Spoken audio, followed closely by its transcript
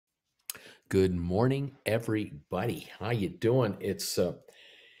Good morning, everybody. How you doing? It's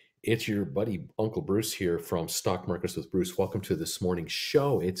your buddy Uncle Bruce here from Stock Markets with Bruce. Welcome to this morning's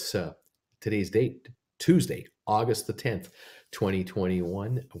show. It's today's date, Tuesday, August the 10th,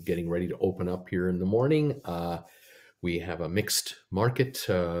 2021. I'm getting ready to open up here in the morning. We have a mixed market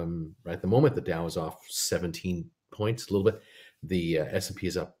at the moment. The Dow is off 17 points, a little bit. The S&P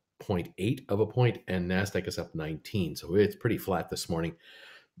is up zero point 0.8 of a point, and Nasdaq is up 19. So it's pretty flat this morning.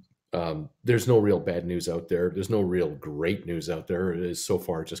 There's no real bad news out there. There's no real great news out there. It is so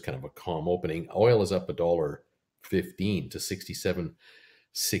far just kind of a calm opening. Oil is up $1.15 to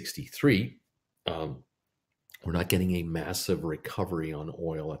 67.63. We're not getting a massive recovery on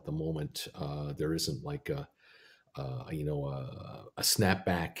oil at the moment. There isn't like a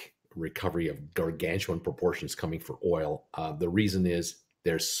snapback recovery of gargantuan proportions coming for oil. The reason is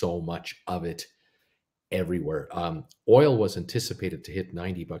there's so much of it everywhere. Oil was anticipated to hit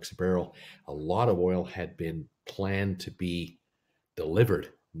 90 bucks a barrel. A lot of oil had been planned to be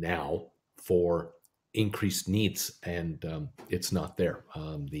delivered now for increased needs, and it's not there.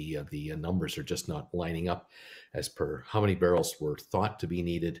 The numbers are just not lining up as per how many barrels were thought to be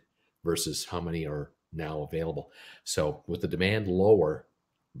needed versus how many are now available. So with the demand lower,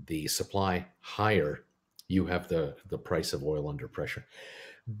 the supply higher, you have the price of oil under pressure.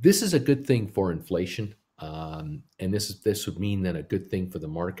 This is a good thing for inflation. And this would mean then a good thing for the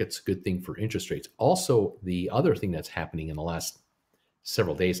markets, good thing for interest rates. Also, the other thing that's happening in the last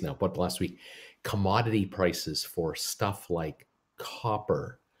several days now, but last week, commodity prices for stuff like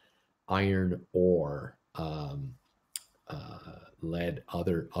copper, iron ore, lead,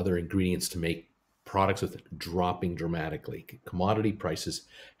 other ingredients to make products with it dropping dramatically. Commodity prices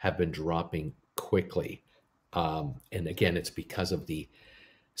have been dropping quickly. And again, it's because of the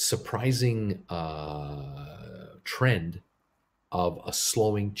surprising trend of a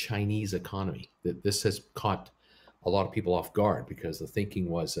slowing Chinese economy. That this has caught a lot of people off guard because the thinking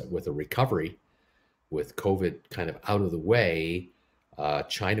was that with a recovery, with COVID kind of out of the way,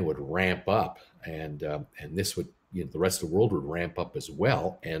 China would ramp up, and this would, the rest of the world would ramp up as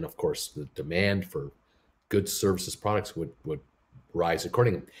well, and of course the demand for goods, services, products would rise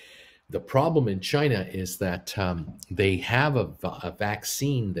accordingly. The problem in China is that they have a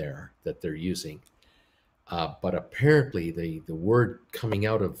vaccine there that they're using, but apparently the word coming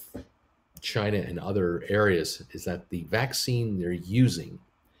out of China and other areas is that the vaccine they're using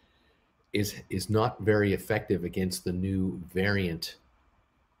is not very effective against the new variant,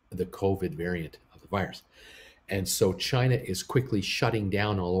 the COVID variant of the virus. And so China is quickly shutting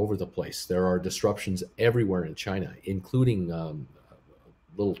down all over the place. There are disruptions everywhere in China, including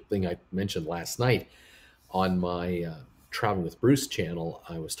little thing I mentioned last night on my Traveling with Bruce channel.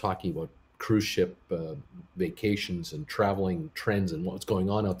 I was talking about cruise ship vacations and traveling trends and what's going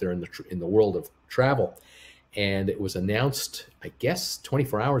on out there in the world of travel. And it was announced, I guess,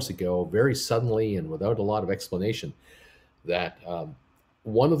 24 hours ago, very suddenly and without a lot of explanation, that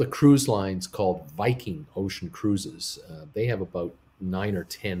one of the cruise lines called Viking Ocean Cruises, they have about 9 or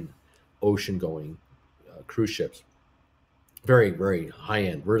 10 ocean-going cruise ships. Very, very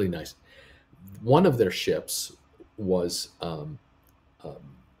high-end, really nice. One of their ships was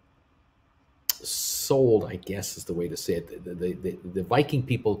sold, I guess is the way to say it. The Viking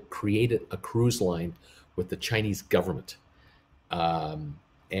people created a cruise line with the Chinese government.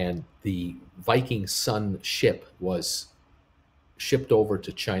 And the Viking Sun ship was shipped over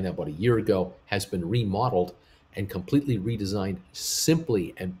to China about a year ago, has been remodeled and completely redesigned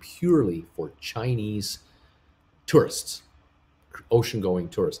simply and purely for Chinese tourists, ocean-going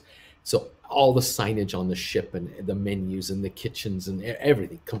tourists. So all the signage on the ship and the menus and the kitchens and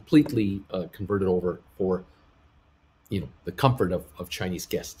everything completely converted over for, the comfort of Chinese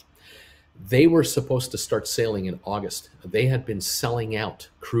guests. They were supposed to start sailing in August. They had been selling out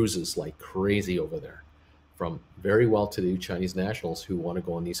cruises like crazy over there from very well-to-do Chinese nationals who want to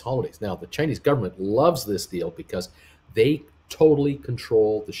go on these holidays. Now, the Chinese government loves this deal because they totally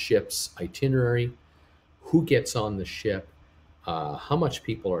control the ship's itinerary, who gets on the ship, how much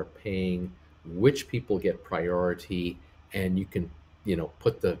people are paying, which people get priority, and you can,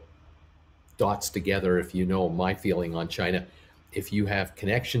 put the dots together if you know my feeling on China. If you have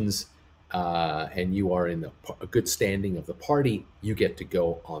connections and you are in a good standing of the party, you get to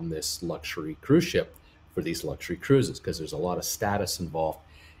go on this luxury cruise ship for these luxury cruises because there's a lot of status involved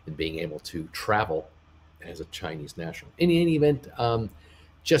in being able to travel as a Chinese national. In any event,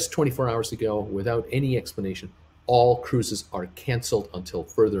 just 24 hours ago, without any explanation, all cruises are canceled until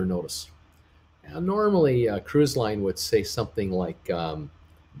further notice. Now, normally a cruise line would say something like,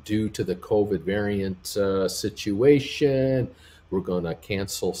 due to the COVID variant situation, We're going to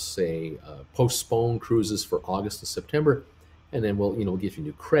cancel, say, postpone cruises for August and September, and then we'll give you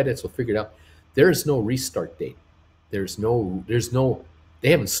new credits. We'll figure it out. There is no restart date. There's no. They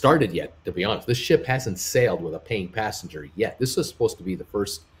haven't started yet. To be honest, this ship hasn't sailed with a paying passenger yet. This is supposed to be the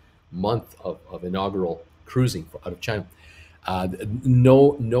first month of inaugural cruising out of China.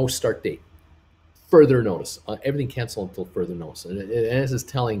 No start date. Further notice. Everything canceled until further notice. And this is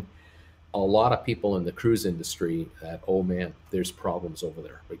telling a lot of people in the cruise industry that, oh man, there's problems over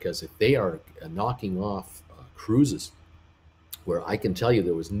there. Because if they are knocking off cruises, where I can tell you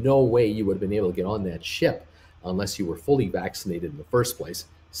there was no way you would have been able to get on that ship unless you were fully vaccinated in the first place.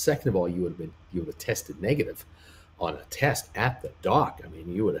 Second of all, you would have tested negative on a test at the dock. I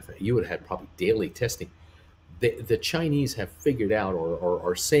mean, you would have had probably daily testing. The Chinese have figured out, or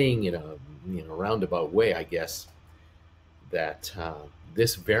are saying in a roundabout way, I guess, that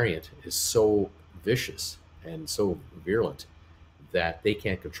this variant is so vicious and so virulent that they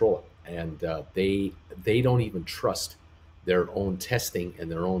can't control it, and they don't even trust their own testing and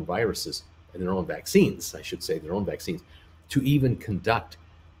their own viruses and their own vaccines, I should say, their own vaccines, to even conduct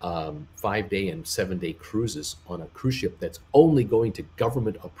 5-day and 7-day cruises on a cruise ship that's only going to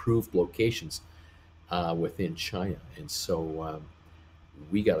government-approved locations within China. And so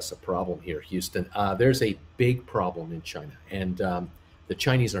we got us a problem here, Houston. There's a big problem in China, and the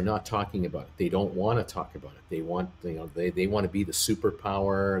Chinese are not talking about it. They don't want to talk about it. They want, they want to be the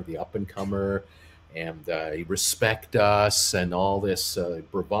superpower, the up and comer, and respect us and all this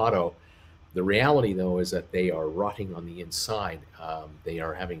bravado. The reality, though, is that they are rotting on the inside. They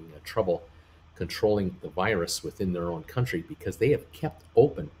are having trouble controlling the virus within their own country because they have kept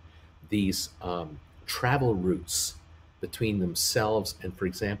open these travel routes between themselves and, for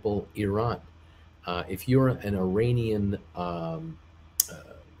example, Iran. If you're an Iranian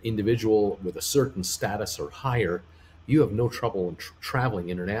individual with a certain status or higher, you have no trouble in traveling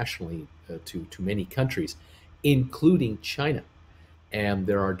internationally to many countries, including China. And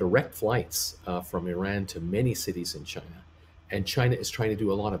there are direct flights from Iran to many cities in China. And China is trying to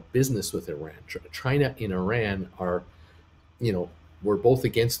do a lot of business with Iran. China and Iran are, we're both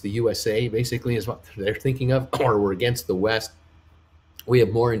against the USA, basically, is what they're thinking of, or we're against the West. We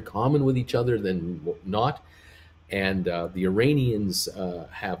have more in common with each other than not. And the Iranians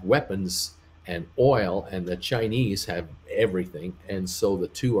have weapons and oil, and the Chinese have everything. And so the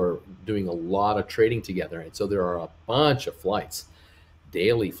two are doing a lot of trading together. And so there are a bunch of flights,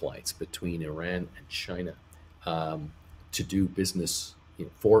 daily flights between Iran and China to do business,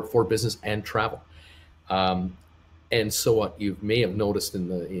 for business and travel. And so what you may have noticed in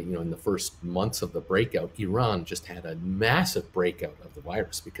the first months of the breakout, Iran just had a massive breakout of the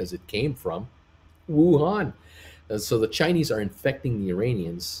virus because it came from Wuhan. So the Chinese are infecting the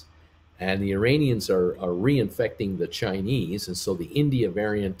Iranians, and the Iranians are reinfecting the Chinese, and so the India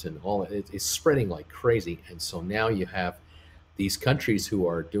variant and all it's spreading like crazy. And so now you have these countries who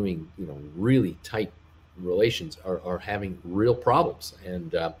are doing really tight relations are having real problems,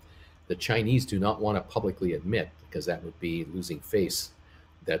 and the Chinese do not want to publicly admit, because that would be losing face,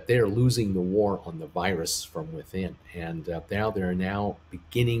 that they're losing the war on the virus from within. And now they're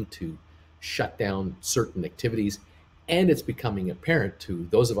beginning to shut down certain activities, and it's becoming apparent to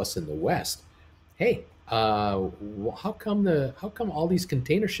those of us in the West, hey, how come all these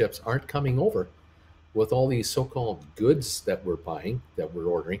container ships aren't coming over with all these so-called goods that we're buying, that we're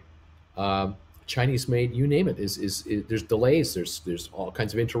ordering? Chinese made, you name it, is there's delays, there's all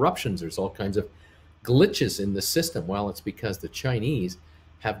kinds of interruptions, there's all kinds of glitches in the system. Well, it's because the Chinese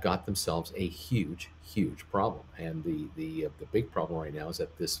have got themselves a huge problem. And the big problem right now is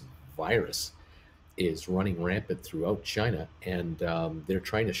that this virus is running rampant throughout China, and they're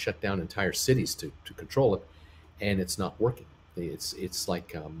trying to shut down entire cities to control it, and it's not working. It's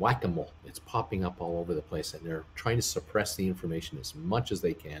like whack-a-mole. It's popping up all over the place, and they're trying to suppress the information as much as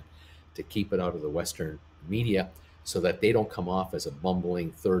they can to keep it out of the Western media, so that they don't come off as a bumbling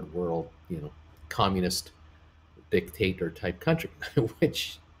third world, communist dictator type country,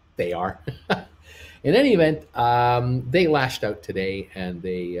 which they are. In any event, they lashed out today, and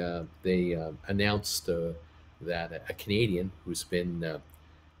they announced that a Canadian who's been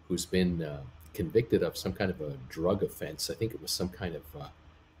convicted of some kind of a drug offense. I think it was some kind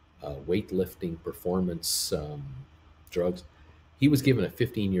of weightlifting performance drugs. He was given a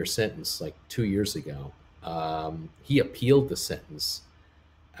 15-year sentence like 2 years ago. He appealed the sentence,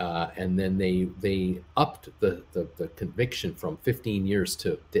 and then they upped the conviction from 15 years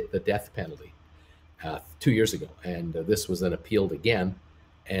to the death penalty 2 years ago. And this was then appealed again.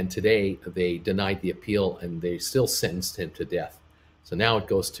 And today they denied the appeal, and they still sentenced him to death. So now it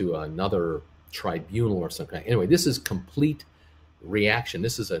goes to another tribunal or some kind. Anyway, this is complete reaction.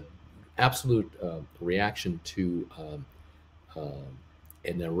 This is an absolute reaction to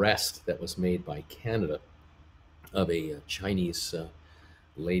an arrest that was made by Canada of a Chinese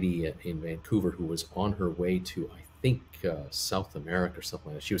lady in Vancouver who was on her way to, I think, South America or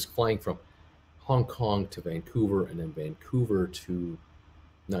something like that. She was flying from Hong Kong to Vancouver, and then Vancouver to,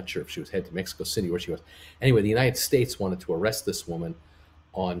 not sure if she was headed to Mexico City, where she was. Anyway, the United States wanted to arrest this woman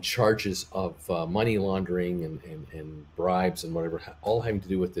on charges of money laundering and bribes and whatever, all having to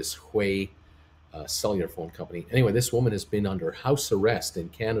do with this Huawei cellular phone company. Anyway, this woman has been under house arrest in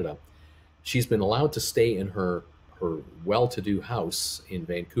Canada. She's been allowed to stay in her well-to-do house in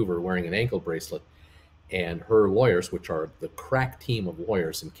Vancouver wearing an ankle bracelet. And her lawyers, which are the crack team of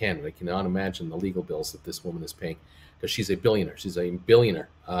lawyers in Canada, I cannot imagine the legal bills that this woman is paying, because she's a billionaire. She's a billionaire.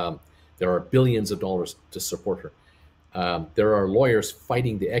 There are billions of dollars to support her. There are lawyers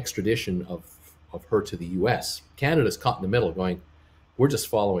fighting the extradition of her to the U.S. Canada's caught in the middle going, we're just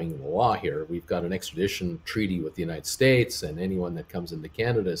following the law here. We've got an extradition treaty with the United States, and anyone that comes into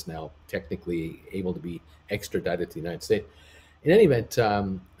Canada is now technically able to be extradited to the United States. In any event,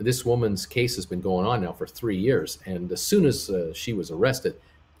 this woman's case has been going on now for 3 years, and as soon as she was arrested,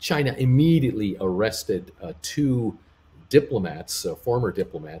 China immediately arrested two diplomats, former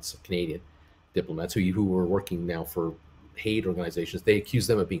diplomats, Canadian diplomats, who were working now for hate organizations. They accused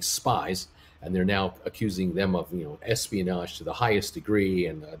them of being spies, and they're now accusing them of espionage to the highest degree,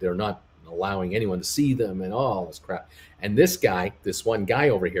 and they're not allowing anyone to see them and all this crap. And this one guy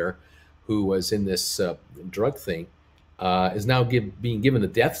over here, who was in this drug thing, is now being given a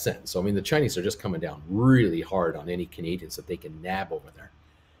death sentence. So, I mean, the Chinese are just coming down really hard on any Canadians that they can nab over there.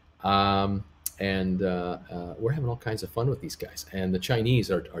 And we're having all kinds of fun with these guys. And the Chinese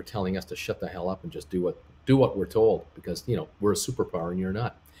are telling us to shut the hell up and just do what we're told, because we're a superpower and you're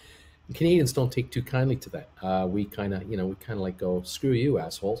not. And Canadians don't take too kindly to that. We kind of like go, screw you,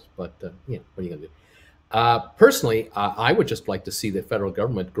 assholes. But what are you gonna do? Personally, I would just like to see the federal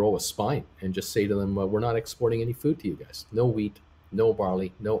government grow a spine and just say to them, we're not exporting any food to you guys. No wheat, no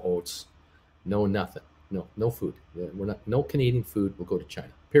barley, no oats, no nothing. No food. No Canadian food will go to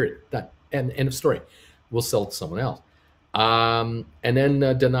China. Period. Done. And end of story. We'll sell it to someone else. And then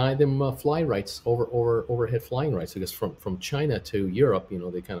deny them fly rights, overhead flying rights, because from China to Europe,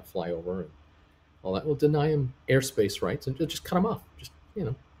 they kind of fly over and all that. We'll deny them airspace rights and just cut them off. Just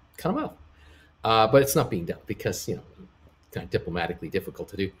cut them off. But it's not being done because it's kind of diplomatically difficult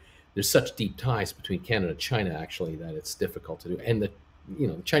to do. There's such deep ties between Canada and China, actually, that it's difficult to do. And the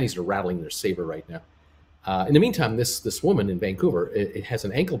Chinese are rattling their saber right now. In the meantime, this woman in Vancouver, it has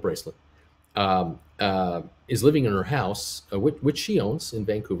an ankle bracelet, is living in her house, which she owns in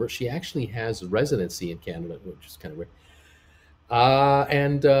Vancouver. She actually has residency in Canada, which is kind of weird.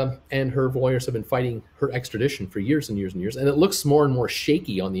 And her lawyers have been fighting her extradition for years and years and years. And it looks more and more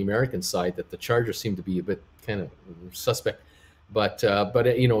shaky on the American side that the charges seem to be a bit kind of suspect. But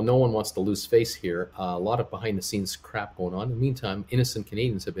no one wants to lose face here. A lot of behind the scenes crap going on. In the meantime, innocent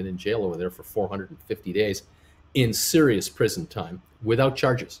Canadians have been in jail over there for 450 days in serious prison time without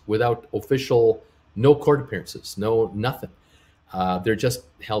charges, without official, no court appearances, no nothing. They're just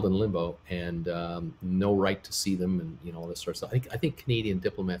held in limbo and no right to see them and all this sort of stuff. I think Canadian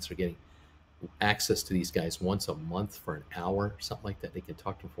diplomats are getting access to these guys once a month for an hour or something like that. They can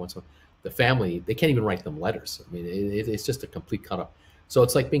talk to them for once a month. The family, they can't even write them letters. I mean, it's just a complete cutoff. So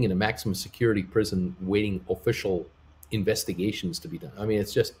it's like being in a maximum security prison waiting official investigations to be done. I mean,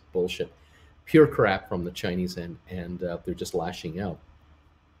 it's just bullshit. Pure crap from the Chinese end, and they're just lashing out.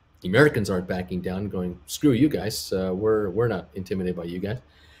 The Americans aren't backing down, going, screw you guys. We're not intimidated by you guys.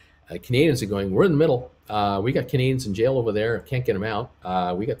 Canadians are going, we're in the middle. We got Canadians in jail over there. Can't get them out.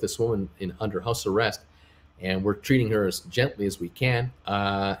 We got this woman under house arrest, and we're treating her as gently as we can.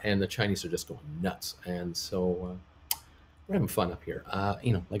 And the Chinese are just going nuts. And so we're having fun up here.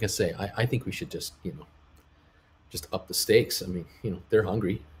 Like I say, I think we should just up the stakes. I mean, they're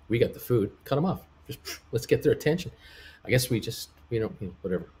hungry. We got the food. Cut them off. Just let's get their attention. I guess we just,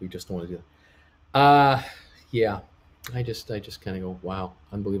 whatever. We just don't want to do that. Yeah. I just kind of go, wow,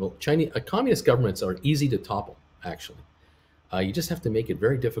 unbelievable. Communist governments are easy to topple, actually. You just have to make it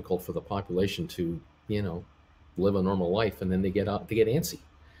very difficult for the population to, live a normal life, and then they get antsy.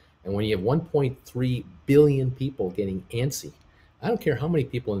 And when you have 1.3 billion people getting antsy, I don't care how many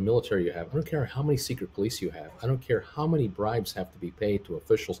people in the military you have. I don't care how many secret police you have. I don't care how many bribes have to be paid to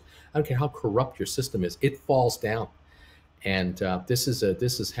officials. I don't care how corrupt your system is. It falls down. And this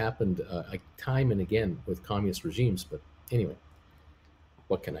has happened time and again with communist regimes. But anyway,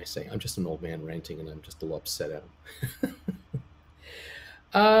 what can I say? I'm just an old man ranting, and I'm just a little upset at him.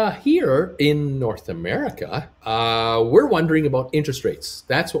 Here in North America, we're wondering about interest rates.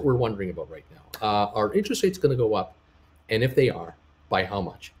 That's what we're wondering about right now. Are interest rates going to go up? And if they are, by how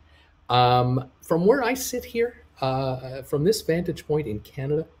much? From where I sit here, from this vantage point in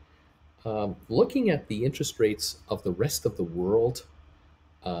Canada, looking at the interest rates of the rest of the world,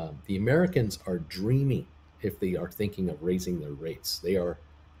 the Americans are dreaming if they are thinking of raising their rates.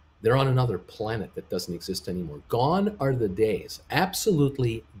 They're on another planet that doesn't exist anymore. Gone are the days,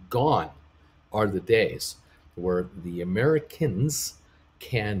 absolutely gone are the days where the Americans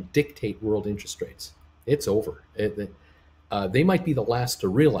can dictate world interest rates. It's over. They might be the last to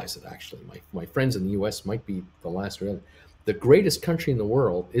realize it, actually. My friends in the US might be the last to realize it. The greatest country in the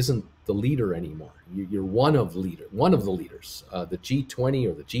world isn't the leader anymore. You're one of the leaders. The G20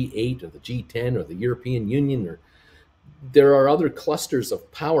 or the G8 or the G10 or the European Union, or there are other clusters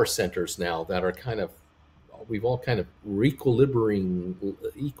of power centers now that are we've all kind of equilibrating.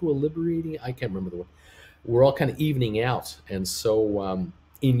 I can't remember the word. We're all kind of evening out. And so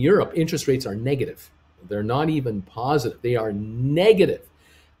in Europe, interest rates are negative. They're not even positive. They are negative.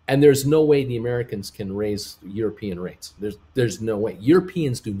 And there's no way the Americans can raise European rates. There's no way.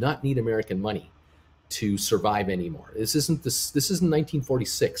 Europeans do not need American money to survive anymore. This isn't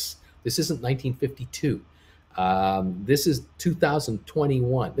 1946. This isn't 1952. This is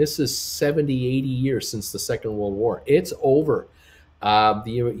 2021. This is 70, 80 years since the Second World War. It's over.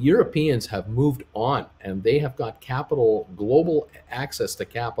 The Europeans have moved on, and they have got capital, global access to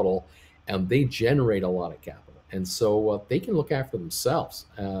capital, and they generate a lot of capital. And so they can look after themselves,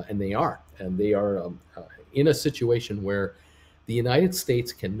 and they are. And they are in a situation where the United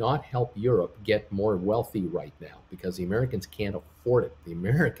States cannot help Europe get more wealthy right now because the Americans can't afford it. The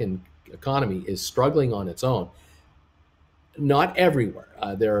American economy is struggling on its own. Not everywhere.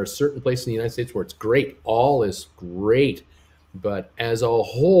 There are certain places in the United States where it's great. All is great. But as a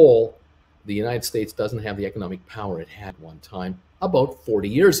whole, the United States doesn't have the economic power it had one time about 40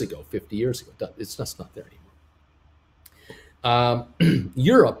 years ago, 50 years ago. It's just not there anymore.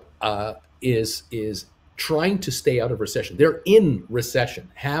 Europe is trying to stay out of recession. They're in recession,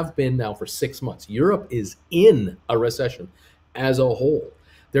 have been now for 6 months. Europe is in a recession as a whole.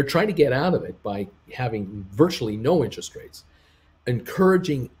 They're trying to get out of it by having virtually no interest rates,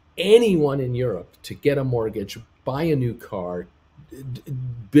 encouraging anyone in Europe to get a mortgage, buy a new car,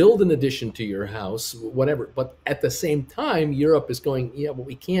 build an addition to your house, whatever. But at the same time, Europe is going, yeah, but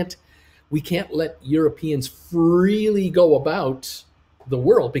we can't let Europeans freely go about the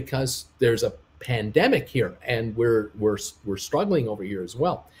world because there's a pandemic here, and we're struggling over here as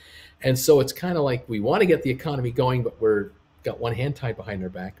well. And so it's kind of like we want to get the economy going, but we're got one hand tied behind our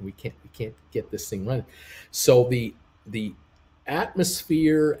back, and we can't get this thing running. So the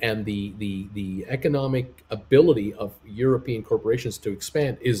atmosphere and the economic ability of European corporations to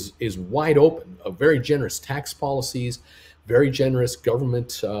expand is wide open. Very generous tax policies, very generous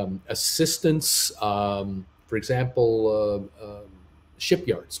government assistance. For example,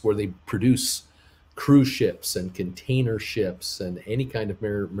 shipyards where they produce cruise ships and container ships and any kind of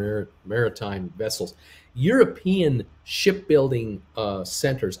maritime vessels. European shipbuilding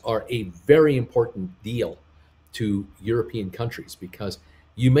centers are a very important deal to European countries because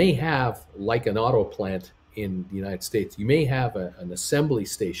you may have, like an auto plant in the United States, you may have an assembly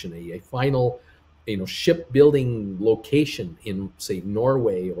station, a final shipbuilding location in, say,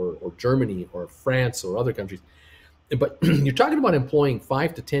 Norway or Germany or France or other countries. But you're talking about employing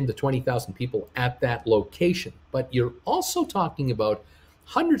 5 to 10 to 20,000 people at that location. But you're also talking about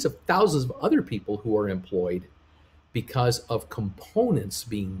hundreds of thousands of other people who are employed because of components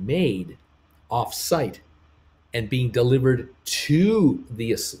being made off-site and being delivered to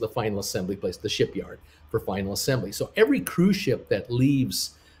the final assembly place, the shipyard, for final assembly. So every cruise ship that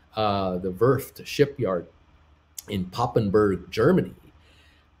leaves the Werft shipyard in Papenburg, Germany,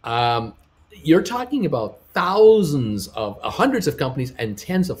 you're talking about hundreds of companies and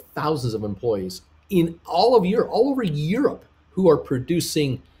tens of thousands of employees in all over Europe, who are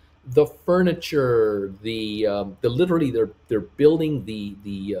producing the furniture, literally they're building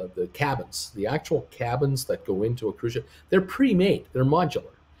the cabins, the actual cabins that go into a cruise ship. They're pre-made, they're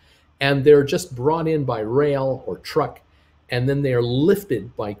modular, and they're just brought in by rail or truck, and then they are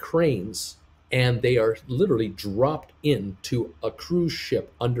lifted by cranes, and they are literally dropped into a cruise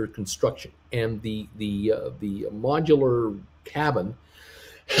ship under construction. And the modular cabin,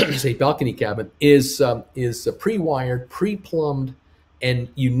 say balcony cabin, is pre-wired, pre-plumbed, and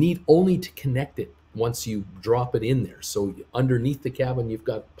you need only to connect it once you drop it in there. So underneath the cabin, you've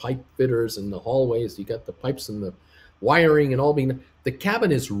got pipe fitters in the hallways. You got the pipes in wiring and all being, the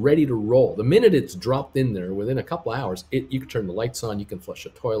cabin is ready to roll. The minute it's dropped in there, within a couple of hours, you can turn the lights on, you can flush a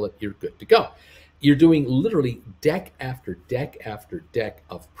toilet, you're good to go. You're doing literally deck after deck after deck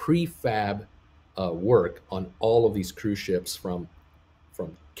of prefab work on all of these cruise ships, from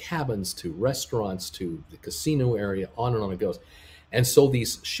cabins to restaurants to the casino area, on and on it goes. And so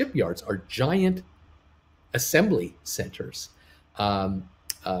these shipyards are giant assembly centers,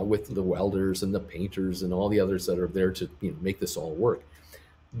 with the welders and the painters and all the others that are there to make this all work.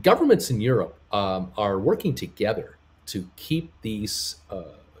 Governments in Europe are working together to keep these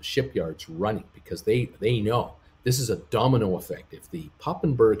shipyards running, because they know this is a domino effect. If the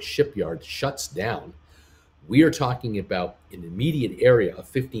Papenburg shipyard shuts down, we are talking about an immediate area of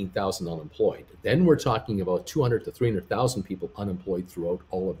 15,000 unemployed. Then we're talking about 200 to 300,000 people unemployed throughout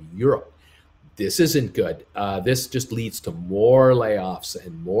all of Europe. This isn't good. This just leads to more layoffs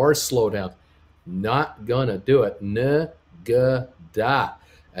and more slowdown. Not gonna do it. Nagada.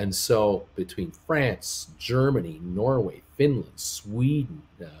 And so between France, Germany, Norway, Finland, Sweden,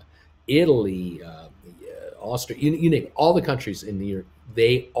 Italy, Austria, you name it, all the countries in the year,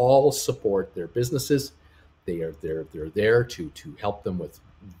 they all support their businesses. They're there to help them with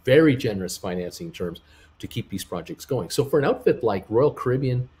very generous financing terms to keep these projects going. So for an outfit like Royal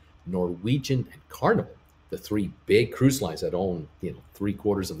Caribbean, Norwegian, and Carnival, the three big cruise lines that own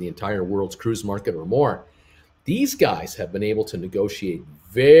 3/4 of the entire world's cruise market or more, these guys have been able to negotiate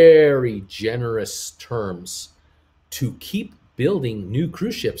very generous terms to keep building new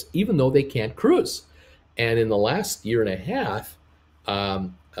cruise ships, even though they can't cruise. And in the last year and a half,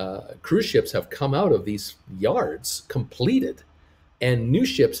 cruise ships have come out of these yards completed, and new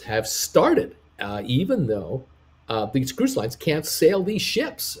ships have started, even though these cruise lines can't sail these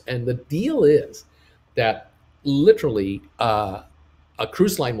ships. And the deal is that literally a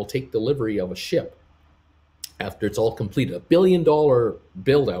cruise line will take delivery of a ship after it's all completed, $1 billion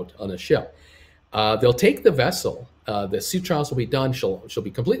build out on a ship. They'll take the vessel, the sea trials will be done, she'll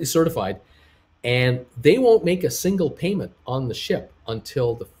be completely certified, and they won't make a single payment on the ship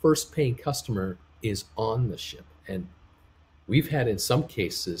until the first paying customer is on the ship. And we've had, in some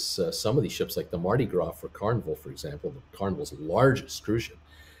cases, some of these ships, like the Mardi Gras for Carnival, for example, the Carnival's largest cruise ship,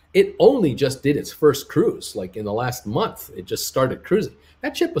 it only just did its first cruise, like in the last month. It just started cruising.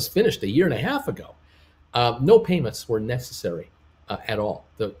 That ship was finished a year and a half ago. No payments were necessary at all.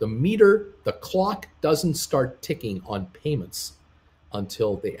 The meter, the clock doesn't start ticking on payments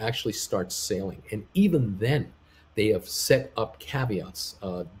until they actually start sailing. And even then, they have set up caveats.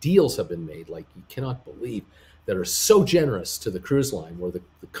 Deals have been made, like you cannot believe, that are so generous to the cruise line, where the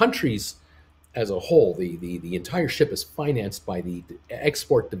countries as a whole, the entire ship is financed by the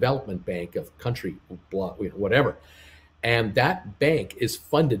Export Development Bank of country, blah, whatever. And that bank is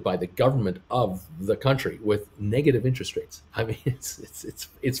funded by the government of the country with negative interest rates. I mean,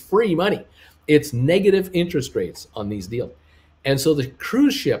 it's free money. It's negative interest rates on these deals. And so the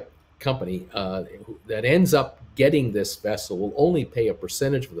cruise ship company that ends up getting this vessel will only pay a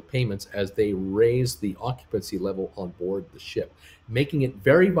percentage of the payments as they raise the occupancy level on board the ship, making it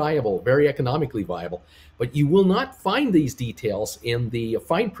very viable, very economically viable. But you will not find these details in the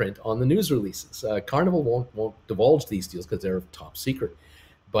fine print on the news releases. Carnival won't divulge these deals because they're top secret.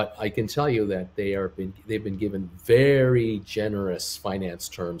 But I can tell you that they've been given very generous finance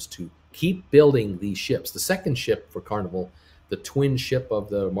terms to keep building these ships. The second ship for Carnival, the twin ship of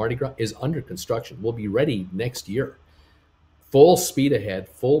the Mardi Gras, is under construction. Will be ready next year. Full speed ahead,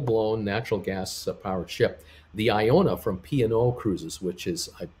 full-blown natural gas powered ship. The Iona from P&O Cruises, which is,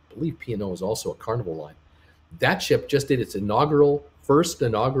 I believe P&O is also a Carnival line. That ship just did its first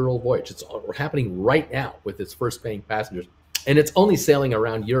inaugural voyage. It's happening right now with its first paying passengers. And it's only sailing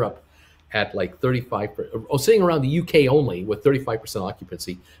around Europe at like 35%, sailing around the UK only with 35%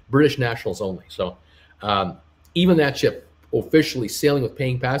 occupancy, British nationals only. So even that ship officially sailing with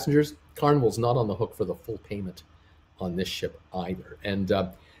paying passengers, Carnival's not on the hook for the full payment on this ship either. And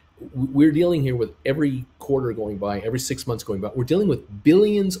we're dealing here with every quarter going by, every 6 months going by, we're dealing with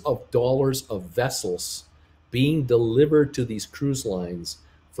billions of dollars of vessels being delivered to these cruise lines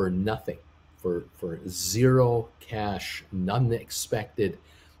for nothing, for zero cash, none expected.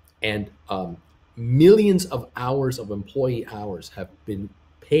 And millions of hours of employee hours have been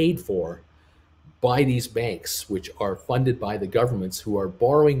paid for by these banks, which are funded by the governments, who are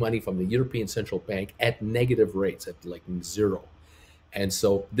borrowing money from the European Central Bank at negative rates, at like zero. And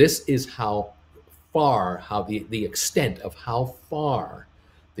so this is how the extent of how far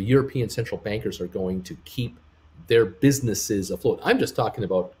the European central bankers are going to keep their businesses afloat. I'm just talking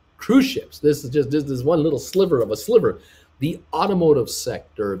about cruise ships. This is one little sliver of a sliver. The automotive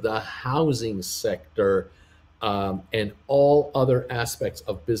sector, the housing sector, And all other aspects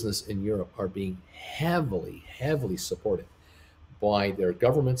of business in Europe are being heavily, heavily supported by their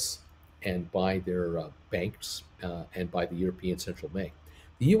governments and by their banks and by the European Central Bank.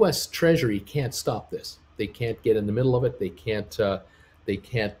 The U.S. Treasury can't stop this. They can't get in the middle of it. They can't. They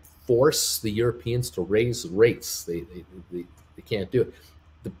can't force the Europeans to raise rates. They can't do it.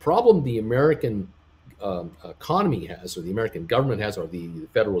 The problem the American economy has, or the American government has, or the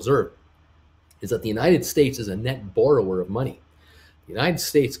Federal Reserve, is that the United States is a net borrower of money. The United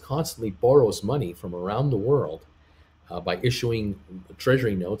States constantly borrows money from around the world by issuing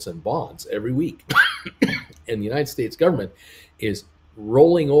treasury notes and bonds every week. And the United States government is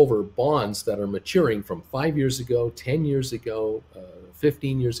rolling over bonds that are maturing from 5 years ago, 10 years ago,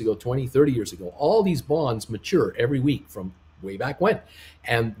 15 years ago, 20, 30 years ago. All these bonds mature every week from way back when.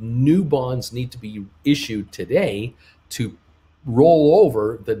 And new bonds need to be issued today to roll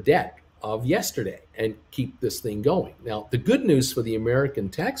over the debt of yesterday and keep this thing going. Now, the good news for the American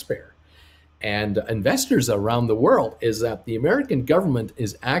taxpayer and investors around the world is that the American government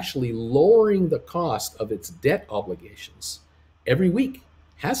is actually lowering the cost of its debt obligations every week,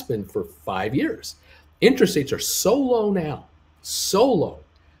 has been for 5 years. Interest rates are so low now, so low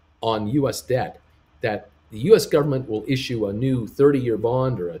on U.S. debt, that the U.S. government will issue a new 30-year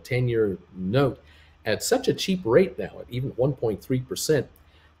bond or a 10-year note at such a cheap rate now, at even 1.3%,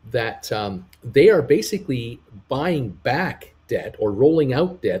 that they are basically buying back debt or rolling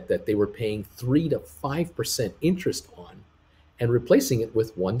out debt that they were paying 3 to 5% interest on and replacing it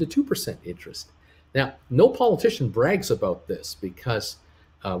with 1 to 2% interest. Now, no politician brags about this, because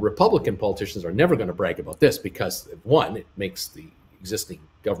Republican politicians are never going to brag about this, because, one, it makes the existing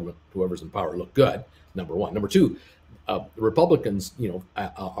government, whoever's in power, look good, number one. Number two, Republicans,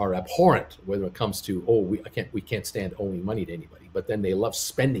 are abhorrent when it comes to, we can't stand owing money to anybody, but then they love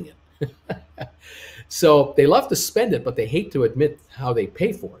spending it. So they love to spend it, but they hate to admit how they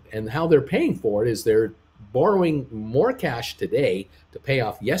pay for it. And how they're paying for it is they're borrowing more cash today to pay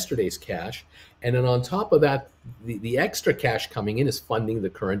off yesterday's cash. And then on top of that, the extra cash coming in is funding the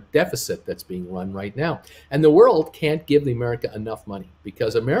current deficit that's being run right now. And the world can't give the America enough money,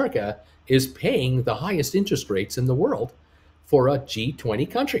 because America is paying the highest interest rates in the world for a G20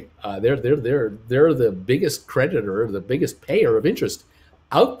 country. They're the biggest creditor, the biggest payer of interest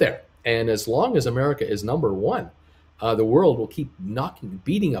out there. And as long as America is number one, the world will keep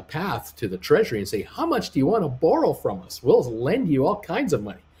beating a path to the Treasury and say, how much do you want to borrow from us? We'll lend you all kinds of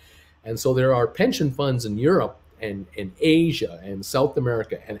money. And so there are pension funds in Europe and in Asia and South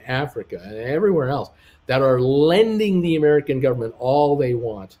America and Africa and everywhere else that are lending the American government all they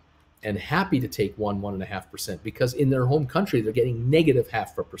want and happy to take 1.5%, because in their home country they're getting negative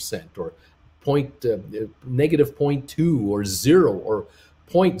 0.5% or negative 0.2 or 0 or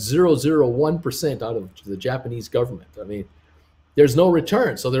 0.001% out of the Japanese government. I mean, there's no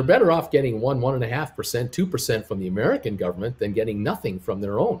return. So they're better off getting 1.5%, 2% from the American government than getting nothing from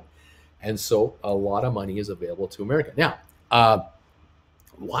their own. And so a lot of money is available to America. Now,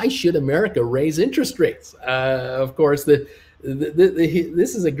 why should America raise interest rates? Of course, this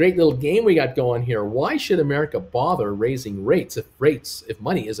is a great little game we got going here. Why should America bother raising rates if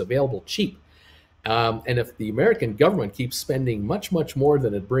money is available cheap? And if the American government keeps spending much, much more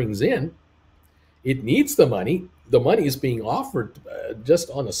than it brings in, it needs the money. The money is being offered just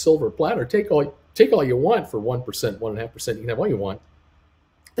on a silver platter. Take all you want for 1%, 1.5%. You can have all you want.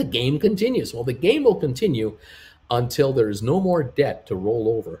 The game continues. Well, the game will continue until there is no more debt to roll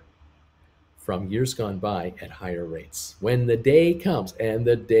over from years gone by at higher rates. When the day comes, and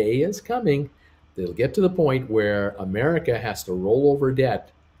the day is coming, they'll get to the point where America has to roll over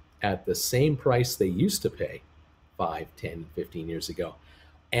debt at the same price they used to pay 5, 10, 15 years ago.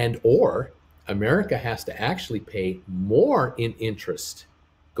 Or America has to actually pay more in interest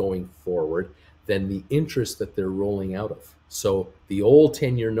going forward than the interest that they're rolling out of. So the old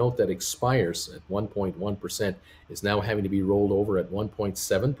 10-year note that expires at 1.1% is now having to be rolled over at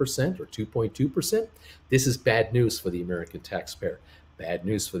 1.7% or 2.2%. This is bad news for the American taxpayer, bad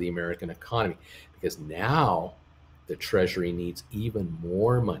news for the American economy, because now the Treasury needs even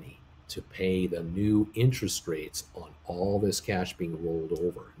more money to pay the new interest rates on all this cash being rolled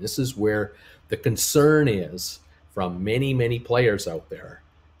over. This is where the concern is from many, many players out there,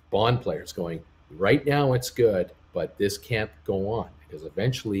 bond players, going, right now it's good, but this can't go on, because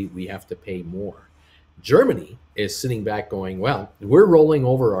eventually we have to pay more. Germany is sitting back going, well, we're rolling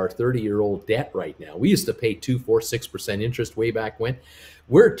over our 30-year-old debt right now. We used to pay 2, 4, 6% interest way back when.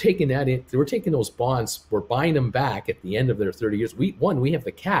 We're taking that in. We're taking those bonds. We're buying them back at the end of their 30 years. We have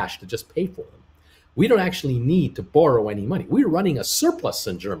the cash to just pay for them. We don't actually need to borrow any money. We're running a surplus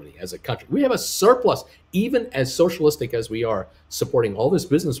in Germany as a country. We have a surplus, even as socialistic as we are, supporting all this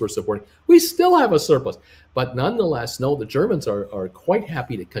business we're supporting. We still have a surplus. But nonetheless, no, the Germans are quite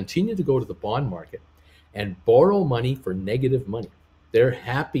happy to continue to go to the bond market and borrow money for negative money. They're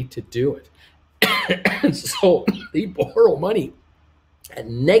happy to do it. And so they borrow money at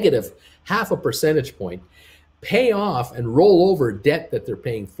negative half a percentage point, pay off and roll over debt that they're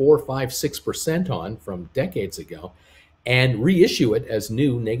paying 4, 5, 6% on from decades ago, and reissue it as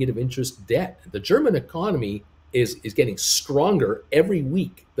new negative interest debt. The German economy is getting stronger every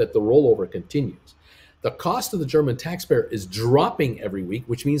week that the rollover continues. The cost of the German taxpayer is dropping every week,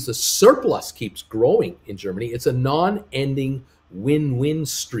 which means the surplus keeps growing in Germany. It's a non-ending win-win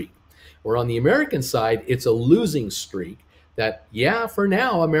streak. Where on the American side, it's a losing streak that, yeah, for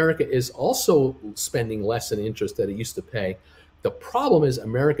now, America is also spending less in interest than it used to pay. The problem is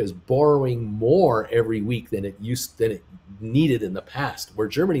America is borrowing more every week than it needed in the past, where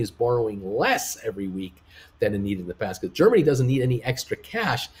Germany is borrowing less every week than it needed in the past, because Germany doesn't need any extra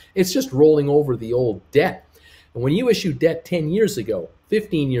cash. It's just rolling over the old debt. And when you issue debt 10 years ago,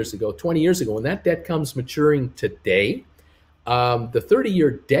 15 years ago, 20 years ago, when that debt comes maturing today, the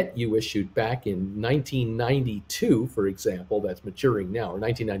 30-year debt you issued back in 1992, for example, that's maturing now, or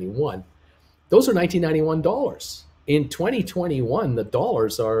 1991, those are 1991 dollars. In 2021, the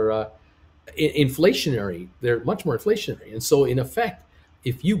dollars are inflationary. They're much more inflationary. And so in effect,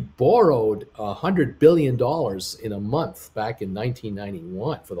 if you borrowed $100 billion in a month back in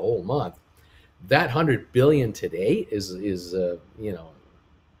 1991 for the whole month, that 100 billion today is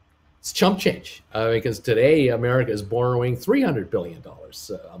it's chump change, because today America is borrowing $300 billion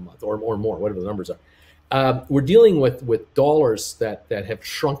a month or more, whatever the numbers are. We're dealing with dollars that have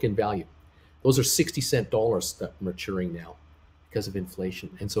shrunk in value. Those are 60-cent dollars that are maturing now because of inflation.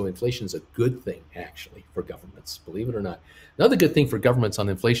 And so inflation is a good thing, actually, for governments, believe it or not. Another good thing for governments on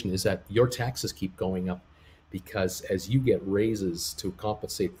inflation is that your taxes keep going up, because as you get raises to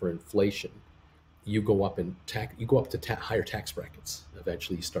compensate for inflation, you go up to higher tax brackets.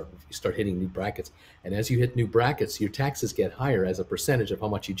 Eventually, you start hitting new brackets, and as you hit new brackets, your taxes get higher as a percentage of how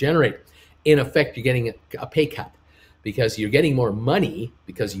much you generate. In effect, you're getting a pay cut, because you're getting more money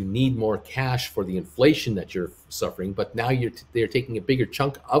because you need more cash for the inflation that you're suffering. But now they're taking a bigger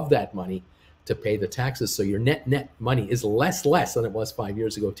chunk of that money to pay the taxes, so your net money is less than it was 5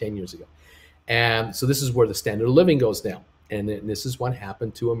 years ago, 10 years ago. And so this is where the standard of living goes down. And this is what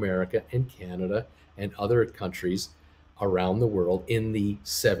happened to America and Canada and other countries around the world in the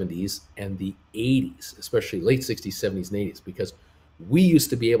 70s and the 80s, especially late 60s, 70s, and 80s, because we used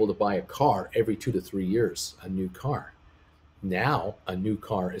to be able to buy a car every 2 to 3 years, a new car. Now, a new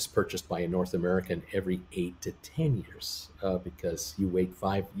car is purchased by a North American every 8 to 10 years, because you've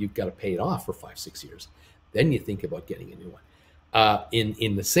got to pay it off for 5, 6 years. Then you think about getting a new one.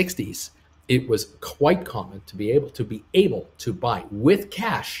 In the 60s, it was quite common to be able to buy with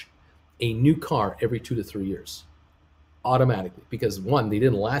cash a new car every 2 to 3 years, automatically, because one, they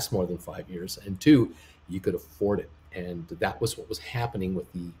didn't last more than 5 years, and two, you could afford it. And that was what was happening with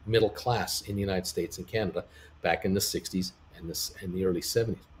the middle class in the United States and Canada back in the 60s and the early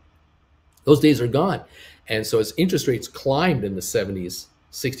 70s. Those days are gone. And so as interest rates climbed in the 70s,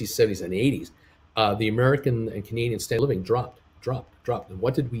 60s, 70s, and 80s, the American and Canadian standard of living dropped. And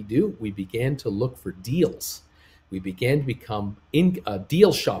what did we do? We began to look for deals. We began to become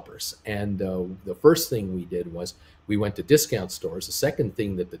deal shoppers. And the first thing we did was we went to discount stores. The second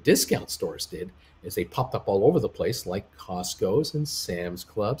thing that the discount stores did is they popped up all over the place, like Costco's and Sam's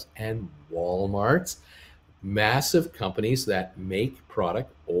Clubs and Walmart's, massive companies that make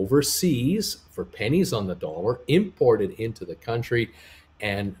product overseas for pennies on the dollar, imported into the country,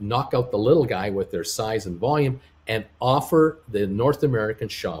 and knock out the little guy with their size and volume, and offer the North American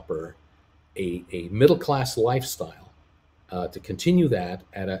shopper a middle-class lifestyle to continue that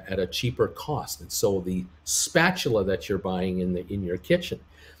at a cheaper cost. And so the spatula that you're buying in your kitchen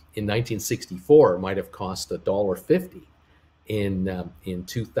in 1964 might have cost $1.50. In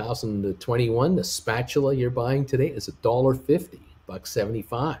 2021, the spatula you're buying today is $1.50,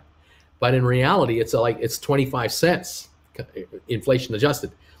 $1.75. But in reality, it's 25 cents, inflation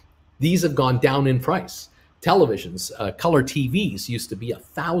adjusted. These have gone down in price. Televisions, color TVs used to be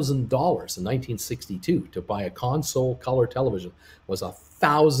 $1,000 in 1962. To buy a console color television was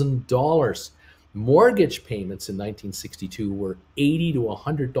 $1,000. Mortgage payments in 1962 were $80 to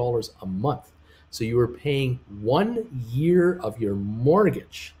 $100 a month. So you were paying 1 year of your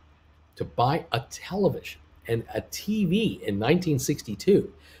mortgage to buy a television. And a TV in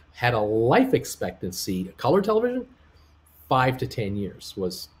 1962 had a life expectancy, a color television, 5 to 10 years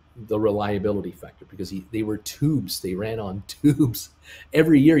was the reliability factor, because they were tubes. They ran on tubes.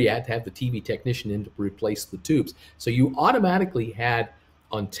 Every year you had to have the TV technician in to replace the tubes. So you automatically had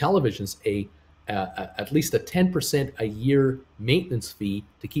on televisions at least a 10% a year maintenance fee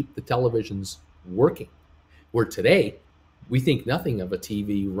to keep the televisions working. Where today, we think nothing of a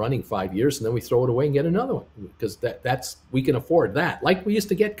TV running 5 years and then we throw it away and get another one, because that's we can afford that, like we used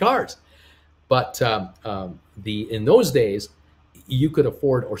to get cars. But in those days, you could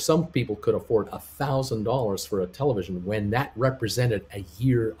afford, or some people could afford, $1,000 for a television when that represented a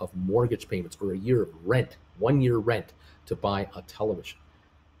year of mortgage payments or a year of rent, 1 year rent to buy a television.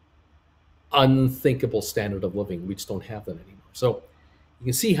 Unthinkable standard of living. We just don't have that anymore. So you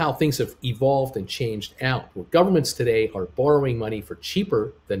can see how things have evolved and changed out. Where governments today are borrowing money for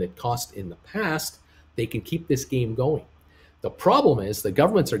cheaper than it cost in the past, they can keep this game going. The problem is the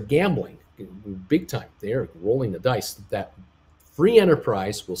governments are gambling big time. They're rolling the dice that free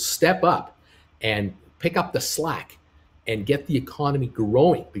enterprise will step up and pick up the slack and get the economy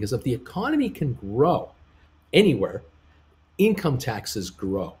growing. Because if the economy can grow anywhere, income taxes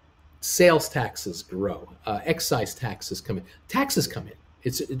grow, sales taxes grow, excise taxes come in, taxes come in.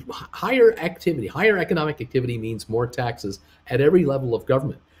 It's higher activity, higher economic activity means more taxes at every level of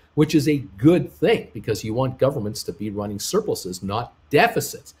government, which is a good thing, because you want governments to be running surpluses, not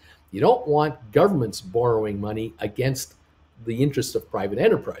deficits. You don't want governments borrowing money against the interest of private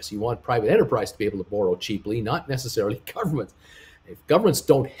enterprise. You want private enterprise to be able to borrow cheaply, not necessarily governments. If governments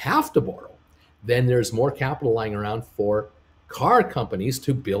don't have to borrow, then there's more capital lying around for car companies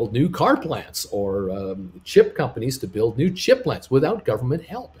to build new car plants, or chip companies to build new chip plants without government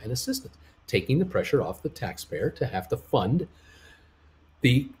help and assistance, taking the pressure off the taxpayer to have to fund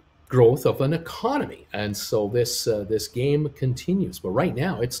the growth of an economy. And so this game continues. But right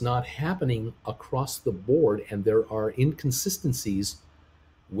now, it's not happening across the board, and there are inconsistencies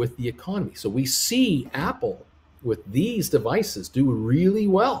with the economy. So we see Apple with these devices do really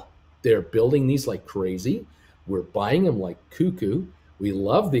well. They're building these like crazy. We're buying them like cuckoo. We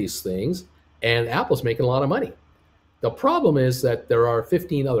love these things, and Apple's making a lot of money. The problem is that there are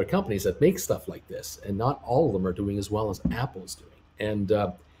 15 other companies that make stuff like this, and not all of them are doing as well as Apple's doing. And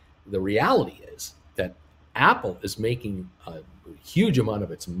the reality is that Apple is making a huge amount of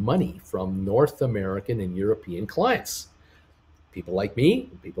its money from North American and European clients. People like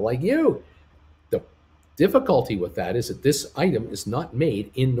me, people like you. The difficulty with that is that this item is not made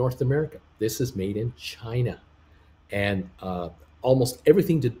in North America. This is made in China. And almost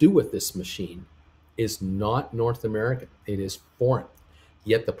everything to do with this machine is not North American. It is foreign.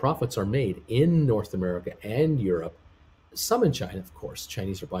 Yet the profits are made in North America and Europe. Some in China, of course.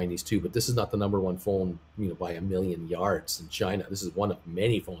 Chinese are buying these too, but this is not the number one phone, by a million yards in China. This is one of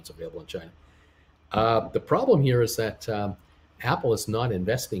many phones available in China. The problem here is that Apple is not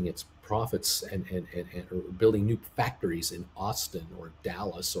investing its profits and or building new factories in Austin or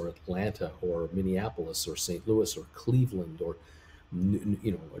Dallas or Atlanta or Minneapolis or St. Louis or Cleveland or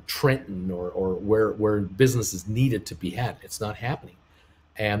Trenton or where business is needed to be had. It's not happening.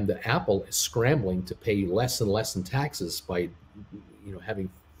 And Apple is scrambling to pay less and less in taxes by, having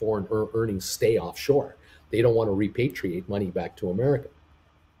foreign earnings stay offshore. They don't want to repatriate money back to America.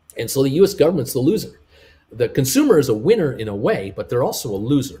 And so the U.S. government's the loser. The consumer is a winner in a way, but they're also a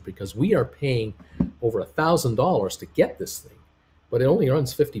loser, because we are paying over $1,000 to get this thing, but it only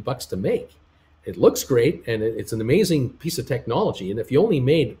runs $50 to make. It looks great, and it's an amazing piece of technology. And if you only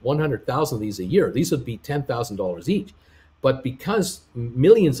made 100,000 of these a year, these would be $10,000 each. But because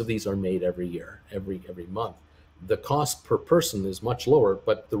millions of these are made every year, every month, the cost per person is much lower.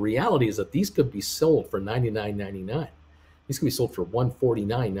 But the reality is that these could be sold for $99.99. These could be sold for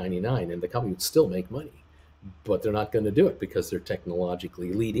 $149.99, and the company would still make money. But they're not going to do it because they're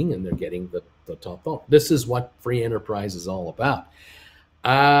technologically leading and they're getting the top phone. This is what free enterprise is all about.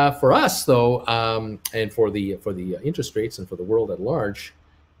 For us, though, and for the interest rates and for the world at large,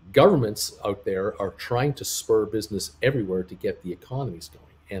 governments out there are trying to spur business everywhere to get the economies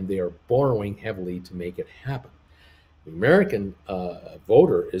going, and they are borrowing heavily to make it happen. The American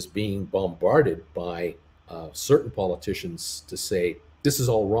voter is being bombarded by certain politicians to say, this is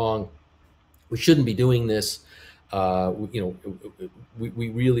all wrong, we shouldn't be doing this, we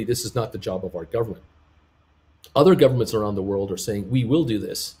really, this is not the job of our government. Other governments around the world are saying, we will do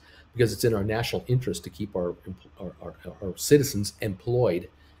this because it's in our national interest to keep our citizens employed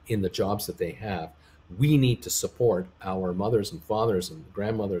in the jobs that they have. We need to support our mothers and fathers and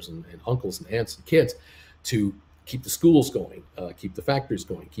grandmothers and uncles and aunts and kids to keep the schools going, keep the factories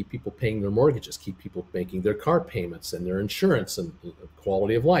going, keep people paying their mortgages, keep people making their car payments and their insurance and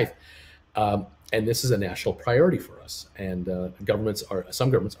quality of life. And this is a national priority for us. And some governments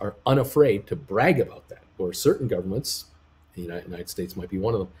are unafraid to brag about that, or certain governments, the United States might be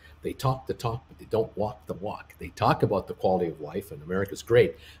one of them, they talk the talk, but they don't walk the walk. They talk about the quality of life, and America's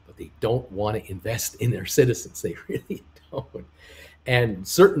great, but they don't want to invest in their citizens. They really don't. And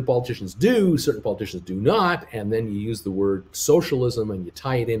certain politicians do, certain politicians do not. And then you use the word socialism and you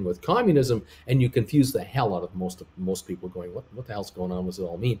tie it in with communism, and you confuse the hell out of most people, going, what the hell's going on? What does it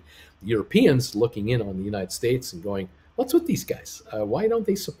all mean? The Europeans looking in on the United States and going, what's with these guys? Why don't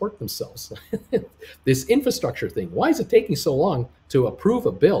they support themselves? This infrastructure thing, why is it taking so long to approve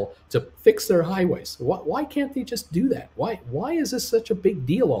a bill to fix their highways? Why can't they just do that? Why is this such a big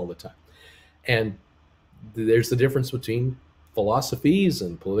deal all the time? And there's the difference between philosophies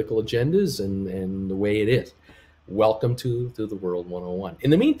and political agendas and the way it is. Welcome to the World 101.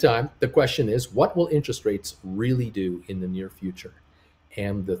 In the meantime, the question is, what will interest rates really do in the near future?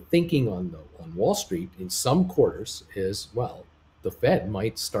 And the thinking on Wall Street in some quarters is, well, the Fed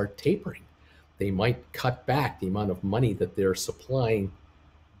might start tapering. They might cut back the amount of money that they're supplying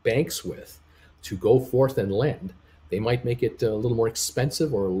banks with to go forth and lend. They might make it a little more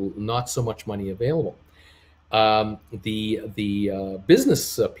expensive, or not so much money available. The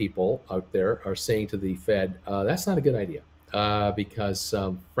business people out there are saying to the Fed, that's not a good idea, because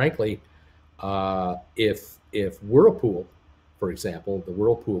frankly, if Whirlpool, for example, the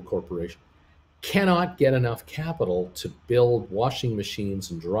Whirlpool Corporation, cannot get enough capital to build washing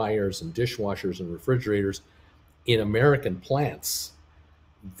machines and dryers and dishwashers and refrigerators in American plants,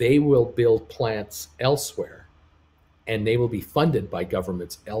 they will build plants elsewhere, and they will be funded by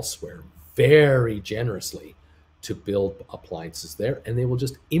governments elsewhere very generously to build appliances there, and they will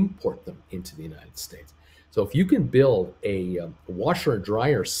just import them into the United States. So if you can build a washer and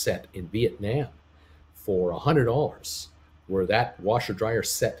dryer set in Vietnam for $100, where that washer dryer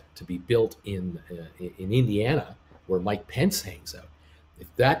set to be built in Indiana, where Mike Pence hangs out,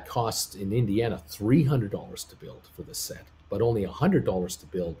 if that costs in Indiana $300 to build for the set, but only $100 to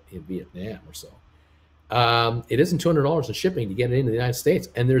build in Vietnam or so, it isn't $200 in shipping to get it into the United States.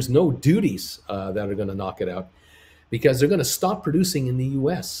 And there's no duties that are going to knock it out, because they're going to stop producing in the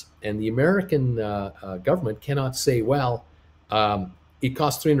US. And the American government cannot say, well, it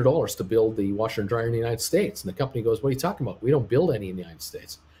costs $300 to build the washer and dryer in the United States. And the company goes, what are you talking about? We don't build any in the United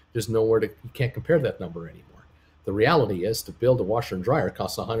States. There's nowhere you can't compare that number anymore. The reality is, to build a washer and dryer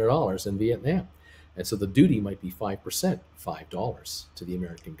costs $100 in Vietnam. And so the duty might be 5%, $5 to the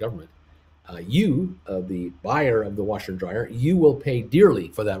American government. You, the buyer of the washer and dryer, you will pay dearly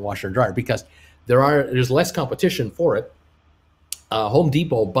for that washer and dryer, because there's less competition for it. Home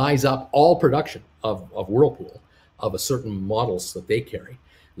Depot buys up all production of Whirlpool, of a certain models that they carry.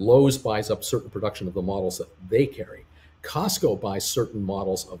 Lowe's buys up certain production of the models that they carry. Costco buys certain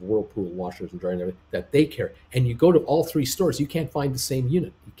models of Whirlpool washers and dryers that they carry. And you go to all three stores, you can't find the same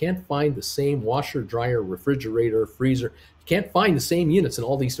unit. You can't find the same washer, dryer, refrigerator, freezer. You can't find the same units in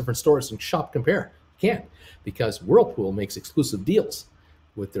all these different stores and shop compare. You can't, because Whirlpool makes exclusive deals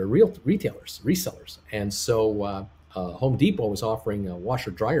with their resellers. And so Home Depot is offering a washer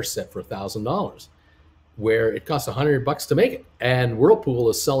dryer set for $1,000, where it costs $100 to make it. And Whirlpool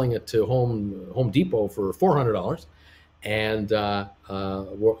is selling it to Home Depot for $400. And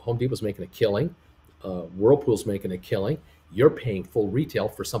Home Depot's making a killing. Whirlpool's making a killing. You're paying full retail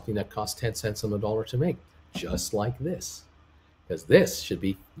for something that costs 10 cents on the dollar to make, just like this. Because this should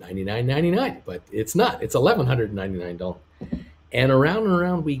be $99.99, but it's not. It's $1,199. And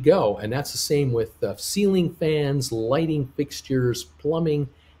around we go. And that's the same with ceiling fans, lighting fixtures, plumbing,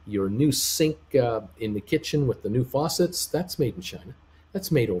 your new sink in the kitchen with the new faucets. That's made in China.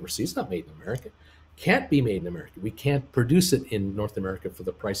 That's made overseas, not made in America. Can't be made in America. We can't produce it in North America for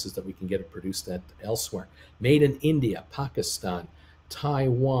the prices that we can get it produced at elsewhere. Made in India, Pakistan,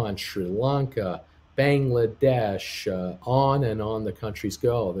 Taiwan, Sri Lanka, Bangladesh, on and on the countries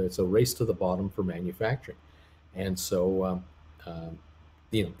go. It's a race to the bottom for manufacturing. And so,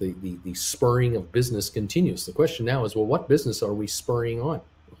 the spurring of business continues. The question now is, well, what business are we spurring on?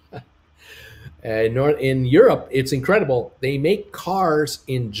 In Europe, it's incredible. They make cars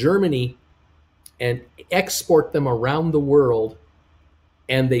in Germany and export them around the world,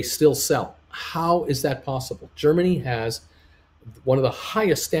 and they still sell. How is that possible? Germany has one of the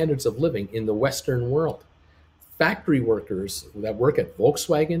highest standards of living in the Western world. Factory workers that work at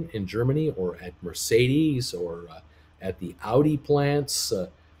Volkswagen in Germany, or at Mercedes, or at the Audi plants,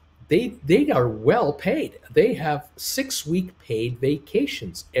 they are well paid. They have 6-week paid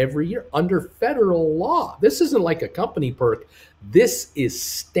vacations every year under federal law. This isn't like a company perk. This is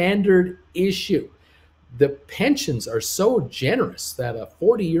standard issue. The pensions are so generous that a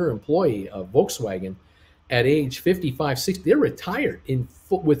 40-year employee of Volkswagen at age 55, 60, they're retired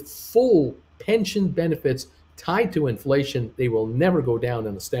with full pension benefits tied to inflation. They will never go down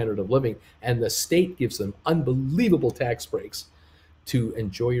in the standard of living, and the state gives them unbelievable tax breaks to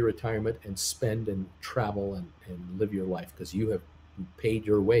enjoy your retirement and spend and travel and live your life because you have paid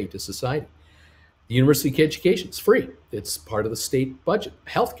your way to society. The university education is free. It's part of the state budget.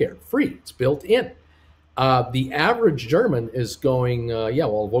 Healthcare, free. It's built in. The average German is going, yeah,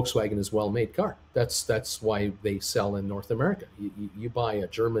 well, Volkswagen is a well-made car. That's why they sell in North America. You buy a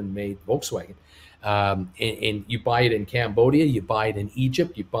German-made Volkswagen, and you buy it in Cambodia, you buy it in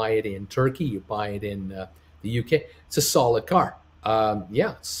Egypt, you buy it in Turkey, you buy it in the UK. It's a solid car.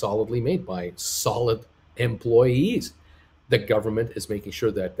 Yeah, it's solidly made by solid employees. The government is making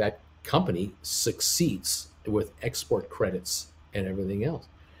sure that that company succeeds with export credits and everything else.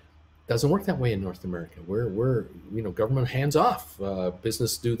 Doesn't work that way in North America. We're government hands off.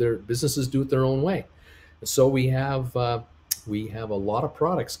 Businesses do it their own way. So we have a lot of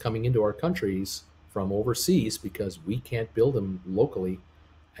products coming into our countries from overseas because we can't build them locally,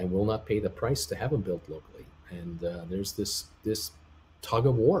 and will not pay the price to have them built locally. And there's this tug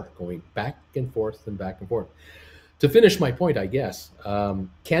of war going back and forth and back and forth. To finish my point, I guess,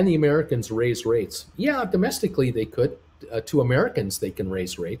 can the Americans raise rates? Yeah, domestically they could. To Americans, they can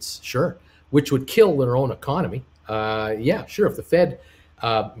raise rates, sure, which would kill their own economy. Yeah, sure. If the Fed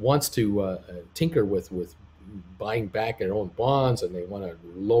wants to tinker with buying back their own bonds and they want to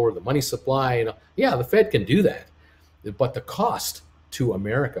lower the money supply, yeah, the Fed can do that. But the cost to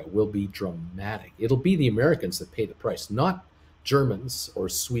America will be dramatic. It'll be the Americans that pay the price, not Germans or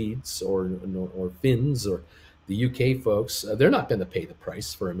Swedes or Finns or the UK folks. They're not going to pay the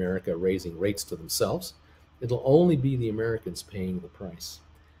price for America raising rates to themselves. It'll only be the Americans paying the price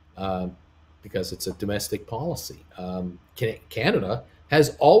because it's a domestic policy. Canada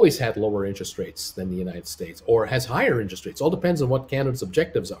has always had lower interest rates than the United States, or has higher interest rates. All depends on what Canada's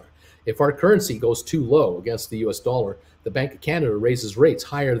objectives are. If our currency goes too low against the US dollar, the Bank of Canada raises rates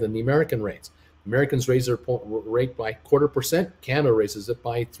higher than the American rates. Americans raise their rate by 0.25%. Canada raises it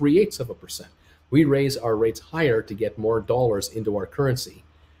by 0.3%. We raise our rates higher to get more dollars into our currency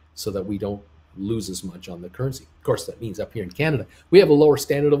so that we don't lose as much on the currency. Of course, that means up here in Canada, we have a lower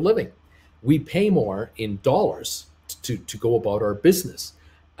standard of living. We pay more in dollars to go about our business.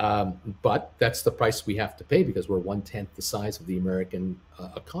 But that's the price we have to pay because we're 1/10 the size of the American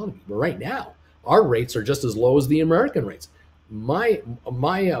economy. But right now, our rates are just as low as the American rates. My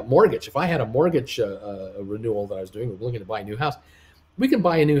mortgage, if I had a mortgage renewal that I was doing, we're looking to buy a new house, we can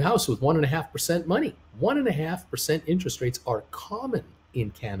buy a new house with 1.5% money. 1.5% interest rates are common in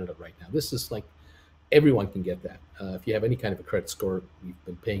Canada right now. This is like everyone can get that. If you have any kind of a credit score, you've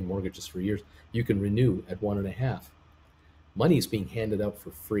been paying mortgages for years, you can renew at 1.5. Money is being handed out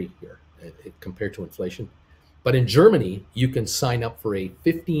for free here compared to inflation. But in Germany, you can sign up for a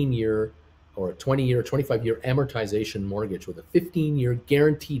 15-year or a 20-year, 25-year amortization mortgage with a 15-year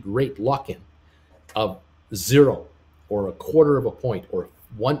guaranteed rate lock-in of 0 or 1/4 of a point or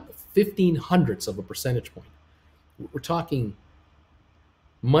 1/1500ths of a percentage point. We're talking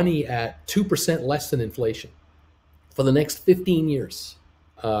money at 2% less than inflation for the next 15 years.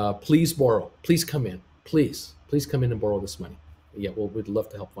 Please borrow. Please come in. Please come in and borrow this money. Yeah, well, we'd love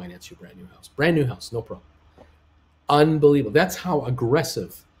to help finance your brand new house. Brand new house, no problem. Unbelievable. That's how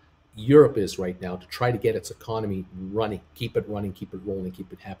aggressive Europe is right now to try to get its economy running, keep it rolling, keep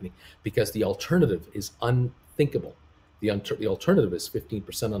it happening, because the alternative is unthinkable. The alternative is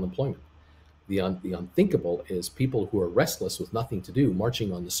 15% unemployment. The unthinkable is people who are restless with nothing to do,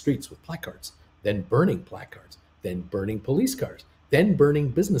 marching on the streets with placards, then burning placards, then burning police cars, then burning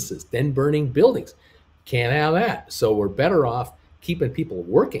businesses, then burning buildings. Can't have that. So we're better off keeping people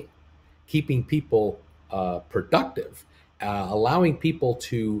working, keeping people productive, allowing people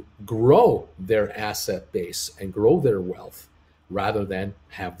to grow their asset base and grow their wealth rather than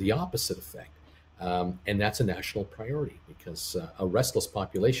have the opposite effect. And that's a national priority because a restless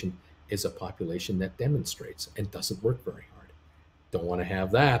population is a population that demonstrates and doesn't work very hard. Don't want to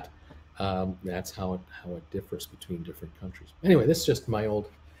have that. That's how it differs between different countries. Anyway, this is just my old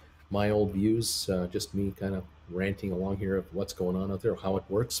views, just me kind of ranting along here of what's going on out there, how it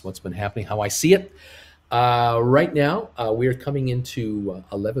works, what's been happening, how I see it. Right now, we are coming into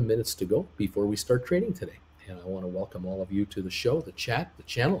 11 minutes to go before we start trading today. And I want to welcome all of you to the show, the chat, the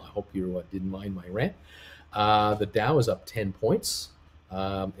channel. I hope you didn't mind my rant. The Dow is up 10 points.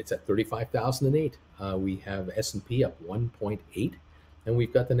 It's at 35,008. We have S&P up 1.8, and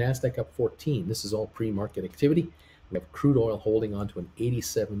we've got the NASDAQ up 14. This is all pre-market activity. We have crude oil holding on to an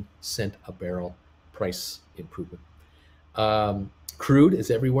 87 cent a barrel price improvement. Crude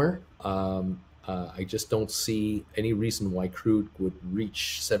is everywhere. I just don't see any reason why crude would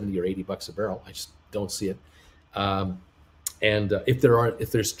reach 70 or 80 bucks a barrel. I just don't see it. And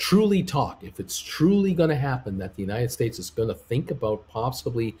if there's truly talk, if it's truly going to happen that the United States is going to think about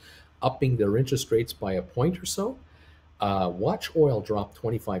possibly upping their interest rates by a point or so, watch oil drop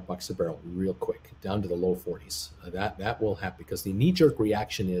 25 bucks a barrel real quick down to the low 40s. That will happen because the knee-jerk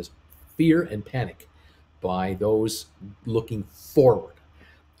reaction is fear and panic by those looking forward.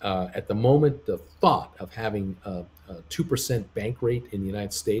 At the moment, the thought of having a 2% bank rate in the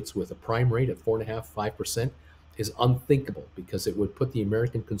United States with a prime rate of 4.5%, 5% is unthinkable because it would put the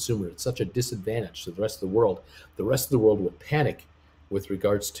American consumer at such a disadvantage to the rest of the world. The rest of the world would panic with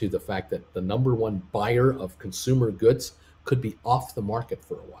regards to the fact that the number one buyer of consumer goods could be off the market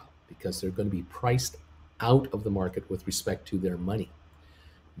for a while because they're going to be priced out of the market with respect to their money.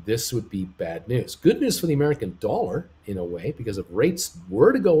 This would be bad news. Good news for the American dollar in a way, because if rates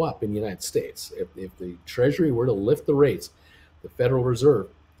were to go up in the United States, if the Treasury were to lift the rates, the Federal Reserve,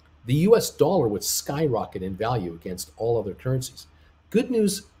 the US dollar would skyrocket in value against all other currencies. Good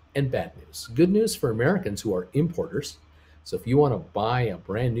news and bad news. Good news for Americans who are importers. So if you want to buy a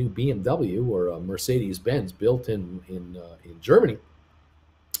brand new BMW or a Mercedes-Benz built in Germany,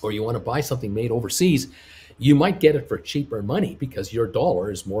 or you want to buy something made overseas, you might get it for cheaper money because your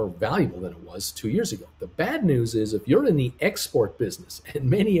dollar is more valuable than it was 2 years ago. The bad news is if you're in the export business, and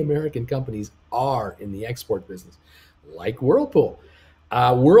many American companies are in the export business, like Whirlpool,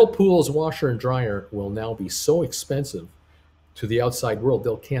 Whirlpool's washer and dryer will now be so expensive to the outside world,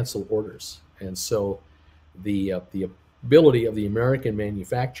 they'll cancel orders. And so the ability of the American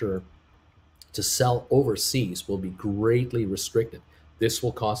manufacturer to sell overseas will be greatly restricted. This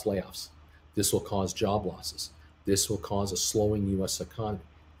will cause layoffs. This will cause job losses. This will cause a slowing U.S. economy.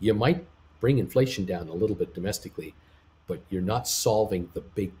 You might bring inflation down a little bit domestically, but you're not solving the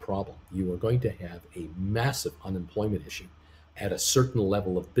big problem. You are going to have a massive unemployment issue at a certain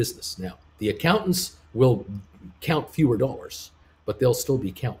level of business. Now, the accountants will count fewer dollars, but they'll still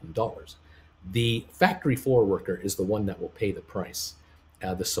be counting dollars. The factory floor worker is the one that will pay the price.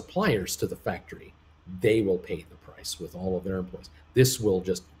 The suppliers to the factory, they will pay the price with all of their employees. This will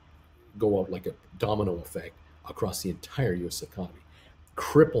just go out like a domino effect across the entire U.S. economy,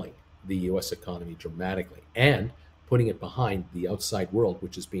 crippling the U.S. economy dramatically and putting it behind the outside world,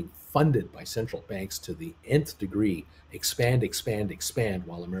 which is being funded by central banks to the nth degree, expand, expand, expand,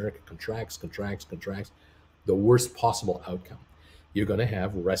 while America contracts, contracts, contracts. The worst possible outcome. You're going to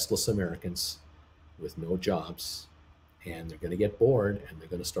have restless Americans with no jobs, and they're going to get bored, and they're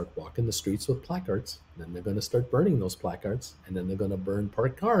going to start walking the streets with placards, and then they're going to start burning those placards, and then they're going to burn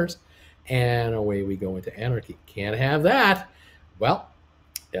parked cars, and away we go into anarchy. Can't have that. Well,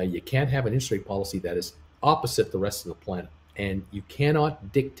 you can't have an interest rate policy that is opposite the rest of the planet, and you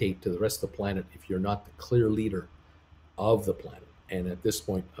cannot dictate to the rest of the planet if you're not the clear leader of the planet. And at this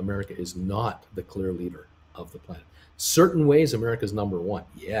point, America is not the clear leader of the planet. Certain ways, America's number one,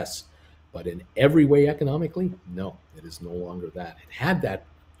 yes, but in every way economically, no, it is no longer that. It had that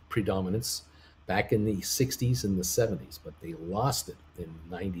predominance back in the 60s and the 70s, but they lost it in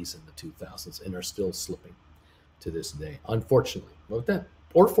the 90s and the 2000s and are still slipping to this day, unfortunately. Well, that,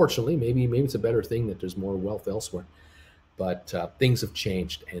 or fortunately, maybe it's a better thing that there's more wealth elsewhere. But things have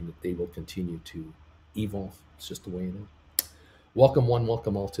changed, and they will continue to evolve. It's just the way it is. Welcome one,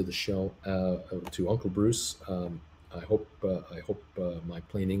 welcome all to the show. To Uncle Bruce. I hope my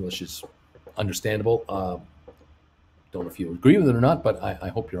plain English is understandable. Don't know if you agree with it or not, but I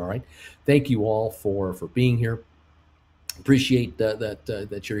hope you're all right. Thank you all for being here. Appreciate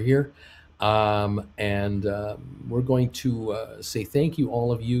that you're here. And we're going to say thank you,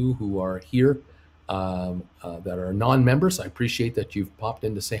 all of you who are here that are non-members. I appreciate that you've popped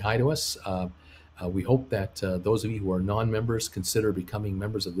in to say hi to us. We hope that those of you who are non-members consider becoming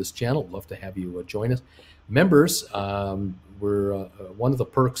members of this channel. Love to have you join us. Members, we're one of the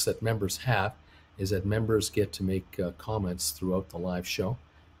perks that members have is that members get to make comments throughout the live show.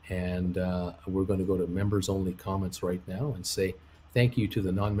 And we're going to go to members only comments right now and say thank you to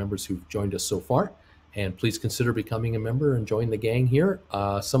the non-members who've joined us so far. And please consider becoming a member and join the gang here.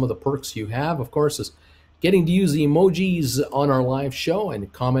 Some of the perks you have, of course, is getting to use the emojis on our live show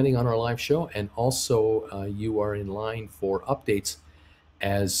and commenting on our live show. And also you are in line for updates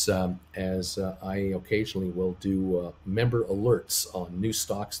as I occasionally will do member alerts on new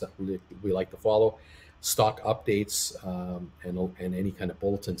stocks that we like to follow, stock updates, and any kind of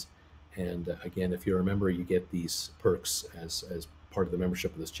bulletins. And again, if you're a member, you get these perks as part of the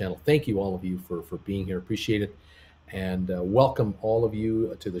membership of this channel. Thank you, all of you, for being here. Appreciate it. and welcome all of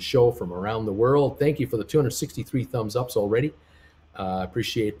you to the show from around the world. Thank you for the 263 thumbs ups already.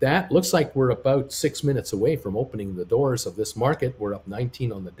 Appreciate that. Looks like we're about 6 minutes away from opening the doors of this market. We're up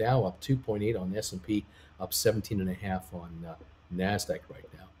 19 on the Dow, up 2.8 on the S&P, up 17.5 on NASDAQ right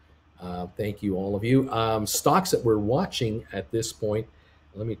now. Thank you, all of you. Stocks that we're watching at this point.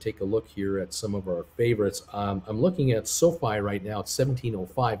 Let me take a look here at some of our favorites. I'm looking at SoFi right now at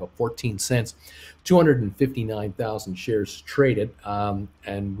 17.05, up 14 cents, 259,000 shares traded,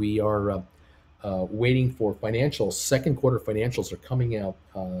 and we are waiting for financials. Second quarter financials are coming out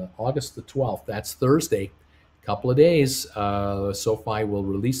August the 12th. That's Thursday. A couple of days. SoFi will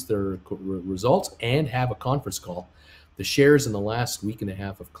release their results and have a conference call. The shares in the last week and a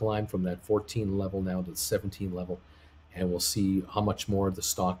half have climbed from that 14 level now to the 17 level, and we'll see how much more the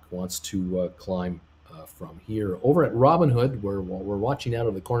stock wants to climb from here. Over at Robinhood, we're watching out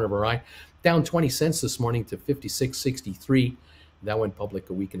of the corner of our eye, down 20 cents this morning to 56.63. That went public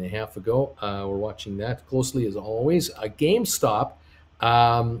a week and a half ago. We're watching that closely as always. GameStop,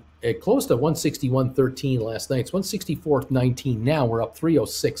 it closed at 161.13 last night. It's 164.19 now. We're up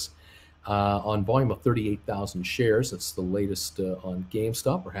 306 on volume of 38,000 shares. That's the latest on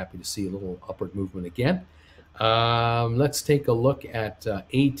GameStop. We're happy to see a little upward movement again. Let's take a look at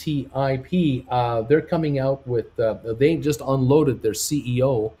ATIP. They're coming out with, they just unloaded their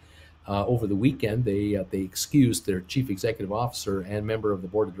CEO over the weekend. They excused their chief executive officer and member of the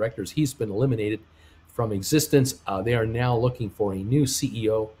board of directors. He's been eliminated from existence. They are now looking for a new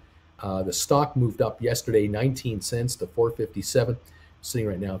CEO. The stock moved up yesterday 19 cents to 457, sitting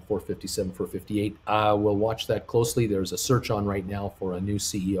right now at 457, 458. We'll watch that closely. There's a search on right now for a new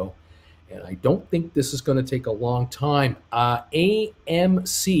CEO, and I don't think this is going to take a long time.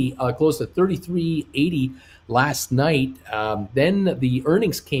 AMC closed at 33.80 last night. Then the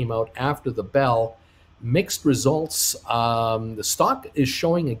earnings came out after the bell. Mixed results. The stock is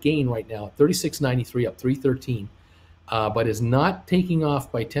showing a gain right now at 36.93, up 313, but is not taking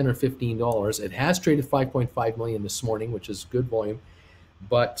off by $10 or $15. It has traded 5.5 million this morning, which is good volume.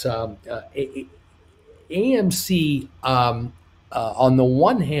 But AMC, on the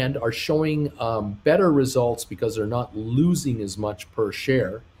one hand, are showing better results because they're not losing as much per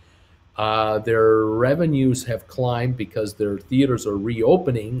share. Their revenues have climbed because their theaters are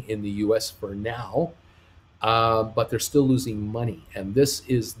reopening in the U.S. for now, but they're still losing money. And this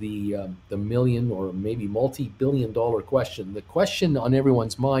is the million or maybe multi-billion-dollar question. The question on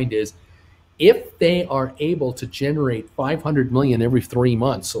everyone's mind is, if they are able to generate 500 million every 3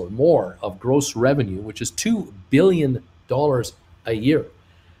 months or more of gross revenue, which is $2 billion a year,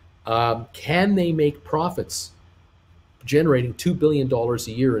 can they make profits generating $2 billion a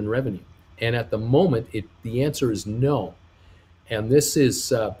year in revenue? And at the moment, the answer is no. And this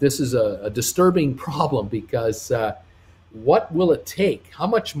is a disturbing problem because what will it take? How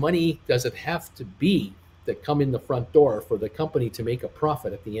much money does it have to be that come in the front door for the company to make a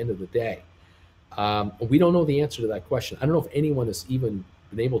profit at the end of the day? We don't know the answer to that question. I don't know if anyone has even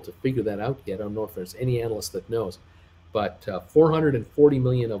been able to figure that out yet. I don't know if there's any analyst that knows. But 440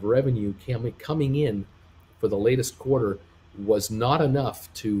 million of revenue coming in for the latest quarter was not enough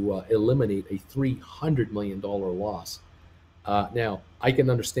to eliminate a $300 million loss. Now, I can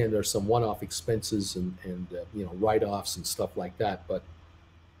understand there's some one-off expenses and write-offs and stuff like that, but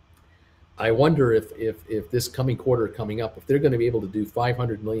I wonder if this coming quarter coming up, if they're going to be able to do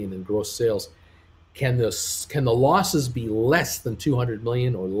 500 million in gross sales, can the losses be less than 200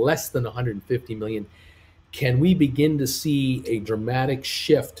 million or less than 150 million? Can we begin to see a dramatic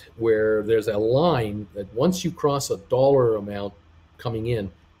shift where there's a line that once you cross a dollar amount coming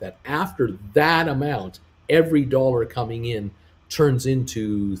in, that after that amount, every dollar coming in turns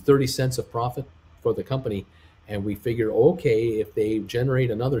into 30 cents of profit for the company? And we figure, okay, if they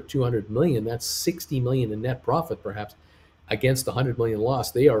generate another 200 million, that's 60 million in net profit, perhaps, against 100 million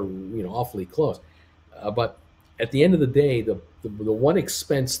loss. They are, awfully close. But at the end of the day, the one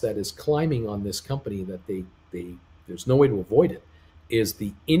expense that is climbing on this company that there's no way to avoid it is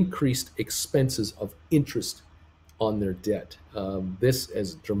the increased expenses of interest on their debt. This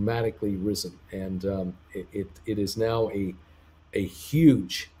has dramatically risen, and it is now a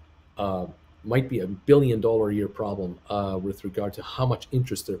huge, might be $1 billion a year problem with regard to how much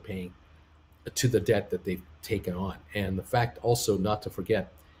interest they're paying to the debt that they've taken on. And the fact also, not to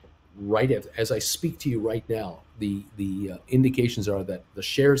forget, as I speak to you right now, the indications are that the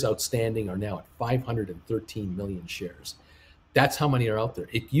shares outstanding are now at 513 million shares. That's how many are out there.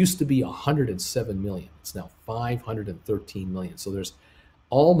 It used to be 107 million. It's now 513 million. So there's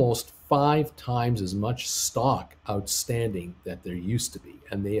almost 5 times as much stock outstanding that there used to be.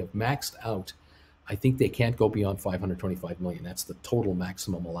 And they have maxed out, I think they can't go beyond 525 million. That's the total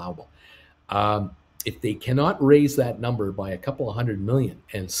maximum allowable. If they cannot raise that number by a couple of hundred million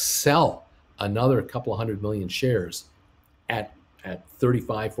and sell another couple of 100 million shares at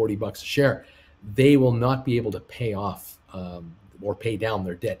 35, 40 bucks a share, they will not be able to pay off or pay down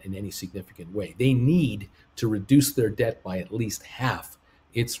their debt in any significant way. They need to reduce their debt by at least half.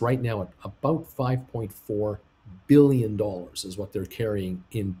 It's right now at about $5.4 billion is what they're carrying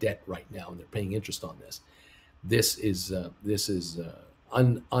in debt right now, and they're paying interest on this. This is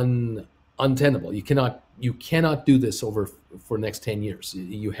untenable. You cannot do this for the next 10 years.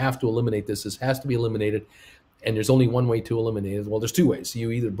 You have to eliminate this. This has to be eliminated, and there's only one way to eliminate it. Well, there's two ways.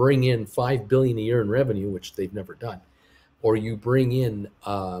 You either bring in $5 billion a year in revenue, which they've never done, or you bring in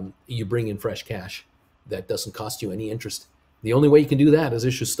fresh cash that doesn't cost you any interest. The only way you can do that is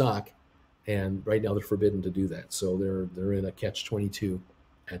issue stock, and right now they're forbidden to do that. So they're in a catch-22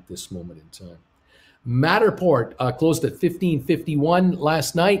 at this moment in time. Matterport closed at 1551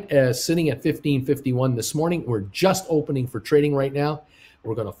 last night, sitting at 1551 this morning. We're just opening for trading right now.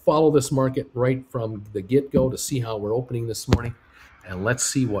 We're going to follow this market right from the get-go to see how we're opening this morning. And let's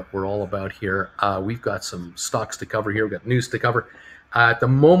see what we're all about here. We've got some stocks to cover here. We've got news to cover. At the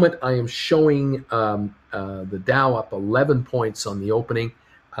moment, I am showing the Dow up 11 points on the opening.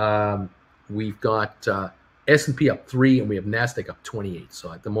 We've got S&P up 3, and we have Nasdaq up 28.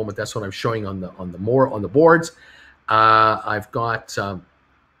 So at the moment, that's what I'm showing on the boards. I've got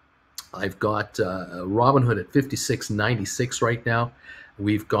Robinhood at 56.96 right now.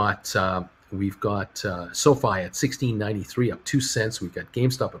 We've got SoFi at 16.93, up 2 cents. We've got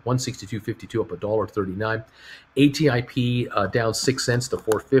GameStop at 162.52, up $1.39. ATIP down 6 cents to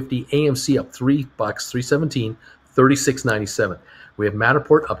 4.50. AMC up $3, 3.17, 36.97. We have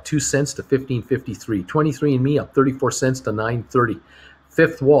Matterport up 2 cents to 15.53. 23andMe up 34 cents to 9.30.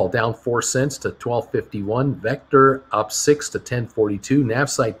 Fifth Wall down 4 cents to 12.51. Vector up 6 to 10.42.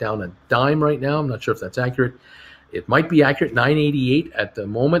 Navsite down a dime right now. I'm not sure if that's accurate. It might be accurate. 9.88 at the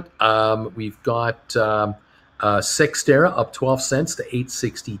moment. We've got Sextera up 12 cents to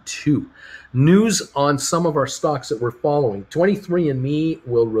 8.62. News on some of our stocks that we're following. 23andMe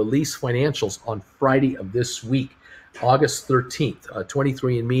will release financials on Friday of this week, August 13th.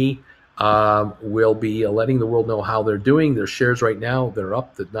 23andMe will be letting the world know how they're doing. Their shares right now, they're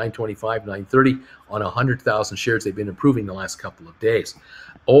up to 925, 930 on 100,000 shares. They've been improving the last couple of days.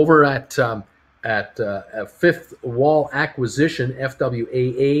 Over at Fifth Wall Acquisition,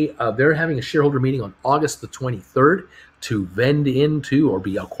 FWAA, they're having a shareholder meeting on August the 23rd to vend into or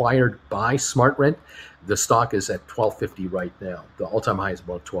be acquired by SmartRent. The stock is at $12.50 right now. The all-time high is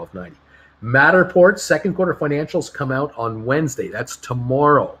about $12.90. Matterport second quarter financials come out on Wednesday. That's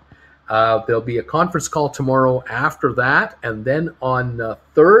tomorrow. There'll be a conference call tomorrow after that, and then on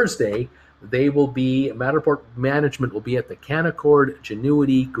Thursday, Matterport management will be at the Canaccord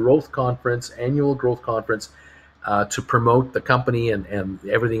Genuity Growth Conference, annual growth conference, to promote the company and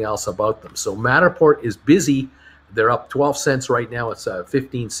everything else about them. So Matterport is busy. They're up 12 cents right now. It's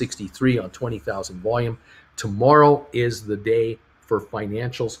 15.63 on 20,000 volume. Tomorrow is the day for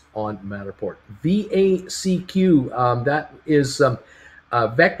financials on Matterport. VACQ, that is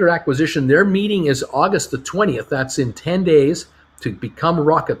Vector Acquisition. Their meeting is August the 20th. That's in 10 days to become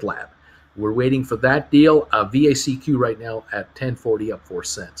Rocket Lab. We're waiting for that deal. VACQ right now at 10.40, up 4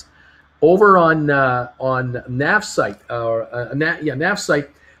 cents. Over on Navsite, Navsite,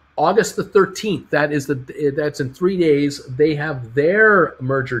 August the 13th. That's in 3 days. They have their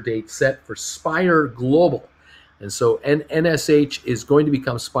merger date set for Spire Global, and so NSH is going to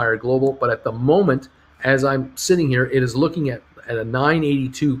become Spire Global. But at the moment, as I'm sitting here, it is looking at a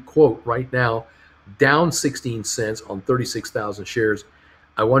 982 quote right now, down 16 cents on 36,000 shares.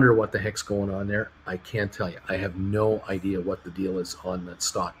 I wonder what the heck's going on there. I can't tell you. I have no idea what the deal is on that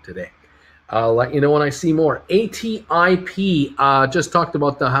stock today. I'll let you know when I see more. ATIP, just talked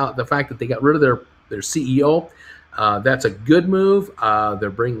about the fact that they got rid of their CEO. That's a good move. They're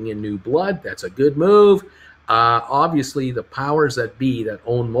bringing in new blood. That's a good move. Obviously, the powers that be that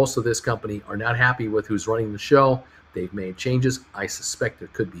own most of this company are not happy with who's running the show. They've made changes. I suspect there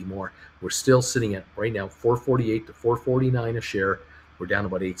could be more. We're still sitting at right now $4.48 to $4.49 a share. We're down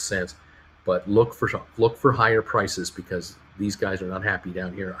about 8 cents, but look for higher prices because these guys are not happy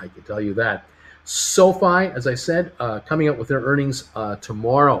down here. I can tell you that. SoFi, as I said, coming out with their earnings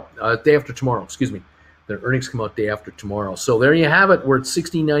tomorrow, day after tomorrow. Excuse me. Their earnings come out day after tomorrow. So there you have it. We're at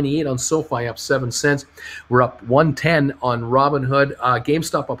 16.98 on SoFi, up 7 cents. We're up 110 on Robinhood.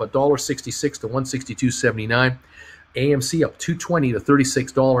 GameStop up $1.66 to 162.79. AMC up $2.20 to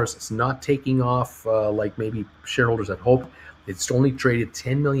 $36. It's not taking off like maybe shareholders had hoped. It's only traded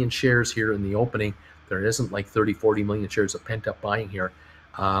 10 million shares here in the opening. There isn't like 30, 40 million shares of pent up buying here.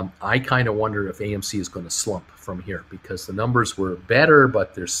 I kind of wonder if AMC is going to slump from here because the numbers were better,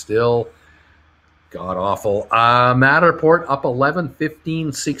 but they're still god awful. Matterport up 11,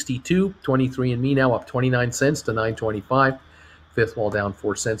 15, 62. 23andMe now up 29 cents to 9.25. Fifth Wall down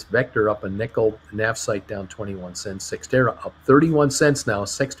 4 cents. Vector up a nickel. Navsite down 21 cents. Sextera up 31 cents now.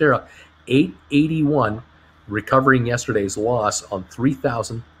 Sextera 881, recovering yesterday's loss on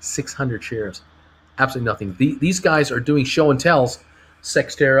 3,600 shares. Absolutely nothing. These guys are doing show and tells.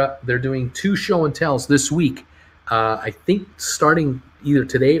 Sextera, they're doing 2 show and tells this week. I think starting either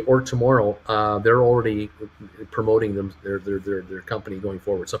today or tomorrow, they're already promoting them, their company going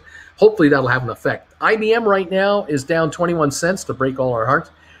forward. So hopefully that'll have an effect. IBM right now is down 21 cents to break all our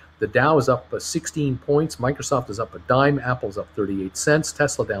hearts. The Dow is up 16 points. Microsoft is up a dime. Apple's up 38 cents.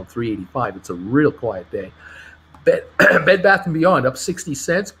 Tesla down 385. It's a real quiet day. Bed Bath & Beyond up 60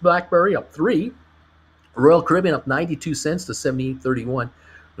 cents. BlackBerry up 3. Royal Caribbean up 92 cents to 78.31.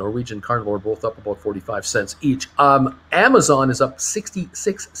 Norwegian Carnivore both up about 45 cents each. Amazon is up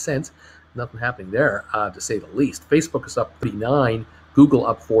 66 cents. Nothing happening there, to say the least. Facebook is up 39. Google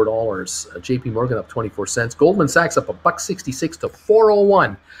up $4. JP Morgan up 24 cents. Goldman Sachs up $1.66 to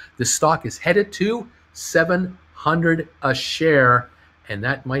 401. This stock is headed to 700 a share, and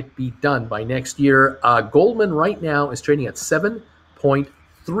that might be done by next year. Goldman right now is trading at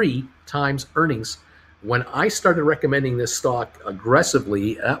 7.3 times earnings. When I started recommending this stock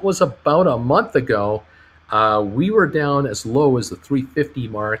aggressively, that was about a month ago. We were down as low as the 350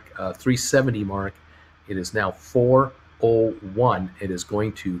 mark, 370 mark. It is now 401. It is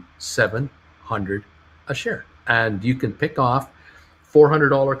going to 700 a share. And you can pick off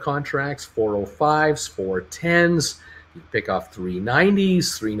 $400 contracts, 405s, 410s. You can pick off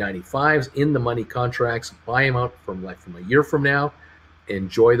 390s, 395s, in the money contracts. Buy them out from a year from now.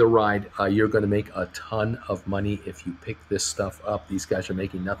 Enjoy the ride. You're going to make a ton of money if you pick this stuff up. These guys are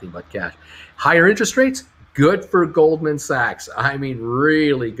making nothing but cash. Higher interest rates, good for Goldman Sachs. I mean,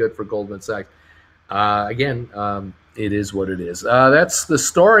 really good for Goldman Sachs. Again, it is what it is. That's the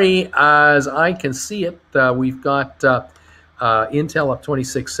story as I can see it. We've got Intel up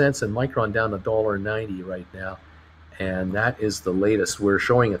 26 cents and Micron down $1.90 right now. And that is the latest. We're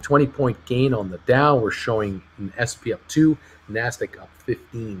showing a 20-point gain on the Dow. We're showing an SP up 2, NASDAQ up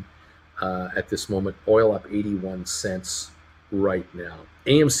 15 at this moment. Oil up 81 cents right now.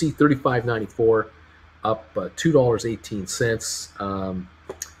 AMC 35.94, up $2.18.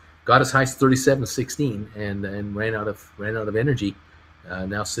 Got as high as 37.16 and ran out of energy.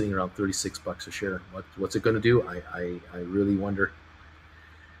 Now sitting around $36 a share. What's it going to do? I really wonder.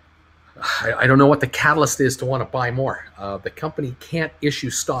 I don't know what the catalyst is to want to buy more. The company can't issue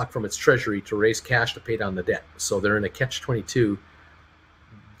stock from its treasury to raise cash to pay down the debt. So they're in a catch-22.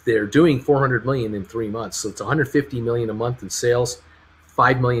 They're doing $400 million in 3 months. So it's $150 million a month in sales,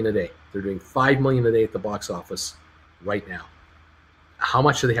 $5 million a day. They're doing $5 million a day at the box office right now. How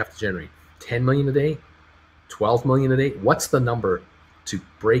much do they have to generate? $10 million a day? $12 million a day? What's the number to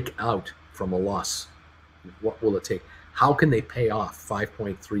break out from a loss? What will it take? How can they pay off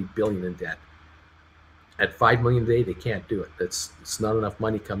 $5.3 billion in debt? At $5 million a day, they can't do it. It's not enough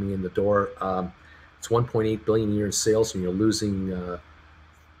money coming in the door. It's $1.8 billion a year in sales, and you're losing $2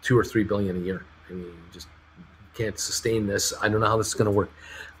 or $3 billion a year. I mean, you just can't sustain this. I don't know how this is going to work.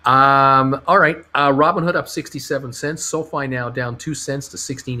 All right, Robinhood up 67 cents. SoFi now down 2 cents to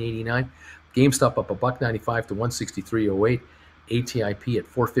 16.89. GameStop up $1.95 to 163.08. ATIP at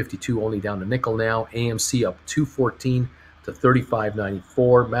 452, only down a nickel now. AMC up 214 to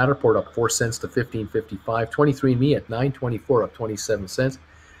 35.94. Matterport up 4 cents to 15.55. 23andMe at 9.24, up 27 cents.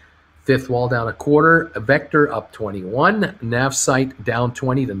 Fifth Wall down a quarter. Vector up 21. Navsite down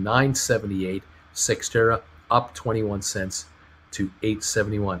 20 to 9.78. Sextera up 21 cents to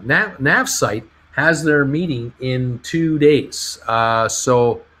 8.71. Navsite has their meeting in 2 days.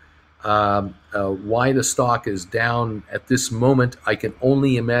 Why the stock is down at this moment, I can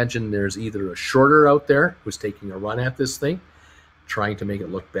only imagine there's either a shorter out there who's taking a run at this thing, trying to make it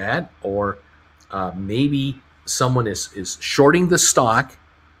look bad, or maybe someone is shorting the stock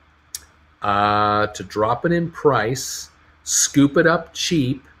to drop it in price, scoop it up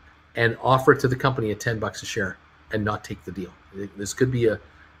cheap, and offer it to the company at $10 a share and not take the deal. This could be a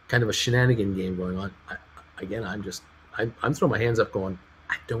kind of a shenanigan game going on. I'm throwing my hands up going,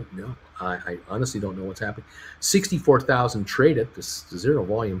 I don't know. I honestly don't know what's happening. 64,000 traded. This is zero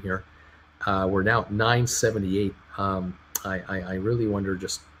volume here. We're now at 978. I really wonder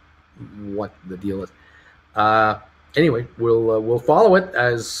just what the deal is. Anyway, we'll follow it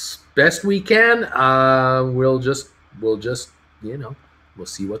as best we can. We'll just you know, we'll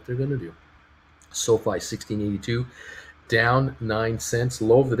see what they're going to do. SoFi 1682, down 9 cents.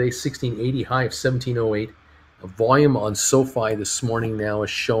 Low of the day 1680, high of 1708. A volume on SoFi this morning now is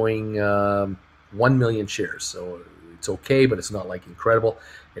showing 1 million shares. So it's okay, but it's not like incredible.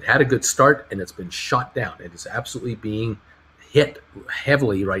 It had a good start and it's been shot down. It is absolutely being hit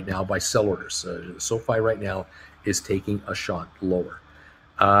heavily right now by sell orders. SoFi right now is taking a shot lower.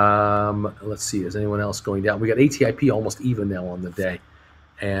 Let's see, is anyone else going down? We got ATIP almost even now on the day.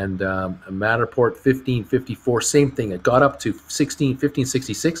 And Matterport 1554, same thing. It got up to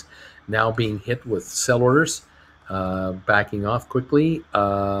 1566, now being hit with sell orders, backing off quickly.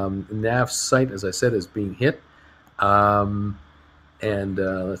 NAV site, as I said, is being hit.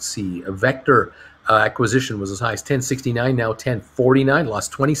 Let's see, a Vector acquisition was as high as 1069, now 1049,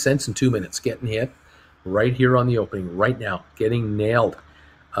 lost 20 cents in 2 minutes, getting hit right here on the opening, right now, getting nailed.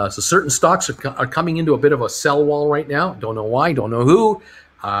 So certain stocks are coming into a bit of a sell wall right now. Don't know why, don't know who.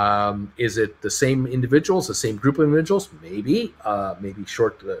 Is it the same individuals, the same group of individuals? Maybe. Maybe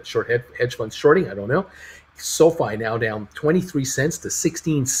short hedge funds shorting. I don't know. SoFi now down 23 cents to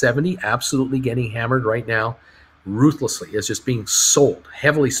 1670. Absolutely getting hammered right now, ruthlessly. It's just being sold,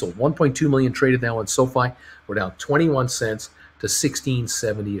 heavily sold. 1.2 million traded now on SoFi. We're down 21 cents to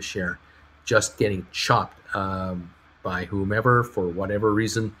 1670 a share. Just getting chopped by whomever for whatever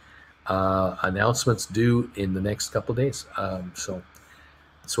reason. Announcements due in the next couple of days. So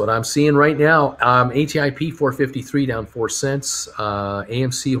that's what I'm seeing right now. ATIP 453 down 4 cents.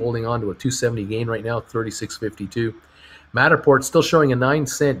 AMC holding on to a 270 gain right now, 36.52. Matterport still showing a 9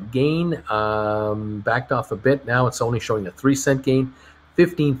 cent gain. Backed off a bit. Now it's only showing a 3 cent gain.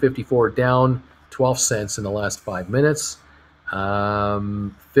 15.54 down 12 cents in the last 5 minutes.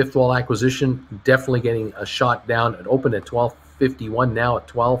 Fifth Wall acquisition definitely getting a shot down. It opened at 12.51, now at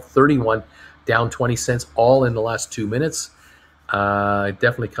 12.31, down 20 cents, all in the last 2 minutes.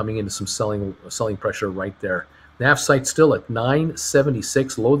 Definitely coming into some selling pressure right there. NAV site still at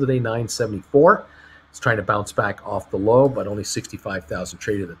 976, low of the day 974. It's trying to bounce back off the low, but only 65,000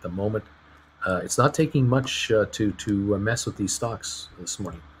 traded at the moment. It's not taking much to mess with these stocks this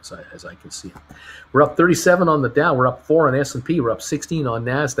morning, as I can see. We're up 37 on the Dow. We're up 4 on S&P. We're up 16 on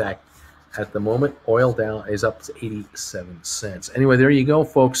NASDAQ at the moment. Oil down is up to 87 cents. Anyway, there you go,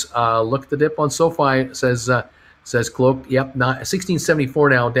 folks. Look at the dip on SoFi. Says Cloak. Yep, 1674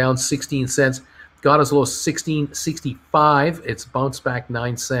 now, down 16 cents. Got as low as 1665. It's bounced back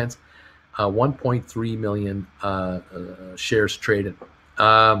 9 cents. 1.3 million shares traded.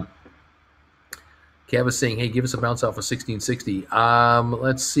 Kev is saying, hey, give us a bounce off of 1660.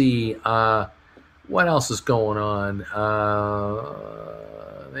 Let's see. What else is going on?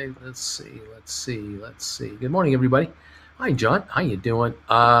 Let's see. Good morning, everybody. Hi, John. How you doing?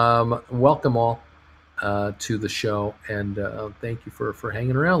 Welcome all to the show, and thank you for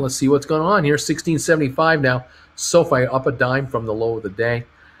hanging around. Let's see what's going on here. 1675 now. SoFi up a dime from the low of the day.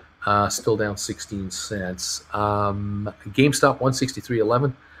 Still down 16 cents. GameStop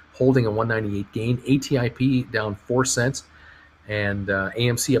 163.11, holding a 198 gain. ATIP down 4 cents, and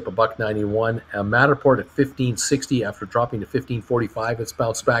AMC up $1.91. Matterport at 1560 after dropping to 1545. It's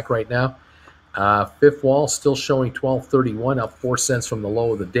bounced back right now. Fifth Wall still showing 1231, up 4 cents from the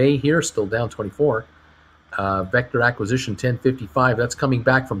low of the day here, still down 24. Vector acquisition 1055. That's coming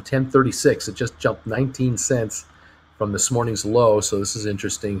back from 1036. It just jumped 19 cents from this morning's low, so this is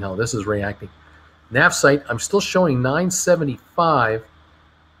interesting how this is reacting. NAV site, I'm still showing 975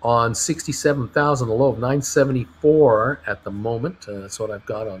 on 67,000, the low of 974 at the moment. That's what I've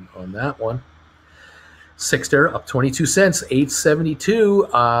got on that one. Sixter up 22 cents, 872.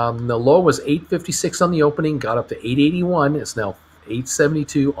 The low was 856 on the opening, got up to 881. It's now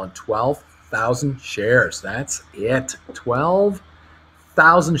 872 on 12,000 shares. That's it.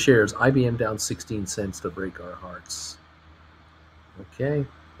 12,000 shares. IBM down 16 cents to break our hearts. Okay.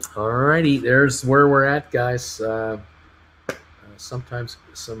 All righty. There's where we're at, guys. Sometimes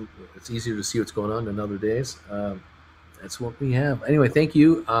it's easier to see what's going on than other days. That's what we have. Anyway, thank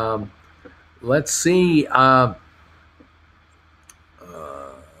you. Let's see. Let's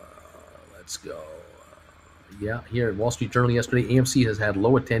go. Yeah, here at Wall Street Journal yesterday, AMC has had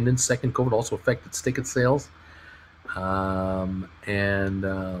low attendance. Second COVID also affected ticket sales.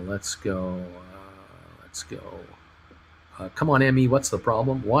 Let's go. Come on, ME. What's the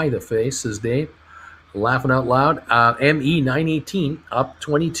problem? Why the face, says Dave. Laughing out loud. ME 918 up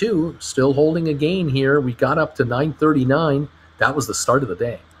 22, still holding a gain here. We got up to 939. That was the start of the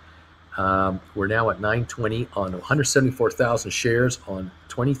day. We're now at 920 on 174,000 shares on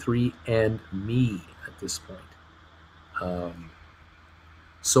 23 and me at this point.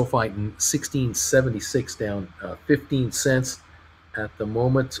 SoFi 1676 down 15 cents. at the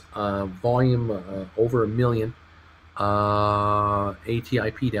moment. Volume over 1 million.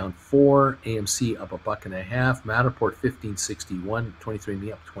 ATIP down 4, AMC up $1.50, Matterport 1561,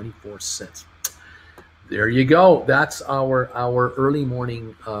 23andMe up 24 cents. There you go. That's our early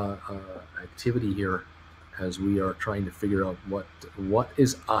morning activity here, as we are trying to figure out what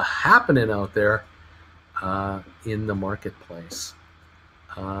is happening out there in the marketplace.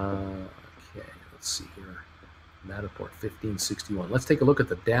 Okay, let's see here. Matterport 1561. Let's take a look at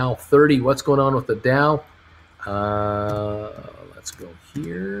the Dow 30. What's going on with the Dow? Let's go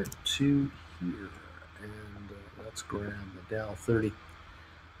here to here, and let's grab the Dow 30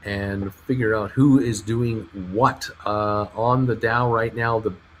 and figure out who is doing what on the Dow right now.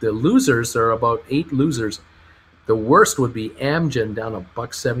 The losers are about 8 losers. The worst would be Amgen down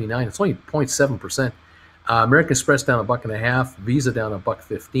 $1.79. It's only 0.7%. American Express down $1.50. Visa down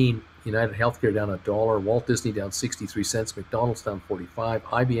 $1.15. United Healthcare down $1. Walt Disney down 63 cents. McDonald's down 45.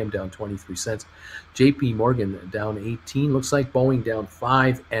 IBM down 23 cents. JP Morgan down 18. Looks like Boeing down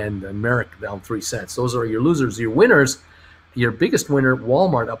 5, and Merrick down 3 cents. Those are your losers. Your winners, your biggest winner,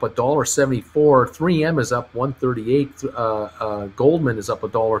 Walmart up $1.74. 3M is up $1.38. Goldman is up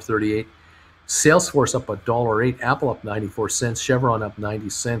 $1.38. Salesforce up $1.08. Apple up 94 cents. Chevron up 90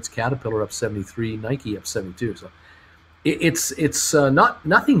 cents. Caterpillar up 73. Nike up 72. So it's not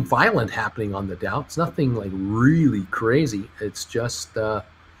nothing violent happening on the Dow. It's nothing like really crazy. It's just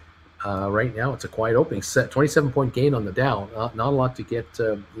right now it's a quiet opening. 27-point gain on the Dow. Not a lot to get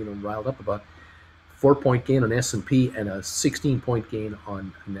riled up about. 4-point gain on S&P and a 16-point gain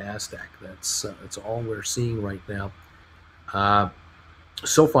on NASDAQ. That's all we're seeing right now.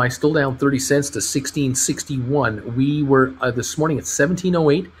 SoFi still down 30 cents to 16.61. We were this morning at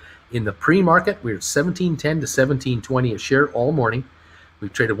 17.08 in the pre-market. We were at 17.10 to 17.20 a share all morning.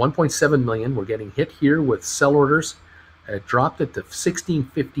 We've traded 1.7 million. We're getting hit here with sell orders. It dropped it to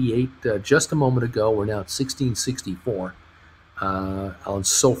 16.58 just a moment ago. We're now at 16.64 on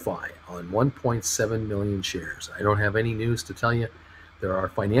SoFi on 1.7 million shares. I don't have any news to tell you. There are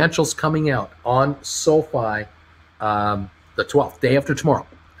financials coming out on SoFi the 12th, day after tomorrow.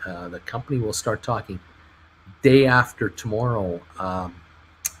 The company will start talking day after tomorrow.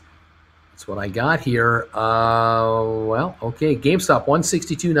 That's what I got here. Well, okay. GameStop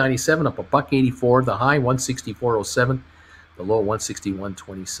 162.97 up $1.84. The high 164.07. The low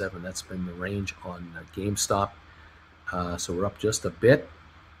 161.27. That's been the range on GameStop. So we're up just a bit.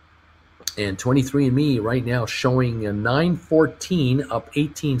 And 23andMe right now showing a 9.14 up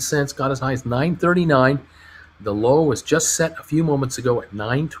 18 cents. Got as high as 9.39. The low was just set a few moments ago at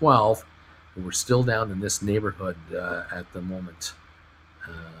 9.12. And we're still down in this neighborhood at the moment.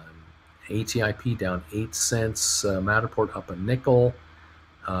 ATIP down 8 cents. Matterport up a nickel.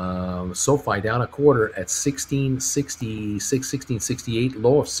 SoFi down a quarter at 16.66, 16.68.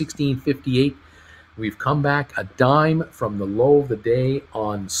 Low of 16.58. We've come back a dime from the low of the day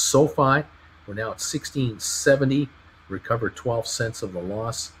on SoFi. We're now at 16.70. Recovered 12 cents of the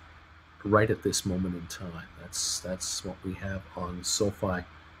loss right at this moment in time. That's what we have on SoFi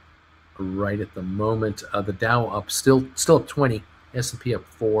right at the moment. The Dow up still up 20. S&P up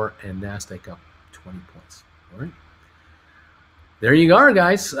 4, and NASDAQ up 20 points. All right. There you are,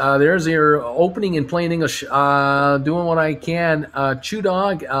 guys. There's your opening in plain English. Doing what I can. Chew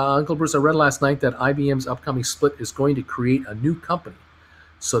Dog, Uncle Bruce, I read last night that IBM's upcoming split is going to create a new company.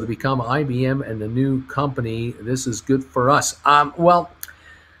 So to become IBM and the new company, this is good for us. Well,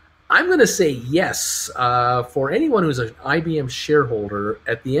 I'm going to say yes. For anyone who's an IBM shareholder,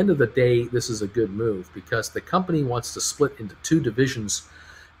 at the end of the day, this is a good move because the company wants to split into 2 divisions.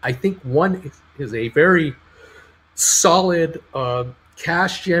 I think one is a very solid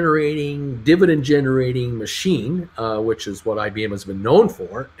cash-generating, dividend-generating machine, which is what IBM has been known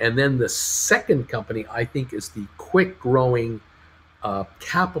for. And then the second company, I think, is the quick-growing,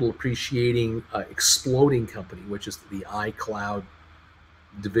 capital-appreciating, exploding company, which is the iCloud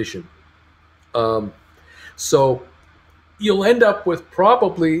division. So you'll end up with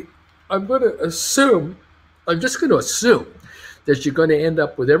probably, I'm just going to assume that you're going to end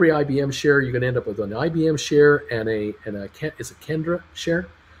up with every IBM share. You're going to end up with an IBM share and a Kendra share.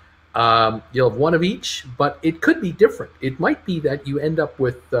 You'll have one of each, but it could be different. It might be that you end up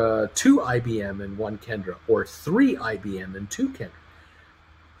with 2 IBM and 1 Kendra, or 3 IBM and 2 Kendra.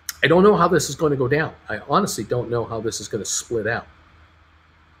 I don't know how this is going to go down. I honestly don't know how this is going to split out.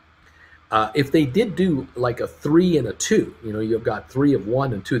 If they did do like a 3 and a 2, you've got 3 of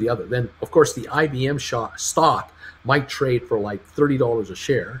one and 2 of the other, then of course the IBM stock might trade for like $30 a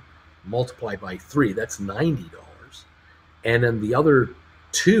share, multiplied by 3, that's $90. And then the other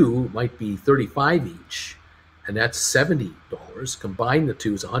 2 might be 35 each. and that's $70. Combine the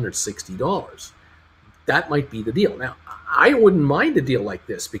two is $160. That might be the deal. Now, I wouldn't mind a deal like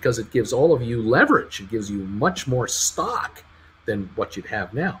this because it gives all of you leverage. It gives you much more stock than what you'd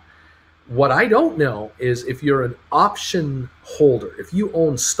have now. What I don't know is if you're an option holder, if you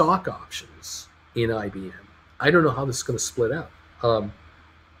own stock options in IBM, I don't know how this is going to split out.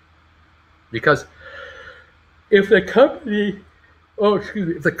 Because if the company,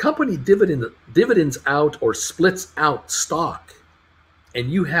 if the company dividends out or splits out stock, and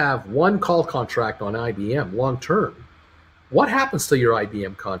you have one call contract on IBM long term, what happens to your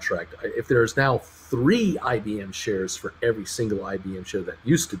IBM contract? If there's now 3 IBM shares for every single IBM share that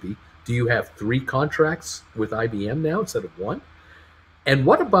used to be, do you have 3 contracts with IBM now instead of 1? And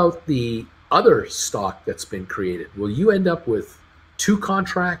what about the other stock that's been created? Will you end up with 2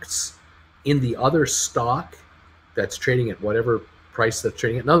 contracts in the other stock that's trading at whatever price that's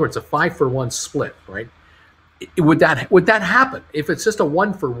trading at? In other words, a 5-for-1 split, right? Would that happen? If it's just a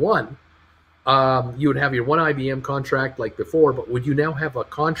 1-for-1, you would have your one IBM contract like before, but would you now have a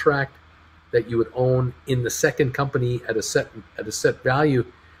contract that you would own in the second company at a set value,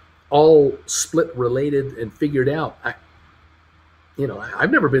 all split related and figured out? I've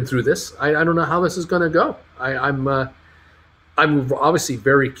never been through this. I don't know how this is going to go. I'm obviously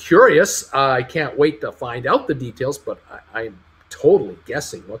very curious. I can't wait to find out the details, but I'm totally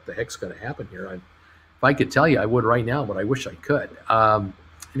guessing what the heck's going to happen here. If I could tell you, I would right now, but I wish I could.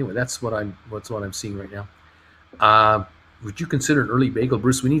 Anyway, that's what I'm seeing right now. Would you consider an early bagel,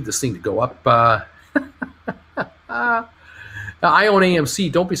 Bruce? We need this thing to go up. I own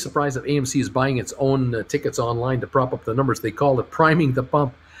AMC. Don't be surprised if AMC is buying its own tickets online to prop up the numbers. They call it priming the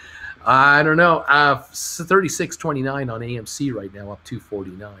pump. I don't know. 36.29 on AMC right now, up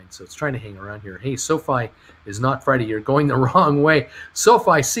 249. So it's trying to hang around here. Hey, SoFi is not Friday. You're going the wrong way.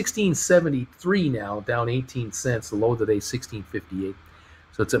 SoFi 16.73 now, down 18 cents. The low of the day 16.58.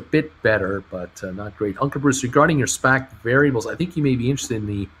 So it's a bit better, but not great. Uncle Bruce, regarding your SPAC variables, I think you may be interested in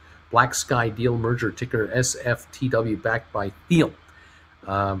the Black Sky deal merger, ticker SFTW, backed by Thiel.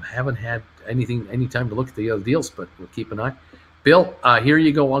 Haven't had any time to look at the other deals, but we'll keep an eye. Bill, here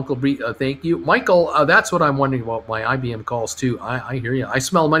you go, Uncle Bree. Thank you. Michael, that's what I'm wondering about my IBM calls too. I hear you. I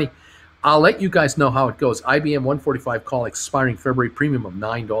smell money. I'll let you guys know how it goes. IBM 145 call expiring February, premium of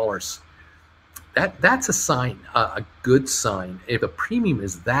 $9. That's a sign, a good sign. If the premium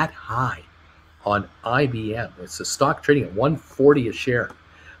is that high on IBM, it's a stock trading at $140 a share.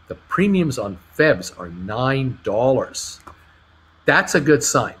 The premiums on Febs are $9. That's a good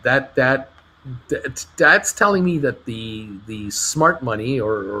sign. That's telling me that the smart money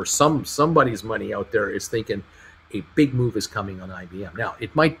or somebody's money out there is thinking a big move is coming on IBM. Now,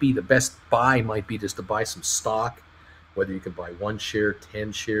 it might be the best buy might be just to buy some stock, whether you can buy 1 share,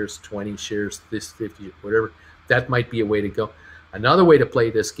 10 shares, 20 shares, this 50, whatever. That might be a way to go. Another way to play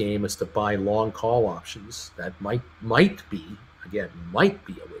this game is to buy long call options. That might be a way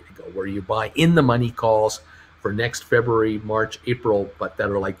to go, where you buy in the money calls for next February, March, April, but that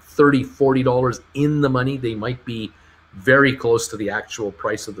are like $30, $40 in the money. They might be very close to the actual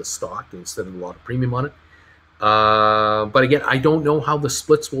price of the stock instead of a lot of premium on it. But again, I don't know how the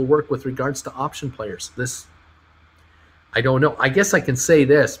splits will work with regards to option players. I don't know. I guess I can say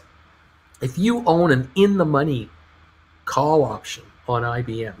this. If you own an in-the-money call option on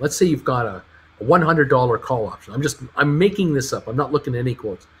IBM, let's say you've got a $100 call option. I'm making this up. I'm not looking at any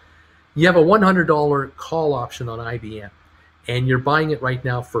quotes. You have a $100 call option on IBM, and you're buying it right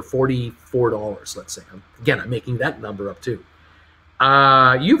now for $44, let's say. I'm making that number up too.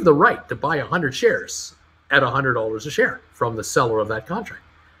 You have the right to buy 100 shares at $100 a share from the seller of that contract.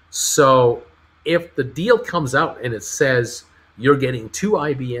 So if the deal comes out and it says you're getting 2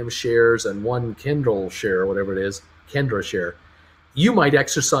 IBM shares and 1 Kendra share, or whatever it is, Kendra share, you might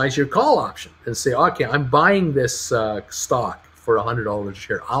exercise your call option and say, okay, I'm buying this stock for $100 a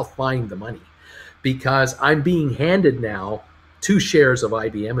share. I'll find the money because I'm being handed now 2 shares of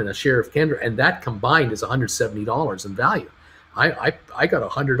IBM and a share of Kendra, and that combined is $170 in value. I got a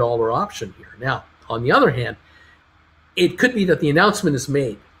 $100 option here. Now, on the other hand, it could be that the announcement is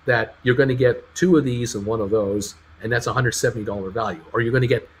made that you're going to get 2 of these and 1 of those, and that's $170 value. Or you're going to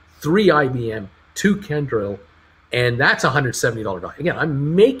get 3 IBM, 2 Kendra, and that's $170 value. Again,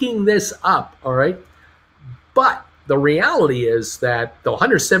 I'm making this up, all right? But the reality is that the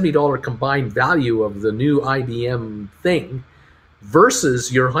 $170 combined value of the new IBM thing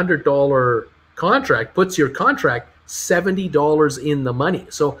versus your $100 contract puts your contract $70 in the money.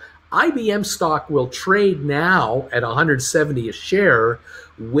 So IBM stock will trade now at $170 a share,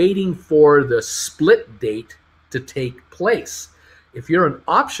 waiting for the split date to take place. If you're an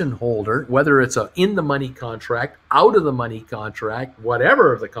option holder, whether it's a in the money contract, out of the money contract,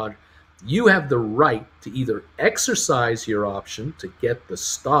 whatever the contract, you have the right to either exercise your option to get the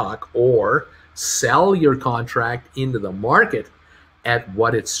stock or sell your contract into the market at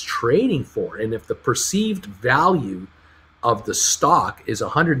what it's trading for. And if the perceived value of the stock is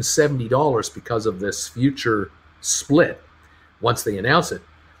 $170 because of this future split, once they announce it,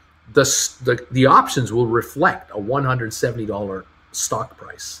 the options will reflect a $170 stock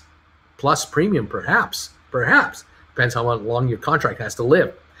price plus premium, perhaps depends how long your contract has to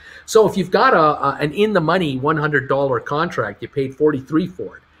live. So if you've got an in the money $100 contract, you paid $43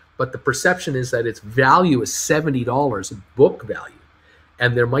 for it, but the perception is that its value is $70 book value,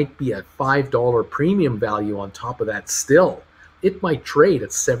 and there might be a $5 premium value on top of that still. It might trade at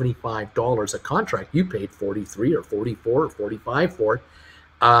 $75 a contract. You paid $43 or $44 or $45 for it.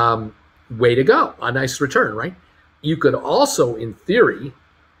 Way to go. A nice return, right? You could also, in theory,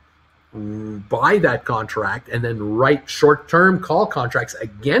 buy that contract and then write short-term call contracts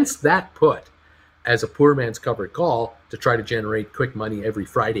against that put as a poor man's covered call to try to generate quick money every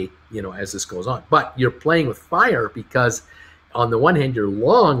Friday, as this goes on. But you're playing with fire because on the one hand, you're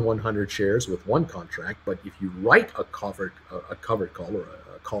long 100 shares with one contract, but if you write a covered call or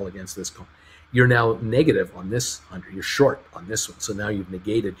a call against this call, you're now negative on this 100. You're short on this one. So now you've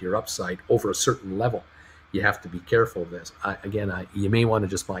negated your upside over a certain level. You have to be careful of this. You may want to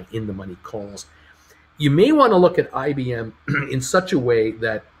just buy in the money calls. You may want to look at IBM in such a way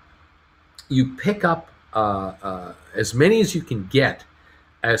that you pick up as many as you can get,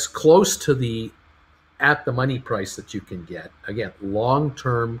 as close to the at the money price that you can get. Again,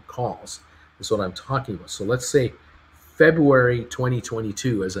 long-term calls is what I'm talking about. So let's say February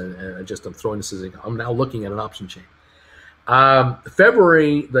 2022, I'm throwing this as I'm now looking at an option chain.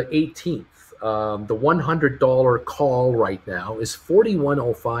 February the 18th, the $100 call right now is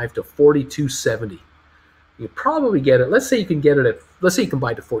 41.05 to 42.70. You probably get it. Let's say you can get it at, let's say you can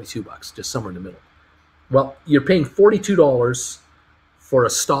buy it at $42, just somewhere in the middle. Well, you're paying $42 for a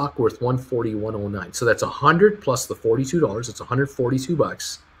stock worth $141.09. So that's 100 plus the $42. It's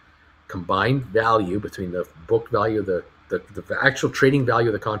 $142 combined value between the book value of the actual trading value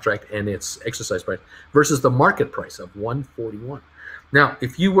of the contract and its exercise price versus the market price of $141. Now,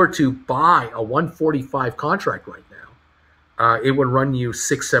 if you were to buy a $145 contract right now, it would run you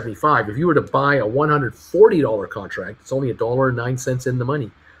 $675. If you were to buy a $140 contract, it's only $1.09 in the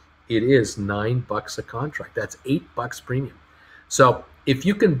money. It is $9 a contract. That's $8 premium. So if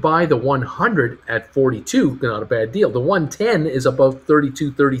you can buy the 100 at 42, not a bad deal. The 110 is about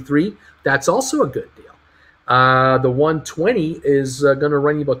 32, 33. That's also a good deal. The 120 is going to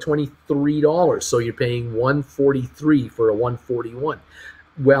run you about $23. So you're paying $143 for a 141.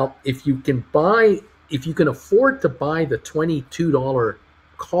 Well, if you can afford to buy the $22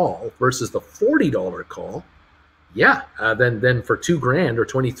 call versus the $40 call, yeah, then for $2,000 or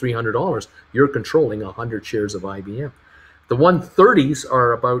 $2,300, you're controlling 100 shares of IBM. The 130s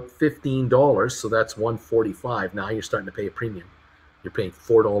are about $15, so that's $145. Now you're starting to pay a premium. You're paying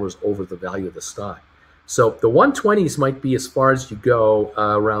 $4 over the value of the stock. So the 120s might be as far as you go,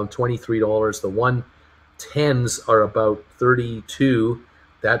 around $23. The 110s are about $32.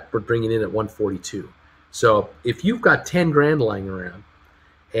 That we're bringing in at $142. So if you've got $10,000 lying around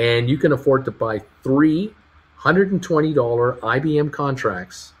and you can afford to buy three $120 IBM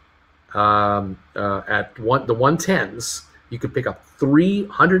contracts at the 110s, you could pick up three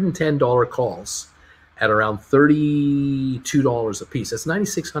 $110 calls at around $32 a piece. That's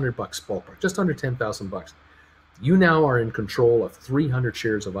 $9,600 ballpark, just under $10,000. You now are in control of 300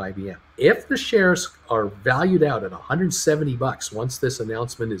 shares of IBM. If the shares are valued out at $170 once this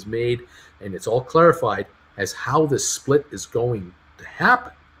announcement is made and it's all clarified as how this split is going to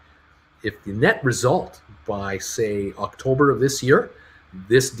happen, if the net result by, say, October of this year,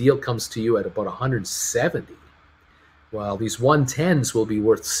 this deal comes to you at about 170, well, these 110s will be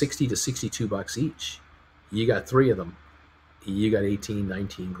worth 60 to 62 bucks each. You got three of them. You got 18,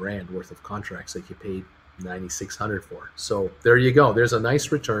 19 grand worth of contracts that you paid 9,600 for. So there you go. There's a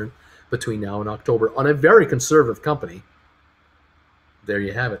nice return between now and October on a very conservative company. There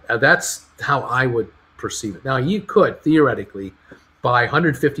you have it. That's how I would perceive it. Now, you could theoretically buy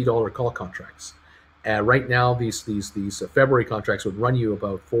 $150 call contracts. Right now, these February contracts would run you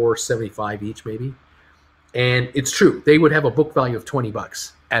about $475 each, maybe. And it's true, they would have a book value of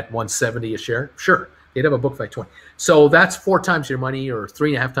 $20 at 170 a share. Sure, they'd have a book value of 20. So that's 4 times your money or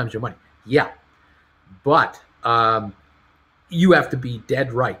 3.5 times your money. Yeah, but you have to be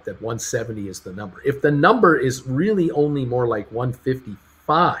dead right that 170 is the number. If the number is really only more like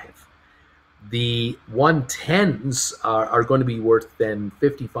 155, The 110s are going to be worth then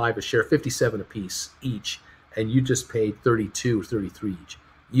 55 a share, 57 a piece each, and you just paid 32 or 33 each.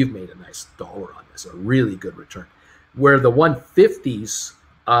 You've made a nice dollar on this, a really good return. Where the 150s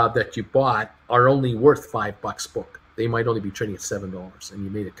that you bought are only worth $5 book. They might only be trading at $7, and you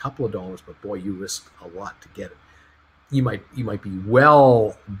made a couple of dollars, but boy, you risked a lot to get it. You might be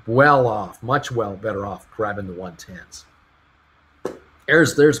well off, much better off grabbing the 110s.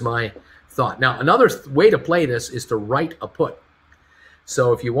 There's my thought. Now, another way to play this is to write a put.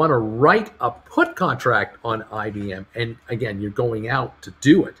 So if you want to write a put contract on IBM, and again, you're going out to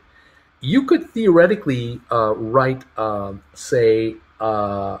do it, you could theoretically write, say,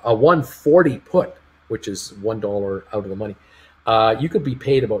 a 140 put, which is $1 out of the money. You could be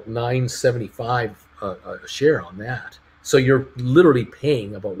paid about $9.75 a share on that. So you're literally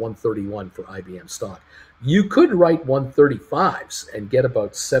paying about $131 for IBM stock. You could write 135s and get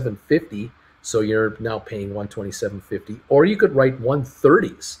about $7.50, so you're now paying $127.50. Or you could write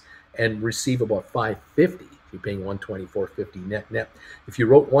 130s and receive about $5.50. You're paying $124.50 net. If you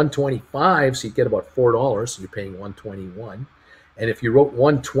wrote 125s, you'd get about $4, so you're paying $121. And if you wrote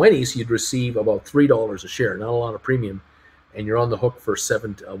 120s, you'd receive about $3 a share, not a lot of premium, and you're on the hook for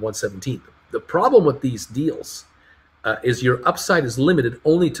 $117. The problem with these deals is your upside is limited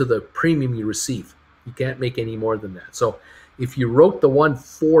only to the premium you receive. You can't make any more than that. So if you wrote the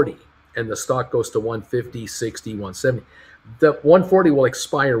 140 and the stock goes to 150, 60, 170, the 140 will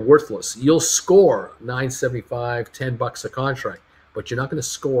expire worthless. You'll score $9.75, $10 a contract, but you're not going to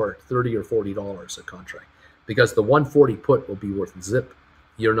score $30 or $40 a contract because the 140 put will be worth zip.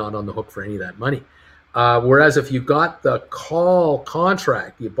 You're not on the hook for any of that money. Whereas if you got the call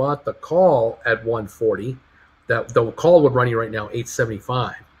contract, you bought the call at 140, the call would run you right now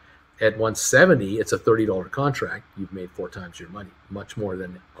 $8.75. At 170, it's a $30 contract. You've made 4 times your money, much more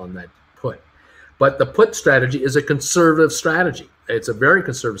than on that put. But the put strategy is a conservative strategy. It's a very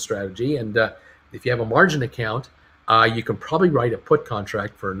conservative strategy. And if you have a margin account, you can probably write a put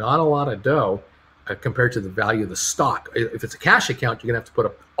contract for not a lot of dough compared to the value of the stock. If it's a cash account, you're going to have to put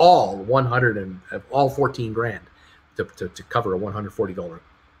up all 14 grand to cover a $140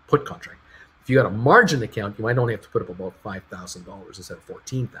 put contract. If you got a margin account, you might only have to put up about $5,000 instead of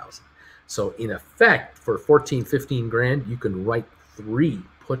 $14,000. So in effect, for 14, 15 grand, you can write 3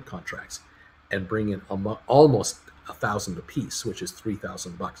 put contracts and bring in almost $1,000 a piece, which is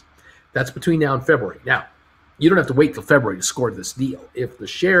 $3,000. That's between now and February. Now, you don't have to wait till February to score this deal. If the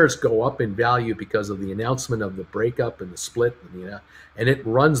shares go up in value because of the announcement of the breakup and the split, and it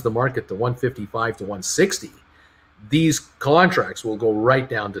runs the market to 155 to 160, these contracts will go right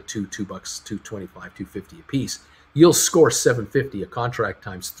down to $2, $2.25, $2.50 a piece. You'll score $750 a contract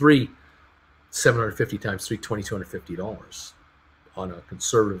times 3, $750 times 3, $2,250 on a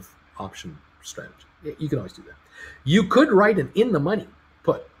conservative option strategy. You can always do that. You could write an in the money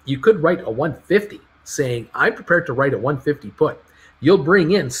put. You could write a 150 saying, I'm prepared to write a 150 put. You'll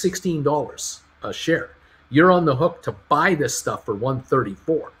bring in $16 a share. You're on the hook to buy this stuff for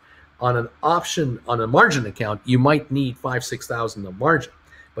 134. On an option, on a margin account, you might need $5,000-6,000 of margin,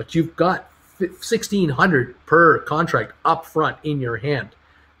 but you've got $1,600 per contract up front in your hand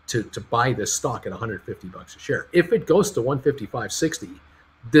to buy this stock at $150 a share. If it goes to 155.60,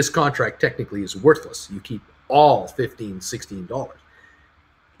 this contract technically is worthless. You keep all $15-16.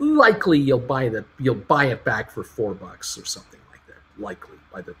 Likely you'll buy it back for $4 or something like that. Likely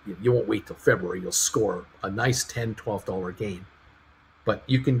you won't wait till February. You'll score a nice $10-12 gain. But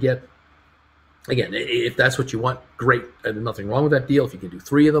you can get, again, if that's what you want, great. And nothing wrong with that deal. If you can do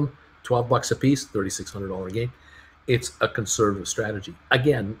 3 of them, $12 a piece, $3,600 gain. It's a conservative strategy.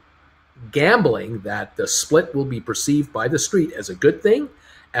 Again, gambling that the split will be perceived by the street as a good thing,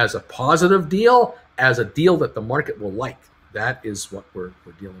 as a positive deal, as a deal that the market will like. That is what we're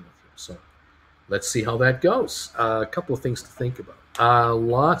dealing with here. So let's see how that goes. A couple of things to think about.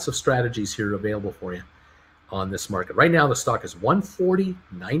 Lots of strategies here available for you on this market. Right now, the stock is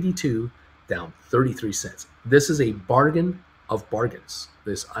 140.92, down 33 cents. This is a bargain of bargains.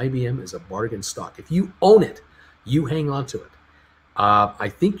 This IBM is a bargain stock. If you own it, you hang on to it. I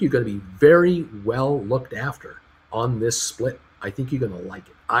think you're going to be very well looked after on this split. I think you're going to like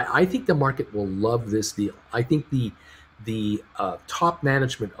it. I think the market will love this deal. I think the top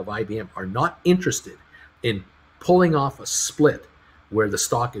management of IBM are not interested in pulling off a split where the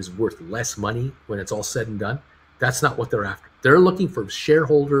stock is worth less money when it's all said and done. That's not what they're after. They're looking for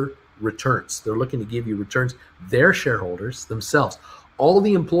shareholder returns. They're looking to give you returns. Their shareholders themselves, all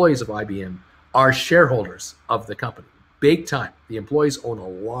the employees of IBM are shareholders of the company, big time. The employees own a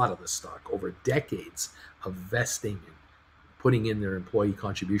lot of the stock over decades of vesting and putting in their employee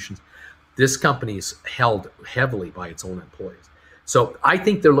contributions. This company is held heavily by its own employees. So I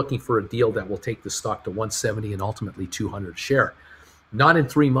think they're looking for a deal that will take the stock to 170 and ultimately 200 share. Not in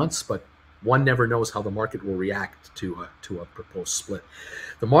 3 months, but one never knows how the market will react to a proposed split.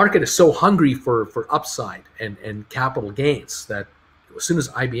 The market is so hungry for upside and capital gains that as soon as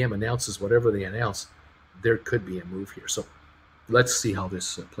IBM announces whatever they announce, there could be a move here. So let's see how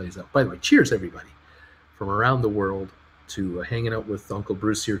this plays out. By the way, cheers everybody from around the world to hanging out with Uncle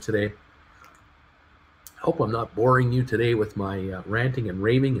Bruce here today. Hope I'm not boring you today with my ranting and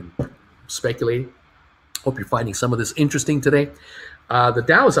raving and speculating. Hope you're finding some of this interesting today. The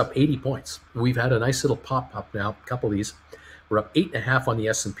Dow is up 80 points. We've had a nice little pop-up now, a couple of these. We're up 8.5 on the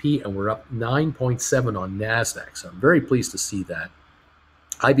S&P, and we're up 9.7 on NASDAQ. So I'm very pleased to see that.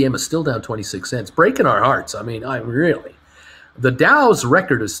 IBM is still down 26 cents, breaking our hearts. I mean, really. The Dow's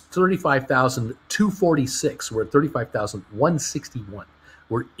record is 35,246. We're at 35,161.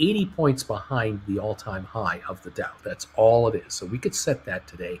 We're 80 points behind the all-time high of the Dow. That's all it is. So we could set that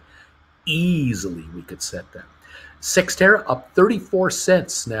today. Easily we could set that. Xterra up 34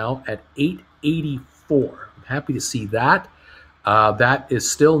 cents now at 8.84. I'm happy to see that. That is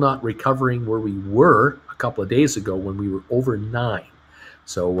still not recovering where we were a couple of days ago when we were over 9.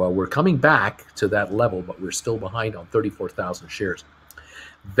 So we're coming back to that level, but we're still behind on 34,000 shares.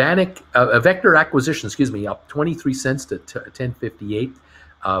 Vector Acquisition, up 23 cents to 10.58.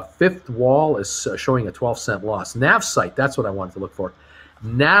 Fifth Wall is showing a 12-cent loss. NavSite, that's what I wanted to look for.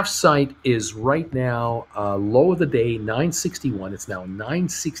 NavSite is right now low of the day, 961. It's now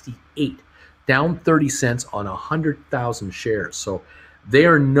 968, down 30 cents on 100,000 shares. So they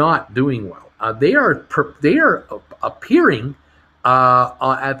are not doing well. They are appearing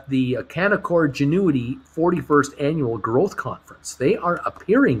at the Canaccord Genuity 41st Annual Growth Conference. They are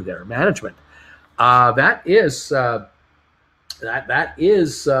appearing there, management. That is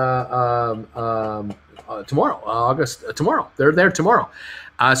tomorrow, tomorrow. They're there tomorrow.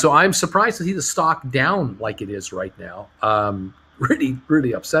 So I'm surprised to see the stock down like it is right now.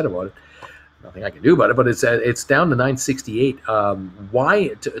 Really upset about it. Nothing I can do about it, but it's down to 968. Why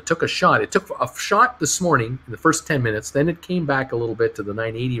it took a shot? It took a shot this morning in the first 10 minutes. Then it came back a little bit to the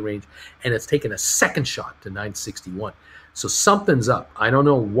 980 range, and it's taken a second shot to 961. So something's up. I don't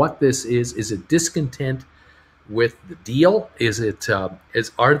know what this is. Is it discontent with the deal?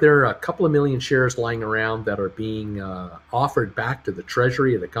 Are there a couple of million shares lying around that are being offered back to the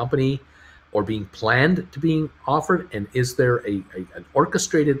treasury of the company, or being planned to being offered? And is there an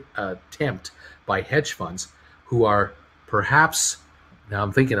orchestrated attempt by hedge funds who are perhaps, now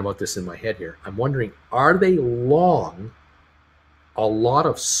I'm thinking about this in my head here, I'm wondering, are they long a lot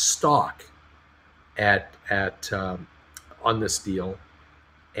of stock on this deal?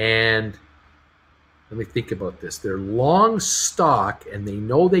 And let me think about this. They're long stock and they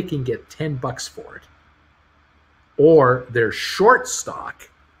know they can get $10 for it, or they're short stock.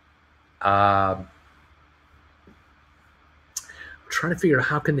 I'm trying to figure out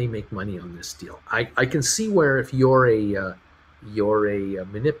how can they make money on this deal. I can see where if you're a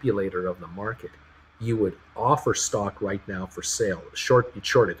manipulator of the market, you would offer stock right now for sale. You'd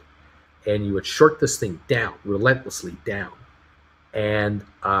short it, and you would short this thing down, relentlessly down, and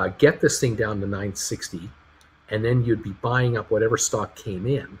get this thing down to 960, and then you'd be buying up whatever stock came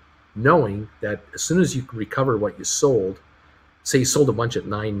in, knowing that as soon as you recover what you sold, say you sold a bunch at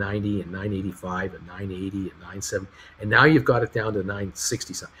 990 and 985 and 980 and 970, and now you've got it down to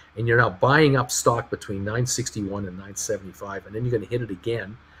 960 something, and you're now buying up stock between 961 and 975, and then you're going to hit it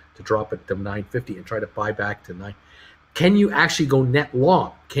again to drop it to 950 and try to buy back to 9. Can you actually go net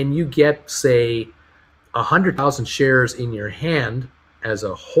long? Can you get, say, 100,000 shares in your hand as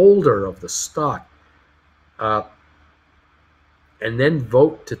a holder of the stock, and then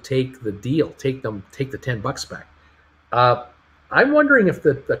vote to take the deal, take the $10 back? I'm wondering if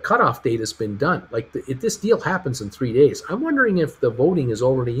the cutoff date has been done. Like if this deal happens in 3 days, I'm wondering if the voting is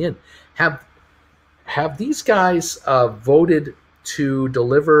already in. Have these guys voted to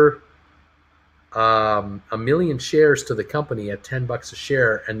deliver 1 million shares to the company at $10 a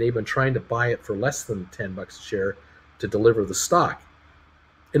share, and they've been trying to buy it for less than $10 a share to deliver the stock?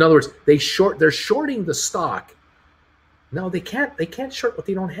 In other words, they're shorting the stock. No, they can't short what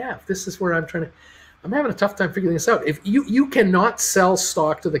they don't have. This is where I'm having a tough time figuring this out. If you cannot sell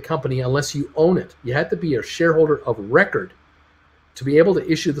stock to the company unless you own it. You had to be a shareholder of record to be able to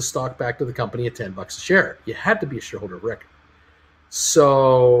issue the stock back to the company at $10 a share. You had to be a shareholder of record.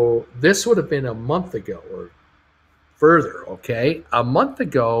 So this would have been a month ago or further, okay? A month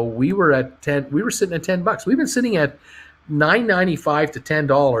ago, we were sitting at $10. We've been sitting at $9.95 to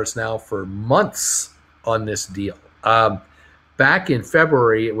 $10 now for months on this deal. back in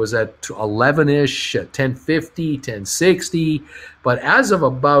February, it was at 11-ish, 1050, 1060. But as of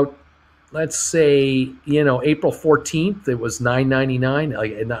about, let's say, April 14th, it was $9.99,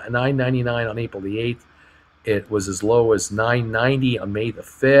 like $9.99 on April the 8th. It was as low as $9.90 on May the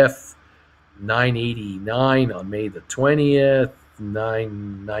 5th, $9.89 on May the 20th,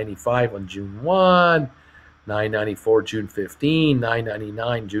 $9.95 on June 1, $9.94 June 15,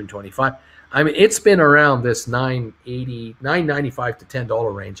 $9.99 June 25. I mean, it's been around this $9.95 to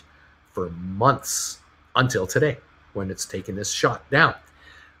 $10 range for months until today, when it's taken this shot down.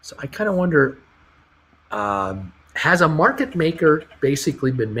 So I kind of wonder, has a market maker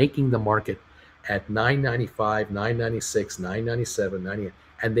basically been making the market at $9.95, $9.96, $9.97, $98,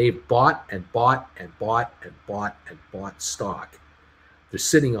 and they've bought and bought and bought and bought and bought stock? They're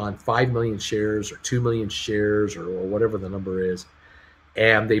sitting on 5 million shares or 2 million shares or whatever the number is,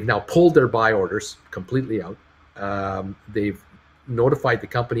 and they've now pulled their buy orders completely out. They've notified the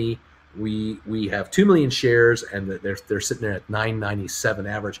company, we have 2 million shares, and they're sitting there at $9.97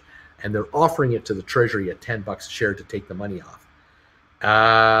 average, and they're offering it to the Treasury at $10 a share to take the money off.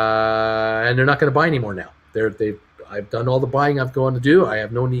 And they're not going to buy anymore now. I've done all the buying I'm going to do. I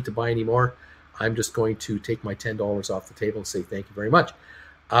have no need to buy anymore. I'm just going to take my $10 off the table and say thank you very much.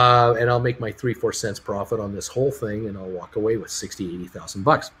 And I'll make my 3-4 cents profit on this whole thing, and I'll walk away with $60,000,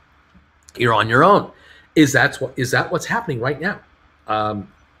 $80,000. You're on your own. Is that what's happening right now? I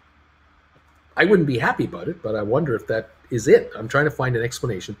wouldn't be happy about it, but I wonder if that is it. I'm trying to find an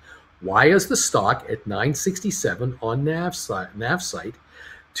explanation. Why is the stock at $9.67 on NAV site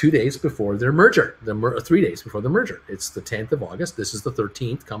 2 days before their merger, 3 days before the merger? It's the 10th of August. This is the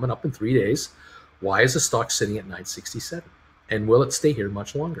 13th, coming up in 3 days. Why is the stock sitting at $9.67? And will it stay here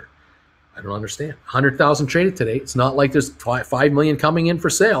much longer? I don't understand. 100,000 traded today. It's not like there's 5 million coming in for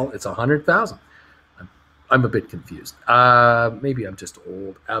sale. It's 100,000. I'm a bit confused. Maybe I'm just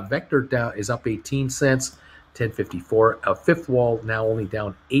old. Vector down is up 18 cents, 10.54. Fifth Wall now only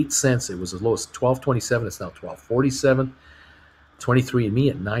down 8 cents. It was as low as 12.27. It's now 12.47.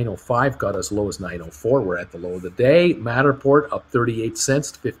 23andMe at 9.05 got as low as 9.04. We're at the low of the day. Matterport up 38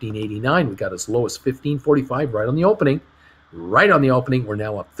 cents to 15.89. We got as low as 15.45 right on the opening. Right on the opening, we're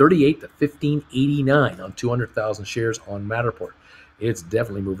now up 38 to 15.89 on 200,000 shares on Matterport. It's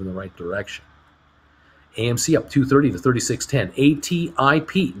definitely moving in the right direction. AMC up 230 to 36.10.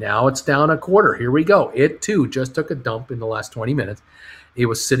 ATIP, now it's down a quarter. Here we go. It too just took a dump in the last 20 minutes. It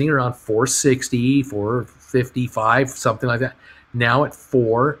was sitting around 460, 455, something like that. Now at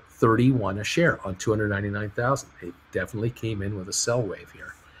 431 a share on 299,000. It definitely came in with a sell wave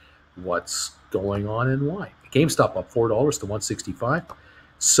here. What's going on and why? GameStop up $4 to 165.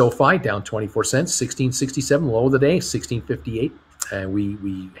 SoFi down 24 cents, 16.67. Low of the day, 16.58. And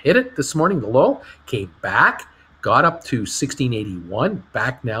we hit it this morning, the low, came back, got up to 16.81,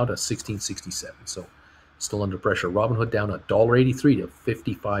 back now to 16.67. So still under pressure. Robinhood down $1.83 to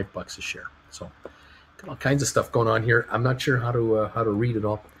 $55 a share. So got all kinds of stuff going on here. I'm not sure how to read it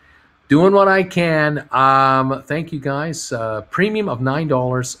all. Doing what I can. Thank you guys. Premium of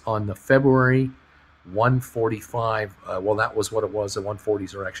 $9 on the February 145. Well, that was what it was. The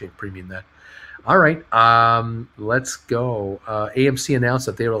 140s are actually a premium then. All right, let's go. AMC announced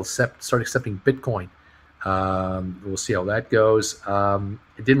that they will start accepting Bitcoin. We'll see how that goes. I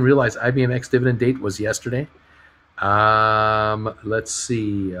didn't realize IBM X dividend date was yesterday. Let's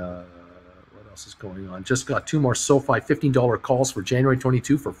see. What else is going on? Just got 2 more SoFi $15 calls for January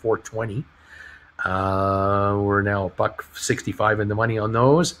 22 for 420. We're now $1.65 in the money on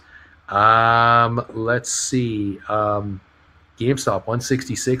those. Let's see. GameStop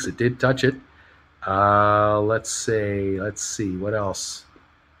 166. It did touch it. Let's see what else.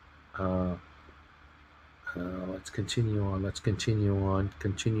 Let's continue on.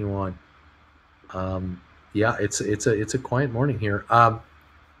 Yeah, it's a quiet morning here.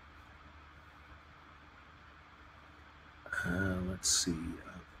 Let's see.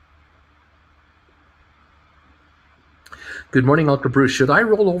 Good morning, Ultra Bruce. Should I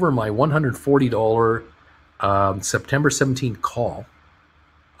roll over my $140 September 17 call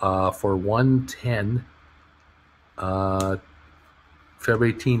for 110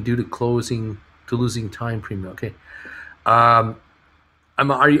 February 18 due to losing time premium? Okay.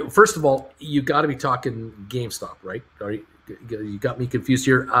 First of all, you got to be talking GameStop, right? You got me confused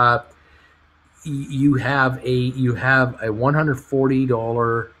here. You have a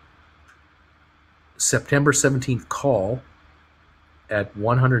 $140 September 17th call at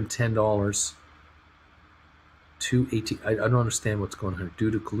 $110 to 18. I don't understand what's going on here.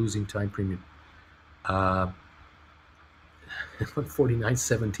 Due to losing time premium.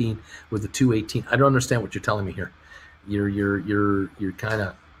 149.17 with the 218. I don't understand what you're telling me here. You're kind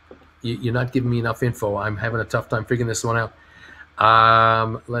of you're not giving me enough info. I'm having a tough time figuring this one out.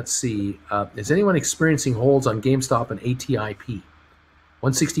 Let's see. Is anyone experiencing holds on GameStop and ATIP?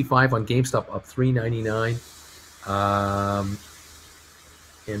 165 on GameStop, up 399.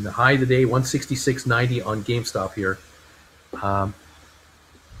 In the high today, 166.90 on GameStop here.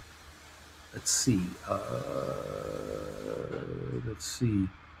 Let's see. Let's see.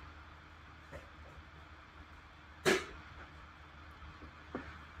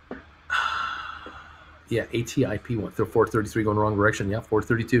 Yeah, ATIP went through 433 going the wrong direction. Yeah,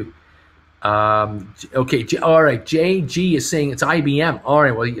 432. Okay, all right. JG is saying it's IBM. All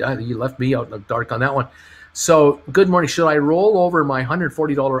right, well, you left me out in the dark on that one. So, good morning. Should I roll over my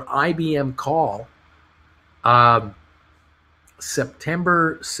 $140 IBM call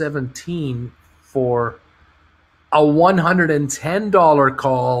September 17 for a $110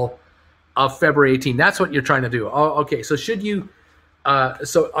 call of February 18? That's what you're trying to do. Oh, okay. So should you?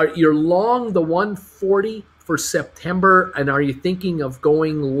 You're long the 140 for September, and are you thinking of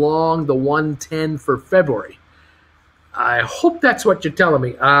going long the 110 for February? I hope that's what you're telling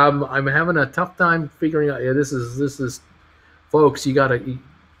me. I'm having a tough time figuring out. Yeah, this is, folks. You gotta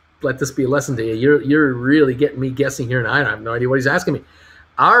let this be a lesson to you. You're really getting me guessing here, and I have no idea what he's asking me.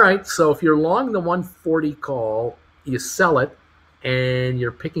 All right, so if you're long the 140 call, you sell it, and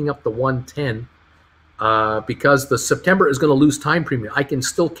you're picking up the 110. Because the September is going to lose time premium. I can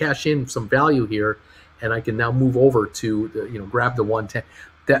still cash in some value here, and I can now move over to grab the 110.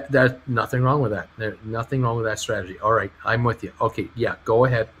 That nothing wrong with that. Nothing wrong with that strategy. All right, I'm with you. Okay, yeah, go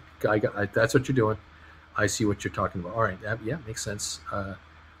ahead. That's what you're doing. I see what you're talking about. All right, yeah, makes sense.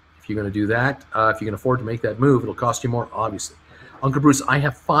 If you're going to do that, if you can afford to make that move, it'll cost you more, obviously. Uncle Bruce, I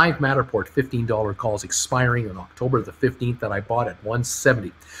have 5 Matterport $15 calls expiring on October the 15th that I bought at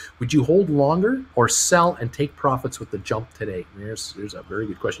 170. Would you hold longer or sell and take profits with the jump today? There's a very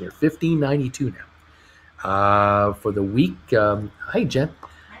good question here. 15.92 now. For the week, hi Jen.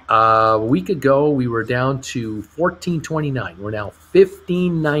 A week ago we were down to 14.29. We're now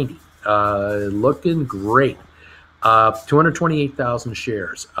 15.90. Looking great. 228,000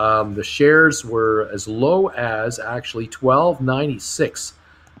 shares. The shares were as low as actually 12.96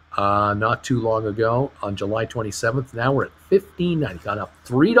 not too long ago on July 27th. Now we're at 15.90, gone up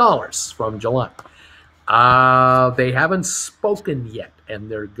 $3 from July. They haven't spoken yet, and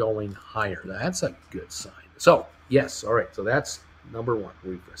they're going higher. That's a good sign. So yes, all right. So that's number one.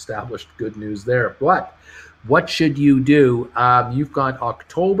 We've established good news there. But what should you do? You've got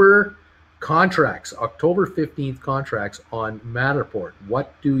October contracts, October 15th contracts on Matterport.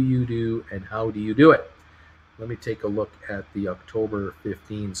 What do you do and how do you do it? Let me take a look at the October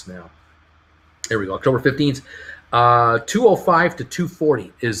 15s now. There we go. October 15s. 205 to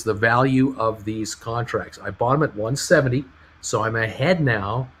 240 is the value of these contracts. I bought them at 170, so I'm ahead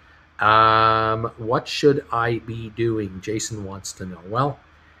now. What should I be doing? Jason wants to know. Well,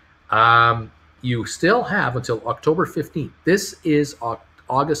 you still have until October 15th. This is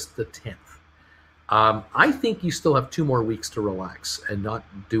August the 10th. I think you still have 2 more weeks to relax and not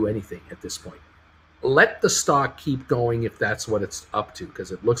do anything at this point. Let the stock keep going if that's what it's up to,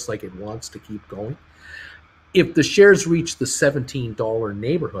 because it looks like it wants to keep going. If the shares reach the $17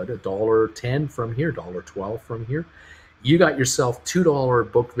 neighborhood, $1.10 from here, $1.12 from here, you got yourself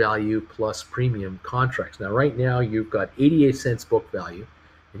 $2 book value plus premium contracts. Now, right now, you've got 88 cents book value,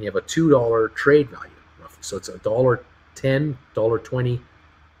 and you have a $2 trade value, roughly. So it's $1.10, $1.20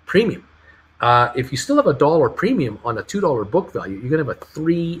 premium. If you still have $1 premium on a $2 book value, you're going to have a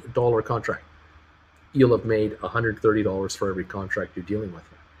 $3 contract. You'll have made $130 for every contract you're dealing with.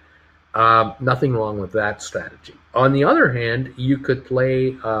 Nothing wrong with that strategy. On the other hand, you could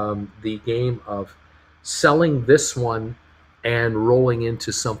play the game of selling this one and rolling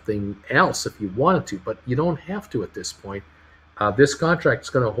into something else if you wanted to, but you don't have to at this point. This contract is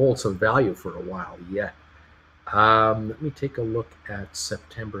going to hold some value for a while yet. Let me take a look at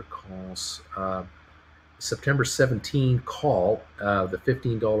September calls. September 17 call, the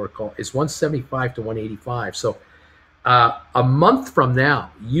 $15 call, is 175 to 185. So a month from now,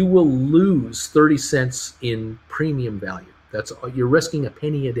 you will lose 30 cents in premium value. You're risking a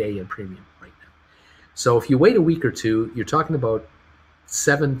penny a day in premium right now. So if you wait a week or two, you're talking about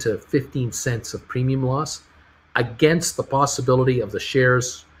 7 to 15 cents of premium loss against the possibility of the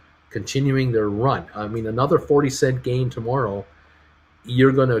shares continuing their run. I mean, another 40-cent gain tomorrow,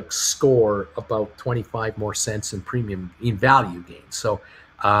 you're going to score about 25 more cents in premium in value gain. So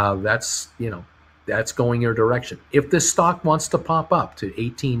that's going your direction. If this stock wants to pop up to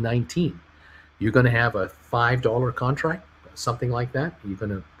 18, 19, you're going to have a $5 contract, something like that. You're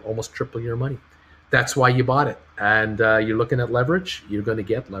going to almost triple your money. That's why you bought it. And you're looking at leverage. You're going to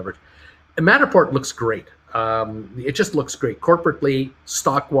get leverage. And Matterport looks great. It just looks great. Corporately,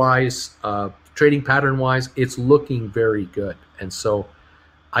 stock-wise, trading pattern-wise, it's looking very good. And so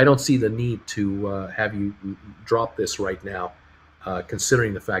I don't see the need to have you drop this right now,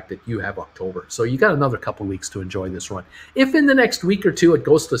 considering the fact that you have October. So you got another couple weeks to enjoy this run. If in the next week or two it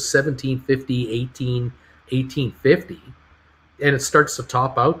goes to 1750, 1850, and it starts to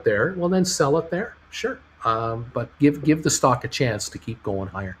top out there, well, then sell it there. Sure. But give the stock a chance to keep going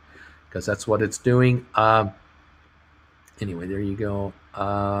higher, because that's what it's doing. Anyway, there you go.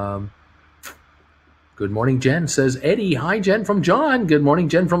 Good morning, Jen, says Eddie. Hi, Jen from John. Good morning,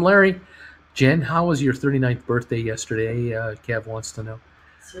 Jen from Larry. Jen, how was your 39th birthday yesterday? Kev wants to know.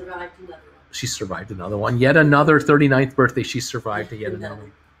 Survived another one. She survived another one. Yet another 39th birthday. She survived yet another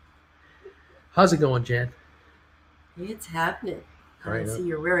one. How's it going, Jen? It's happening. Right, I see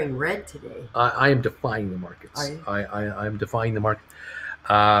you're wearing red today. I am defying the markets. Are you? I'm defying the market.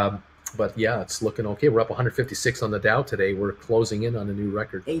 But yeah, it's looking okay. We're up 156 on the Dow today. We're closing in on a new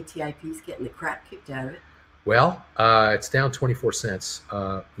record. ATIP's getting the crap kicked out of it. Well, it's down 24 cents.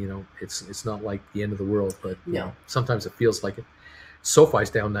 It's not like the end of the world, but No. you know, sometimes it feels like it. SoFi's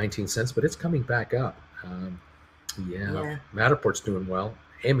down 19 cents, but it's coming back up. Yeah. Matterport's doing well.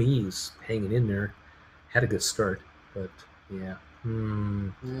 ME's hanging in there. Had a good start, but yeah.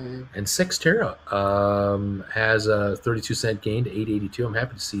 And Sextera has a 32-cent gain to 882. I'm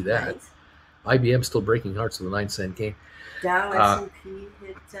happy to see that. Nice. IBM still breaking hearts with a 9-cent gain. Dow S&P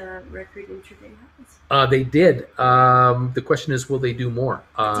hit record intraday highs. They did. The question is, will they do more?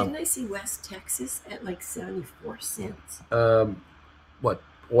 Didn't I see West Texas at like 74 cents? What,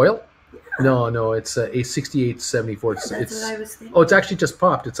 oil? Yeah. No, it's a 68.74. That's what I was thinking. Oh, it's actually just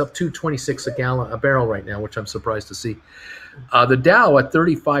popped. It's up 226 a barrel right now, which I'm surprised to see. The Dow at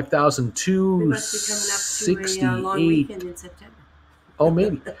 35,268. We must be coming up to a long weekend in September. Oh,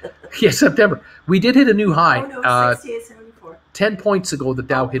 maybe. Yeah, September. We did hit a new high. Oh, no, 68.74. 10 points ago, the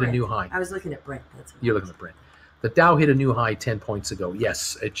Dow hit a new high. I was looking at Brent. That's what You're looking at Brent. The Dow hit a new high 10 points ago.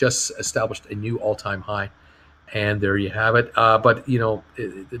 Yes, it just established a new all-time high. And there you have it. But, you know,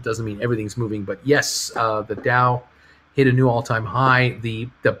 it doesn't mean everything's moving. But, yes, the Dow hit a new all-time high. The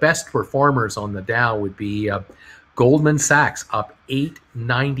best performers on the Dow would be Goldman Sachs up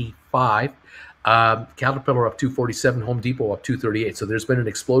 895. Caterpillar up 247, Home Depot up 238. So there's been an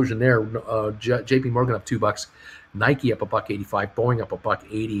explosion there. JP Morgan up $2, Nike up $1.85, Boeing up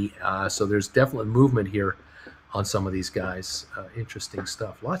 $1.80. So there's definitely movement here on some of these guys. Interesting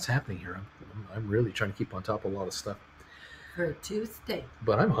stuff. Lots happening here. I'm really trying to keep on top of a lot of stuff. For a Tuesday.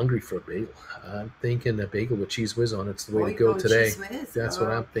 But I'm hungry for a bagel. I'm thinking a bagel with Cheese Whiz on it's the way to go today. That's what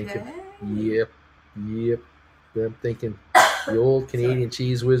I'm thinking. Yep. I'm thinking the old Canadian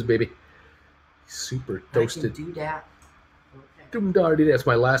Cheese Whiz, baby. Super toasted. I can do that. Okay. That's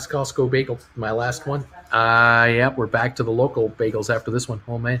my last Costco bagel. My last one. Yeah, we're back to the local bagels after this one.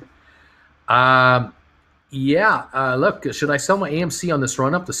 Oh, man. Look, should I sell my AMC on this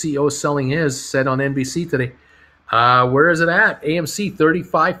run up? The CEO is selling his, said on NBC today. Where is it at? AMC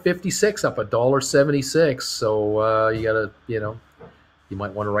 35.56, up $1.76. So you gotta, you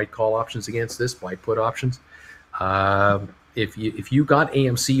might want to write call options against this, buy put options. If you got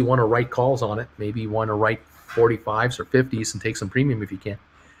AMC, you want to write calls on it. Maybe you want to write 45s or 50s and take some premium if you can.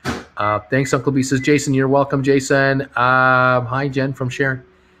 Thanks, Uncle B. Says Jason, you're welcome, Jason. Hi, Jen from Sharon.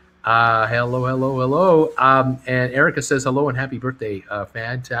 Hello. And Erica says hello and happy birthday.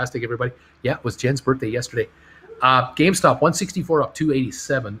 Fantastic, everybody. Yeah, it was Jen's birthday yesterday. GameStop 164 up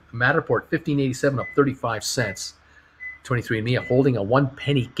 287. Matterport 1587 up 35 cents. 23andMe holding a 1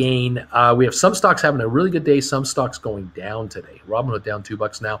 penny gain. We have some stocks having a really good day, some stocks going down today. Robinhood down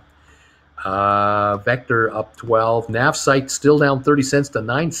 $2 now. Vector up 12. Navsite still down 30 cents to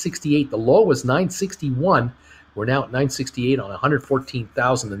 968. The low was 961. We're now at 968 on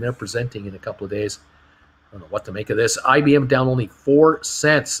 114,000, and they're presenting in a couple of days. I don't know what to make of this. IBM down only 4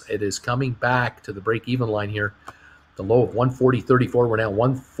 cents. It is coming back to the break-even line here. The low of 140.34. We're now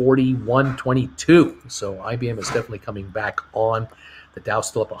 141.22. So IBM is definitely coming back on. The Dow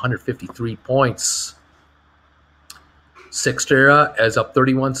still up 153 points. Sixtera is up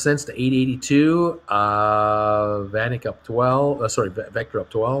 31 cents to 882. Vanik up 12. Vector up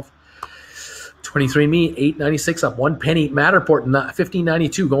 12. 23andMe 896 up 1 penny. Matterport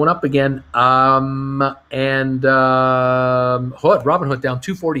 1592 going up again. Robinhood down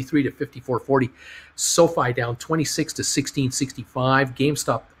 243 to 54.40. SoFi down 26 to 16.65.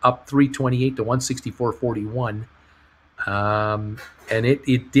 GameStop up 328 to 164.41. And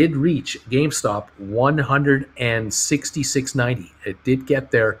it did reach GameStop 166.90. It did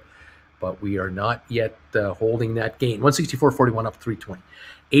get there. but we are not yet holding that gain. 164.41 up 320.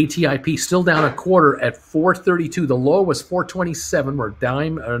 ATIP still down a quarter at 432. The low was 427. We're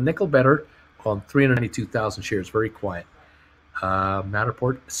a nickel better on 392,000 shares. Very quiet.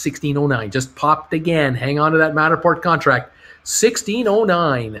 Matterport 1609 just popped again. Hang on to that Matterport contract.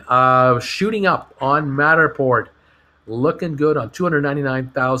 1609 shooting up on Matterport. Looking good on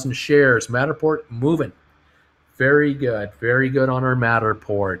 299,000 shares. Matterport moving. Very good. Very good on our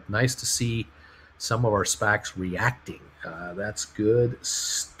Matterport. Nice to see some of our SPACs reacting. That's good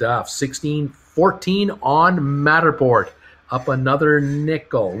stuff. 1614 on Matterport. Up another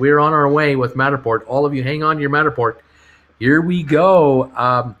nickel. We're on our way with Matterport. All of you hang on to your Matterport. Here we go.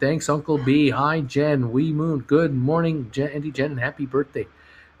 Thanks, Uncle B. Hi, Jen. Wee Moon. Good morning, Jen, and happy birthday.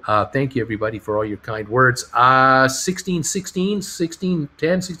 Thank you, everybody, for all your kind words. 1616, 1610,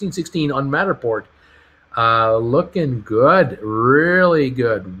 1616 on Matterport. Looking good. Really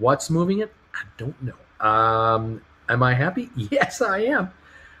good. What's moving it? I don't know. Am I happy? Yes, I am.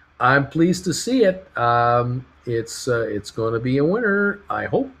 I'm pleased to see it. It's going to be a winner, I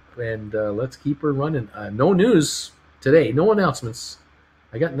hope. And let's keep her running. No news today. No announcements.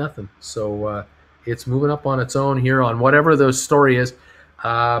 I got nothing. So it's moving up on its own here on whatever the story is.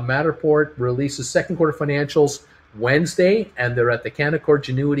 Matterport releases second quarter financials Wednesday, and they're at the Canaccord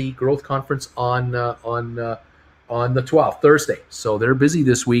Genuity Growth Conference on the 12th, Thursday. So they're busy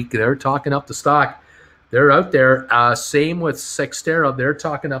this week. They're talking up the stock. They're out there. Same with Cyxtera. They're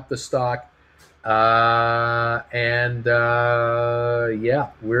talking up the stock. Yeah,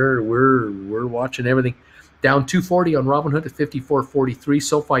 we're watching everything. Down 240 on Robinhood at 54.43.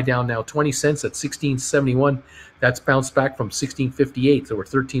 SoFi down now 20 cents at 16.71. That's bounced back from 16.58, so we're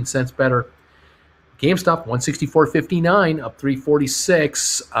 13 cents better. GameStop 164.59 up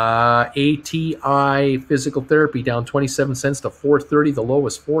 346. ATI Physical Therapy down 27 cents to 430. The low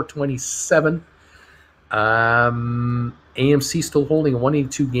was 427. AMC still holding a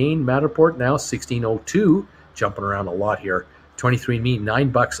 182 gain. Matterport now 1602, jumping around a lot here. 23andMe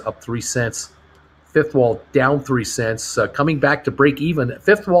 $9 up 3 cents. Fifth Wall down 3 cents, coming back to break even.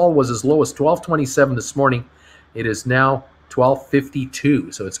 Fifth Wall was as low as 12.27 this morning. It is now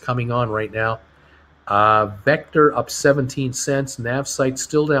 12.52, so it's coming on right now. Vector up 17 cents. NavSite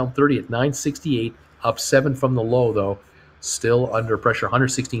still down 30 at 968, up 7 from the low though. Still under pressure.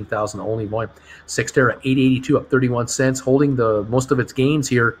 116,000 only volume. Cyxtera 882 up 31 cents, holding the most of its gains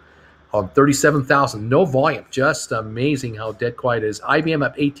here on 37,000. No volume. Just amazing how dead quiet it is. IBM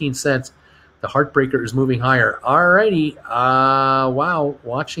up 18 cents. The heartbreaker is moving higher. Alrighty. Wow.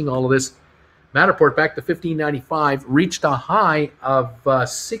 Watching all of this. Matterport back to 15.95. Reached a high of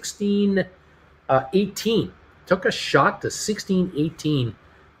 16.18. Took a shot to 16.18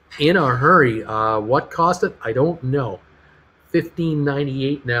 in a hurry. What caused it? I don't know.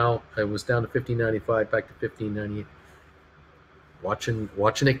 15.98 now. I was down to 15.95. Back to 15.98. Watching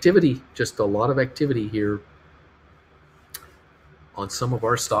activity. Just a lot of activity here on some of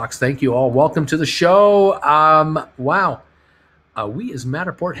our stocks. Thank you all. Welcome to the show. Wow. We as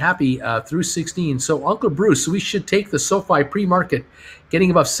Matterport happy through 16. So Uncle Bruce, we should take the SoFi pre-market getting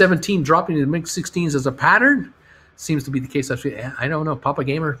above 17, dropping to the mid-16s as a pattern. Seems to be the case. I don't know. Papa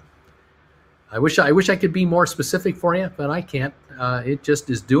Gamer. I wish I could be more specific for you, but I can't. It just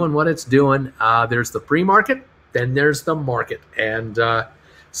is doing what it's doing. There's the pre-market, then there's the market. And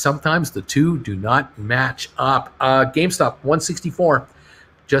sometimes the two do not match up. GameStop 164,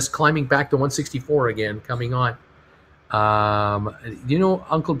 just climbing back to 164 again, coming on.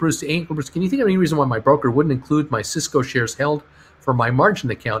 Uncle Bruce, can you think of any reason why my broker wouldn't include my Cisco shares held for my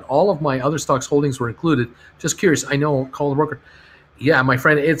margin account? All of my other stocks holdings were included. Just curious. I know. Call the broker. Yeah, my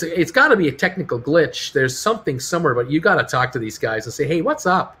friend, it's got to be a technical glitch. There's something somewhere, but you got to talk to these guys and say, hey, what's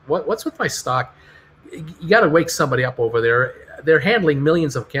up? What's with my stock? You got to wake somebody up over there. They're handling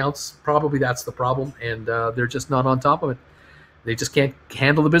millions of accounts. Probably that's the problem, and they're just not on top of it. They just can't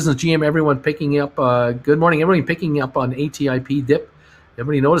handle the business. GM, everyone picking up. Good morning, everybody picking up on ATIP dip.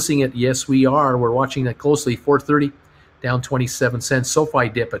 Everybody noticing it? Yes, we are. We're watching that closely. 430 down 27 cents. SoFi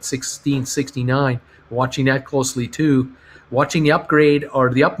dip at 16.69. Watching that closely too. Watching the upgrade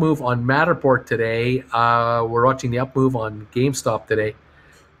or the up move on Matterport today. We're watching the up move on GameStop today.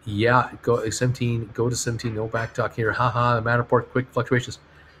 Yeah, go 17. Go to 17. No back talk here. Haha. Matterport quick fluctuations.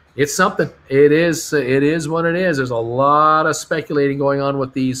 It's something. It is what it is. There's a lot of speculating going on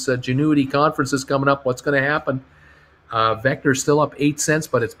with these Genuity conferences coming up. What's going to happen? Vector's still up 8 cents,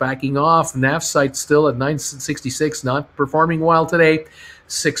 but it's backing off. NavSite still at 966, not performing well today.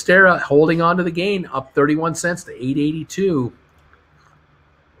 Cyxtera holding on to the gain, up 31 cents to 882.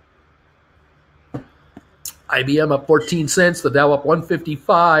 IBM up 14 cents. The Dow up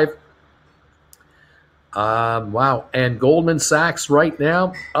 155. Wow. And Goldman Sachs right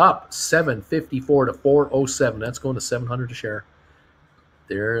now up 754 to 407. That's going to 700 a share.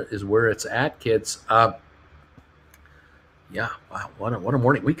 There is where it's at, kids. Yeah, wow, what a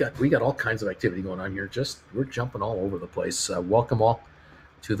morning. We got all kinds of activity going on here. We're jumping all over the place. Welcome all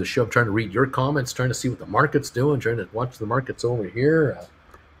to the show. I'm trying to read your comments, trying to see what the market's doing, trying to watch the markets over here.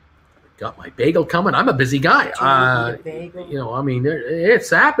 Got my bagel coming. I'm a busy guy. You know, I mean, it's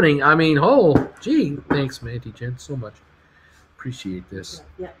happening. I mean, gee, thanks, Mandy Jen, so much. Appreciate this.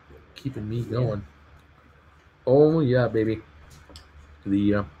 Yeah. Keeping me going. Oh yeah, baby.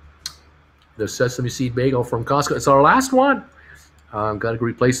 The sesame seed bagel from Costco. It's our last one. Got to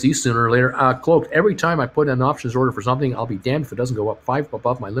replace these sooner or later. Cloaked. Every time I put in an options order for something, I'll be damned if it doesn't go up 5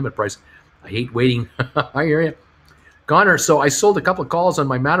 above my limit price. I hate waiting. I hear you. Connor, so I sold a couple of calls on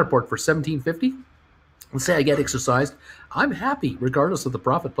my Matterport for $17.50. Let's say I get exercised. I'm happy regardless of the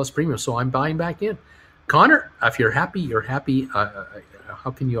profit plus premium, so I'm buying back in. Connor, if you're happy, you're happy.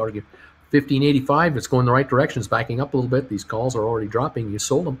 How can you argue? 1585, it's going the right direction. It's backing up a little bit. These calls are already dropping. You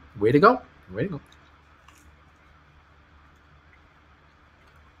sold them. Way to go. Way to go.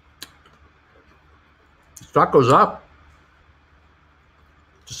 Stock goes up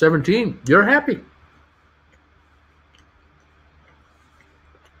to 17. You're happy.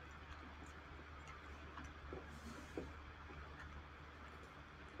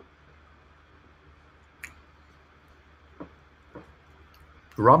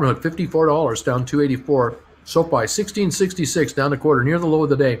 Robinhood, $54, down 284. SoFi, 1666, down a quarter, near the low of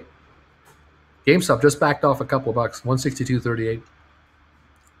the day. GameStop just backed off a couple of bucks, 162.38.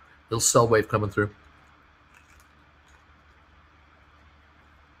 Little sell wave coming through.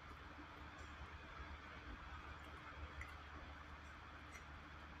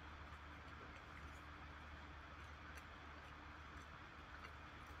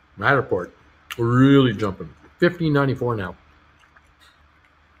 Matterport, really jumping. 1594 now.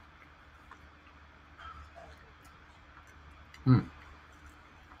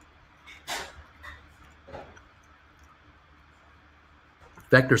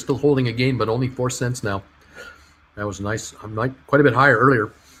 Vector still holding a gain, but only 4 cents now. That was nice. I'm quite a bit higher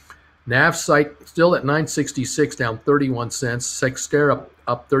earlier. Nav site still at 966, down 31 cents. Sexter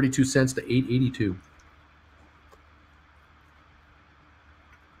up 32 cents to 882.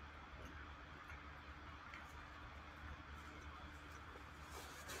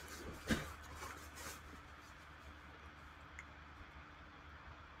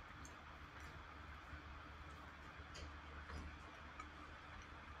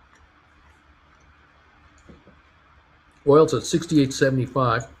 Oil's at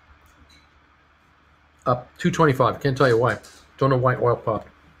 68.75, up 225. Can't tell you why. Don't know why oil popped.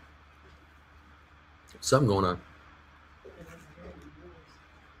 Something going on.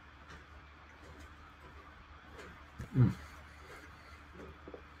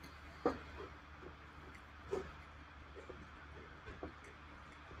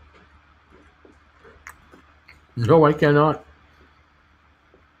 No, I cannot.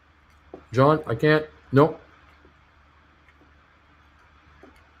 John, I can't. Nope.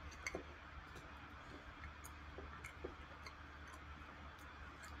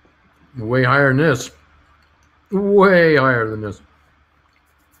 Way higher than this. Way higher than this.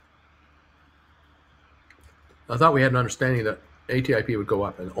 I thought we had an understanding that ATIP would go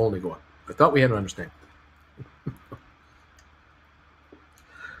up and only go up. I thought we had an understanding.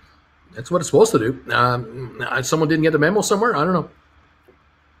 That's what it's supposed to do. Someone didn't get the memo somewhere? I don't know.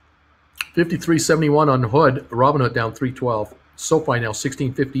 53.71 on Hood. Robinhood down 312. SoFi now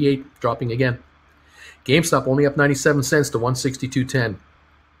 16.58, dropping again. GameStop only up 97 cents to 162.10.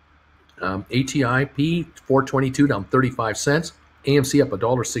 ATIP 422 down 35 cents. AMC up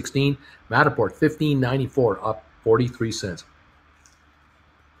 $1.16. Matterport 15.94 up 43 cents.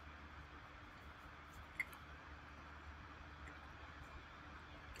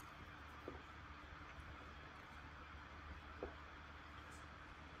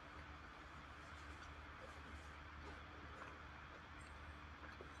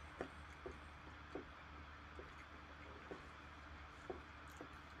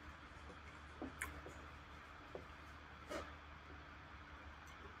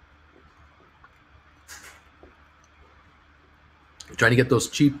 Trying to get those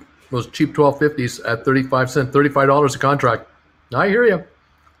cheap 1250s at 35 cents, $35 a contract. I hear you.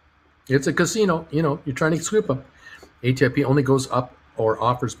 It's a casino. You know, you're trying to scoop them. ATIP only goes up or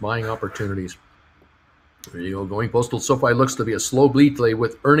offers buying opportunities. There you go. Going postal. SoFi looks to be a slow bleed delay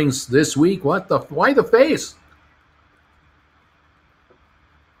with earnings this week. What the? Why the face?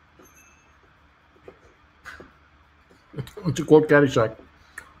 To quote Caddyshack,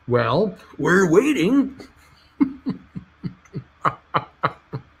 Well, we're waiting.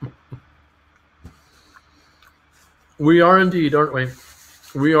 We are indeed, aren't we?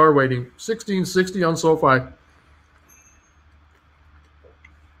 We are waiting. 1660 on SoFi.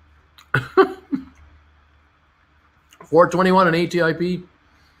 $421 on ATIP.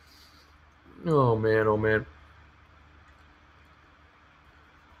 Oh man, oh man.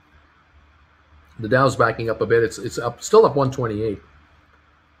 The Dow's backing up a bit. It's up, still up 128,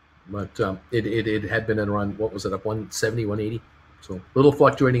 but it had been at around, what was it, up 170, 180. So a little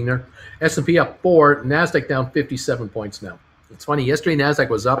fluctuating there. S&P up 4, Nasdaq down 57 points now. It's funny. Yesterday Nasdaq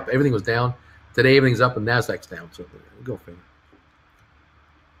was up, everything was down. Today everything's up and Nasdaq's down. So go figure.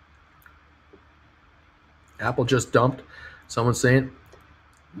 Apple just dumped. Someone's saying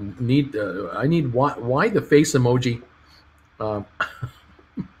I need why the face emoji.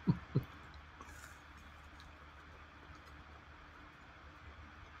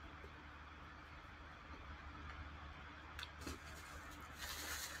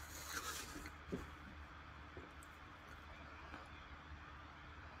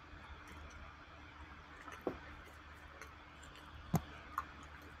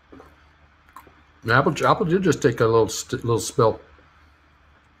 Apple did just take a little spill.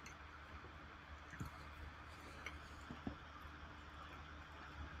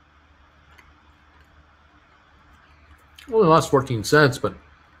 Only lost 14 cents, but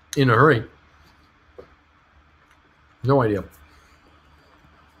in a hurry. No idea.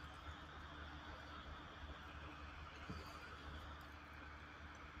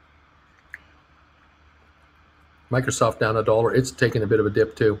 Microsoft down $1. It's taking a bit of a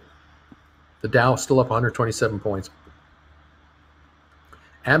dip too. The Dow still up 127 points.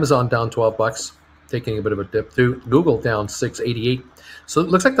 Amazon down $12, taking a bit of a dip too. Google down 688. So it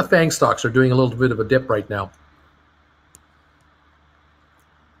looks like the FANG stocks are doing a little bit of a dip right now.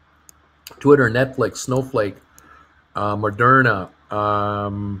 Twitter, Netflix, Snowflake, Moderna,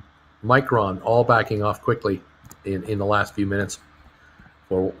 Micron, all backing off quickly in the last few minutes.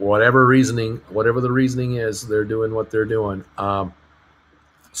 For whatever reasoning, whatever the reasoning is, they're doing what they're doing.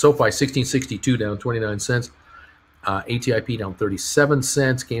 SoFi 1662 down 29 cents. ATIP down 37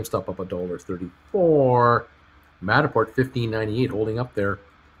 cents. GameStop up $1.34. Matterport 15.98 holding up there.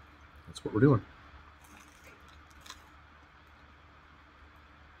 That's what we're doing.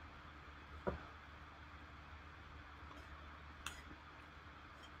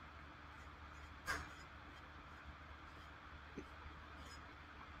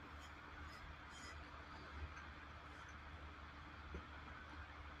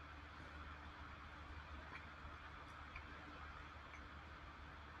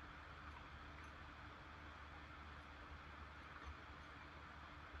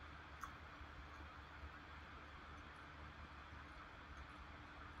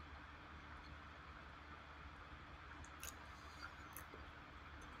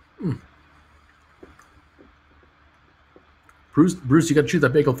 Bruce, you got to chew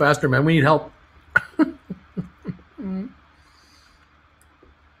that bagel faster, man. We need help.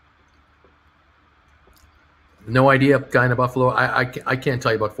 No idea, guy in a Buffalo. I can't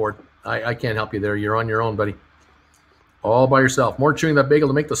tell you about Ford. I can't help you there. You're on your own, buddy. All by yourself. More chewing that bagel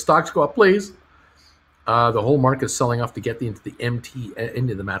to make the stocks go up, please. The whole market is selling off to get into the MT,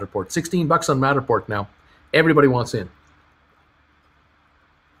 into the Matterport. $16 on Matterport now. Everybody wants in.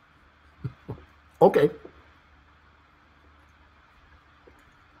 Okay.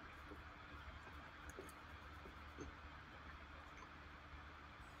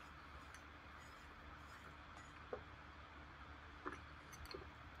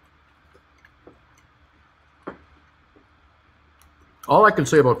 All I can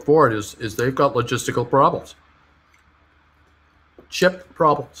say about Ford is they've got logistical problems. Chip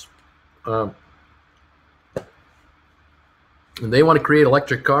problems. And they want to create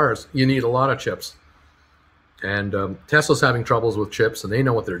electric cars. You need a lot of chips. And Tesla's having troubles with chips, and they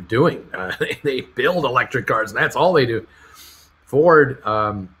know what they're doing. They build electric cars, and that's all they do. Ford,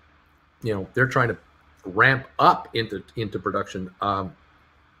 they're trying to ramp up into production. They're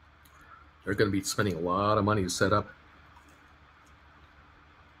going to be spending a lot of money to set up.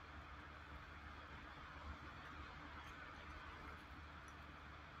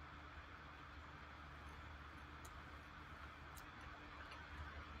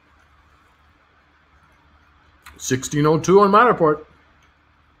 $16.02 on Matterport.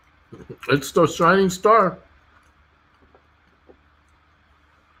 It's the shining star.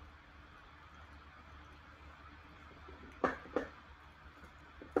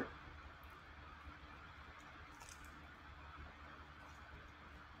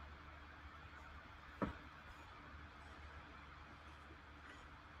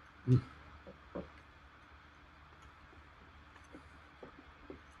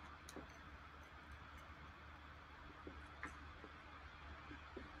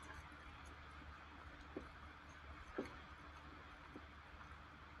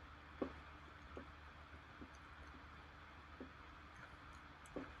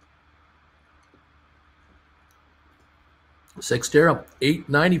 Sextera,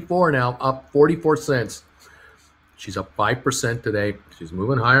 894 now, up 44 cents. She's up 5% today. She's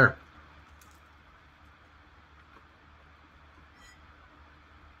moving higher.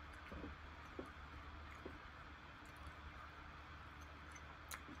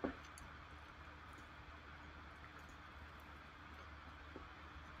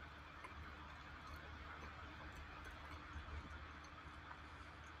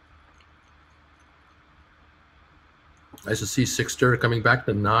 Nice to see Sextera coming back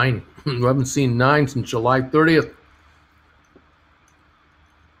to 9. We haven't seen 9 since July 30th.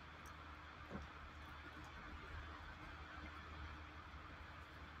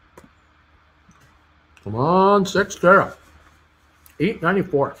 Come on, Sextera.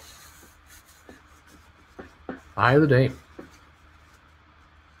 894. High of the day.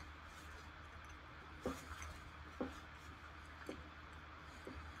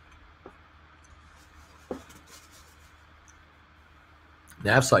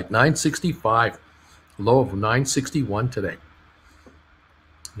 NAV site 965, low of 961 today.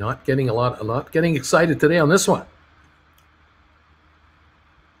 Not getting excited today on this one.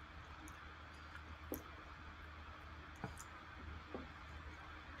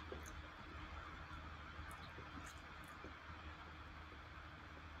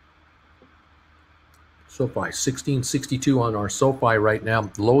 SoFi 1662 on our SoFi right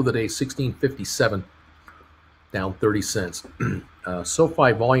now. Low of the day 1657, down 30 cents.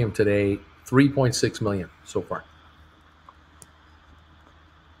 SoFi volume today 3.6 million so far.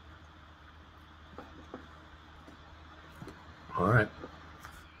 All right.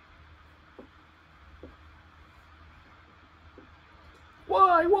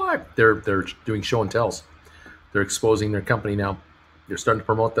 Why? They're doing show and tells. They're exposing their company now. They're starting to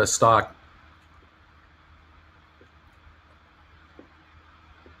promote that stock.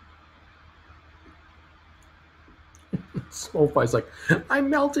 SoFi's like, I'm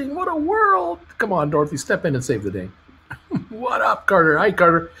melting. What a world. Come on, Dorothy, step in and save the day. What up, Carter? Hi,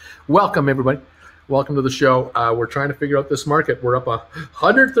 Carter. Welcome, everybody. Welcome to the show. We're trying to figure out this market. We're up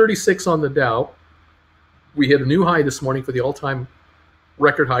 136 on the Dow. We hit a new high this morning for the all-time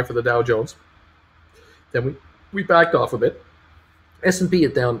record high for the Dow Jones. Then we backed off a bit. S&P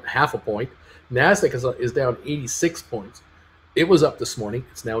is down half a point. NASDAQ is down 86 points. It was up this morning.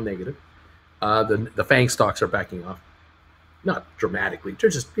 It's now negative. The FANG stocks are backing off. Not dramatically.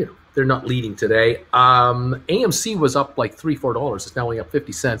 They're just, they're not leading today. AMC was up like $3-4. It's now only up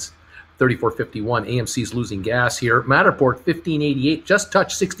 50 cents, 34.51. AMC's losing gas here. Matterport 1588, just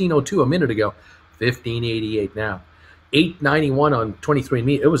touched 1602 a minute ago. 1588 now. 891 on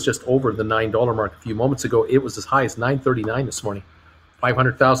 23andMe. It was just over the $9 mark a few moments ago. It was as high as 939 this morning.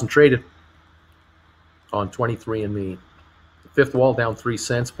 500,000 traded on 23andMe. Fifth wall down 3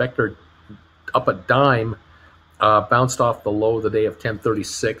 cents. Vector up a dime. Bounced off the low of the day of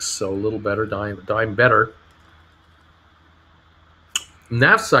 1036, so a little better, dime better.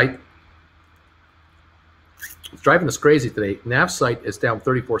 NAV site, it's driving us crazy today. NAV site is down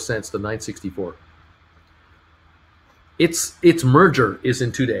 34 cents to 964. Its merger is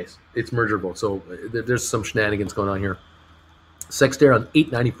in 2 days. It's merger vote, so there's some shenanigans going on here. Sextera on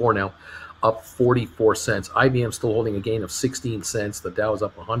 894 now, up 44 cents. IBM still holding a gain of 16 cents. The Dow is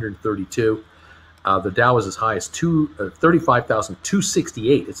up 132. The Dow is as high as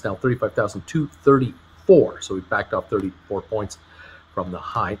 35,268. It's now 35,234. So we backed off 34 points from the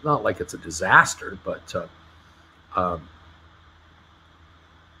high. Not like it's a disaster, but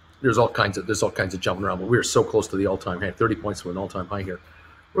there's all kinds of jumping around. But we're so close to the all-time high. 30 points to an all-time high here.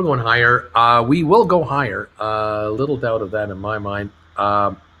 We're going higher. We will go higher. Little doubt of that in my mind.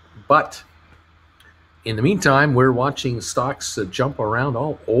 But in the meantime, we're watching stocks jump around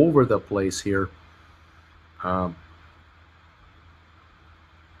all over the place here. On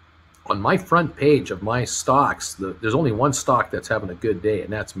my front page of my stocks, there's only one stock that's having a good day,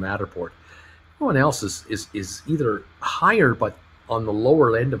 and that's Matterport. Everyone else is either higher but on the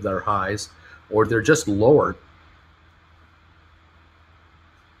lower end of their highs, or they're just lower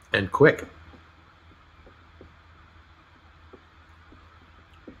and quick.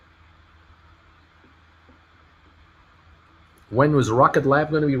 When was Rocket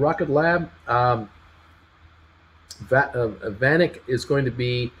Lab going to be Rocket Lab? Vanik is going to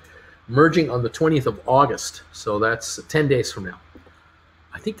be merging on the 20th of August, so that's 10 days from now.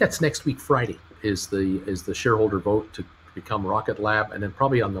 I think that's next week Friday is the shareholder vote to become Rocket Lab, and then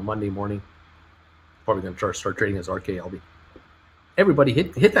probably on the Monday morning, probably going to start trading as RKLB. Everybody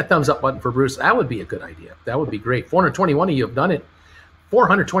hit that thumbs up button for Bruce. That would be a good idea. That would be great. 421 of you have done it.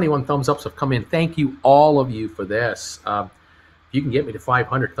 421 thumbs ups have come in. Thank you, all of you, for this. if you can get me to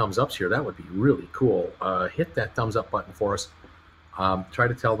 500 thumbs ups here, that would be really cool. Hit that thumbs up button for us. Try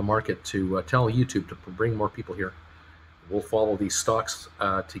to tell the market to tell YouTube to bring more people here. We'll follow these stocks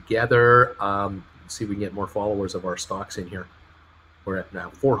together. See if we can get more followers of our stocks in here. We're at now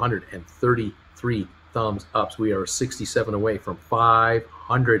 433 thumbs ups. We are 67 away from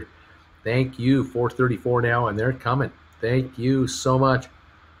 500. Thank you. 434 now, and they're coming. Thank you so much.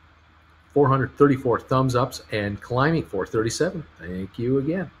 434 thumbs ups and climbing. 437. Thank you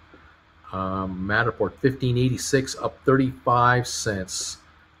again. Matterport 1586 up 35 cents.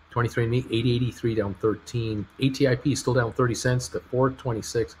 23andMe 883 down 13. ATIP still down 30 cents to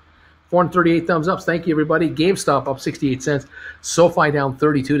 426. 438 thumbs ups. Thank you, everybody. GameStop up 68 cents. SoFi down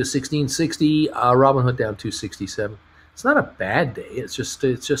 32 to 1660. Robinhood down 267. It's not a bad day. It's just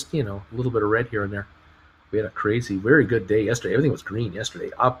you know, a little bit of red here and there. We had a crazy, very good day yesterday. Everything was green yesterday.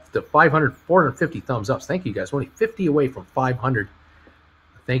 Up to 500, 450 thumbs ups. Thank you, guys. We're only 50 away from 500.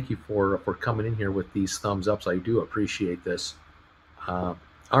 Thank you for coming in here with these thumbs ups. I do appreciate this. All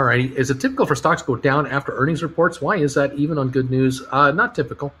righty. Is it typical for stocks to go down after earnings reports? Why is that even on good news? Not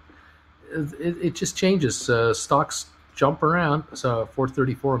typical. It just changes. Stocks jump around. So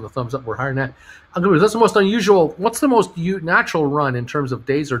 434 on the thumbs up. We're higher than that. That's the most unusual. What's the most natural run in terms of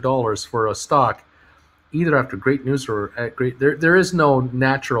days or dollars for a stock, either after great news or at great? There is no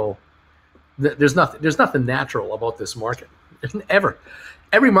natural. There's nothing natural about this market. Ever.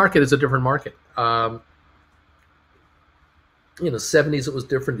 Every market is a different market. In the 70s it was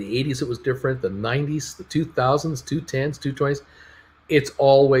different, the 80s it was different, the 90s, the 2000s, 2010s, 2020s. It's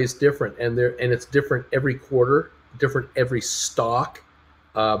always different, and it's different every quarter, different every stock.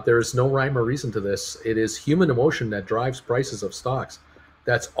 There is no rhyme or reason to this. It is human emotion that drives prices of stocks.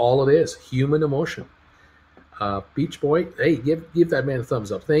 That's all it is, human emotion. Beach Boy, hey, give that man a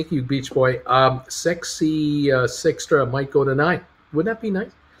thumbs up. Thank you, Beach Boy. Sexy Sixtra might go to 9. Wouldn't that be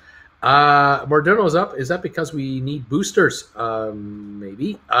nice? Moderno's up. Is that because we need boosters?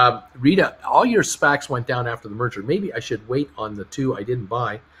 Maybe. Rita, all your SPACs went down after the merger. Maybe I should wait on the 2 I didn't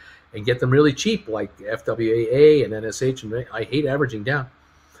buy and get them really cheap, like FWAA and NSH. And I hate averaging down.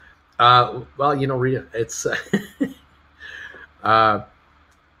 Well, you know, Rita, it's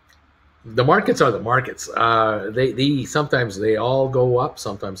the markets are the markets. Sometimes they all go up,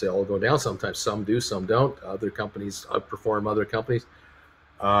 sometimes they all go down, sometimes some do, some don't. Other companies outperform other companies.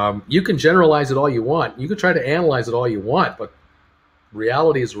 You can generalize it all you want. You can try to analyze it all you want, but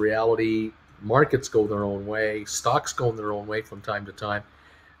reality is reality. Markets go their own way. Stocks go their own way from time to time.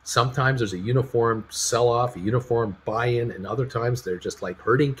 Sometimes there's a uniform sell-off, a uniform buy-in, and other times they're just like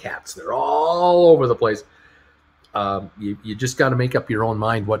herding cats. They're all over the place. You just got to make up your own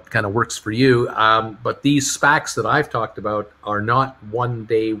mind what kind of works for you. But these SPACs that I've talked about are not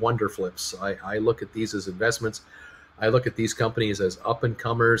one-day wonder flips. I look at these as investments. I look at these companies as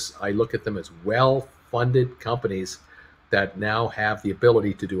up-and-comers. I look at them as well-funded companies that now have the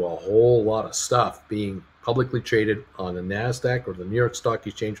ability to do a whole lot of stuff, being publicly traded on the NASDAQ or the New York Stock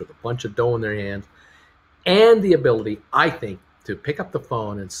Exchange with a bunch of dough in their hands, and the ability, I think, to pick up the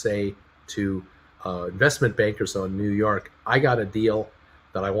phone and say to investment bankers on New York, I got a deal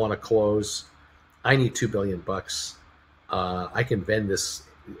that I want to close. I need $2 billion. I can vend this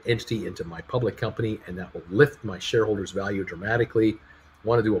entity into my public company, and that will lift my shareholders' value dramatically.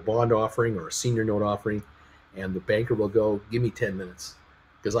 Want to do a bond offering or a senior note offering, and the banker will go, give me 10 minutes,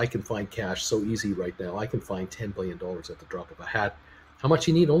 because I can find cash so easy right now. I can find $10 billion at the drop of a hat. How much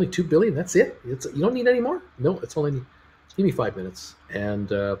you need? Only $2 billion. That's it. You don't need any more. No, it's only. Give me 5 minutes, and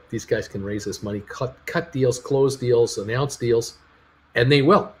these guys can raise this money, cut deals, close deals, announce deals, and they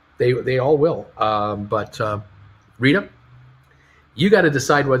will. They all will. But Rita, you got to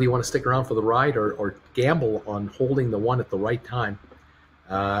decide whether you want to stick around for the ride or gamble on holding the one at the right time.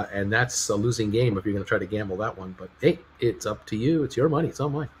 And that's a losing game if you're going to try to gamble that one. But hey, it's up to you. It's your money. It's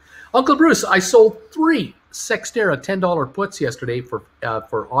not mine. Uncle Bruce, I sold 3 Sextera $10 puts yesterday for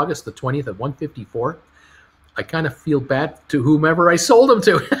August the 20th at 154. I kind of feel bad to whomever I sold them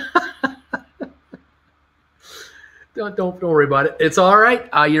to. Don't worry about it. It's all right.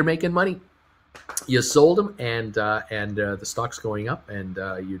 You're making money. You sold them, and the stock's going up, and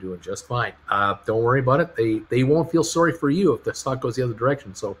you're doing just fine. Don't worry about it. They won't feel sorry for you if the stock goes the other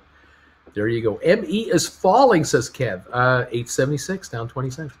direction. So there you go. ME is falling, says Kev. 876, down 20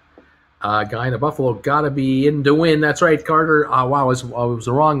 cents. Guy in a Buffalo, gotta be in to win. That's right, Carter. Wow, I was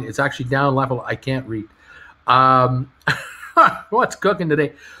wrong. It's actually down level. I can't read. What's cooking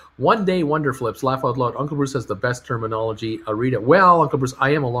today? One day wonder flips, laugh out loud. Uncle Bruce has the best terminology. Rita, well, Uncle Bruce,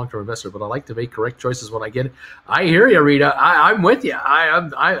 I am a long-term investor, but I like to make correct choices when I get it. I hear you, Rita. I'm with you.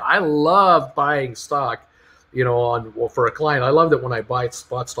 I love buying stock well, for a client. I love that when I bought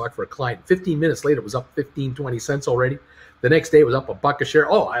stock for a client, 15 minutes later, it was up 15, 20 cents already. The next day it was up $1 a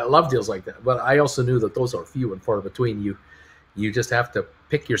share. Oh, I love deals like that. But I also knew that those are few and far between. You just have to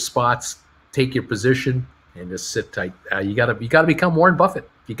pick your spots, take your position, and just sit tight. You gotta become Warren Buffett.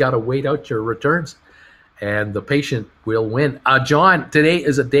 You gotta wait out your returns, and the patient will win. John, today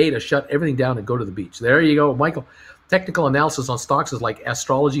is a day to shut everything down and go to the beach. There you go, Michael. Technical analysis on stocks is like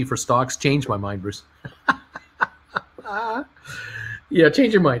astrology for stocks. Change my mind, Bruce. Yeah,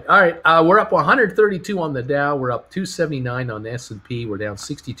 change your mind. All right, we're up 132 on the Dow. We're up 279 on the S&P. We're down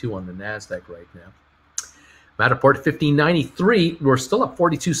 62 on the NASDAQ right now. Matterport 1593. We're still up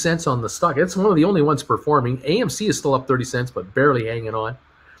 42 cents on the stock. It's one of the only ones performing. AMC is still up 30 cents, but barely hanging on.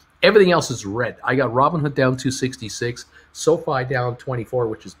 Everything else is red. I got Robinhood down 266, SoFi down 24,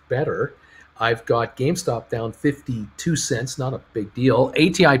 which is better. I've got GameStop down 52 cents, not a big deal.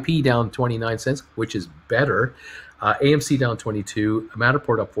 ATIP down 29 cents, which is better. AMC down 22,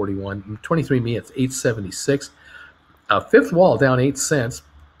 Matterport up 41, 23andMe at 876. Fifth Wall down 8 cents,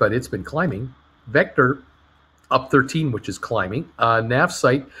 but it's been climbing. Vector up 13, which is climbing.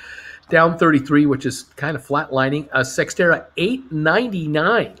 NavSite down 33, which is kind of flatlining. Sextera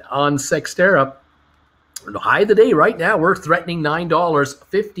 8.99 on Sextera. The high of the day right now, we're threatening $9.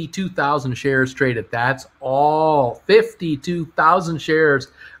 52,000 shares traded. That's all. 52,000 shares.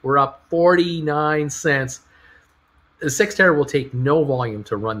 We're up 49 cents. Sextera will take no volume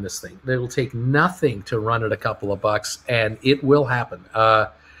to run this thing. It will take nothing to run it a couple of bucks, and it will happen.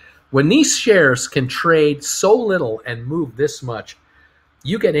 When these shares can trade so little and move this much,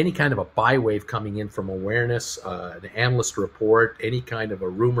 you get any kind of a buy wave coming in from awareness, an analyst report, any kind of a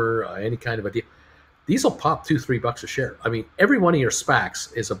rumor, any kind of a deal. These will pop $2-3 a share. I mean, every one of your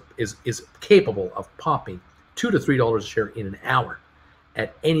SPACs is capable of popping $2 to $3 a share in an hour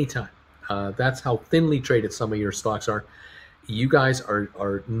at any time. That's how thinly traded some of your stocks are. You guys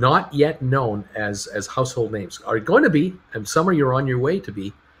are not yet known as household names. Are going to be, and some of you are on your way to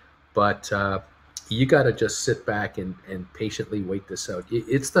be, but you got to just sit back and patiently wait this out.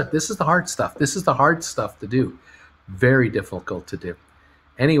 This is the hard stuff. This is the hard stuff to do. Very difficult to do.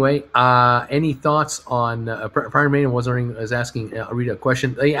 Anyway, any thoughts on Prior Maiden was asking Rita a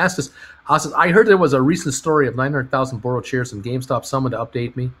question. He asked us, I heard there was a recent story of 900,000 borrowed shares in GameStop. Someone to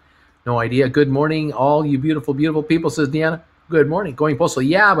update me. No idea. Good morning, all you beautiful, beautiful people, says Deanna. Good morning. Going postal.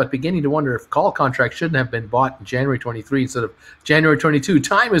 Yeah, but beginning to wonder if call contracts shouldn't have been bought in January 23 instead of January 22.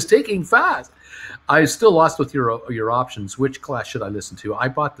 Time is ticking fast. I still lost with your options. Which class should I listen to? I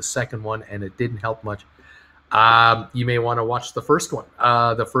bought the second one, and it didn't help much. You may want to watch the first one.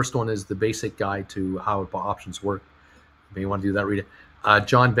 The first one is the basic guide to how options work. You may want to do that, read it.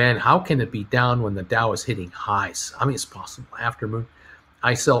 John Ben, how can it be down when the Dow is hitting highs? I mean, it's possible. Aftermoon.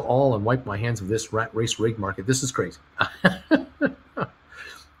 I sell all and wipe my hands of this rat race rig market. This is crazy.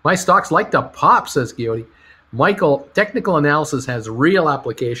 My stocks like to pop, says Giotti. Michael, technical analysis has real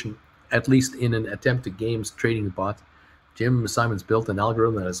application, at least in an attempt to games trading bots. Jim Simon's built an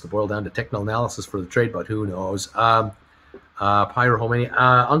algorithm that has to boil down to technical analysis for the trade, but who knows? Pyro Homani.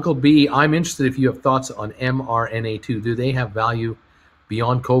 Uncle B, I'm interested if you have thoughts on mRNA2. Do they have value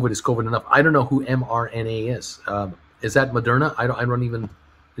beyond COVID? Is COVID enough? I don't know who mRNA is. Is that Moderna? I don't even.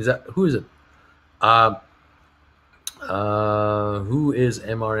 Is that who is it? Who is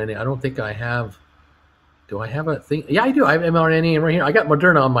mRNA? I don't think I have. Do I have a thing? Yeah, I do. I have mRNA right here. I got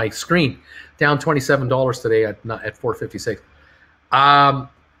Moderna on my screen, down $27 today at $4.56.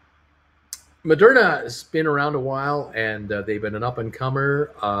 Moderna has been around a while, and they've been an up and comer.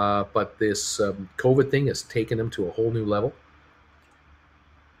 But this COVID thing has taken them to a whole new level,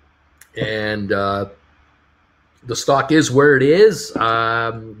 and the stock is where it is.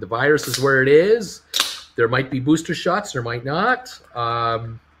 The virus is where it is. There might be booster shots. There might not.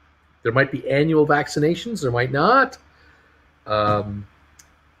 There might be annual vaccinations. There might not.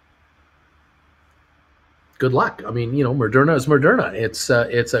 Good luck. I mean, Moderna is Moderna. It's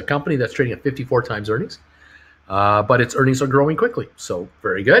a company that's trading at 54 times earnings, but its earnings are growing quickly. So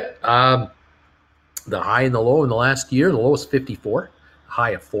very good. The high and the low in the last year, the low is 54,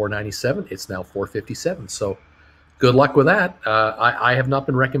 high of 497. It's now 457. So good luck with that. I have not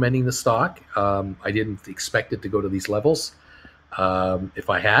been recommending the stock. I didn't expect it to go to these levels. If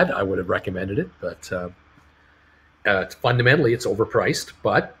I had, I would have recommended it. But fundamentally, it's overpriced.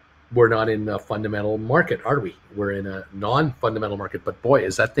 But we're not in a fundamental market, are we? We're in a non-fundamental market. But boy,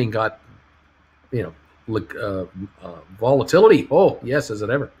 has that thing got, volatility. Oh, yes, as it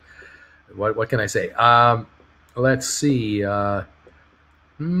ever. What can I say? Let's see.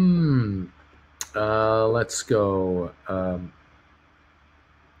 Let's go.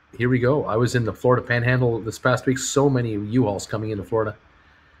 Here we go. I was in the Florida Panhandle this past week. So many U-Hauls coming into Florida.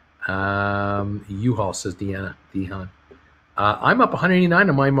 U-Haul, says Deanna. Dehan. I'm up 189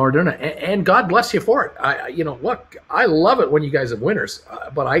 on my Moderna, and God bless you for it. Look, I love it when you guys have winners,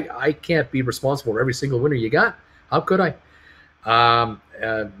 but I can't be responsible for every single winner you got. How could I? I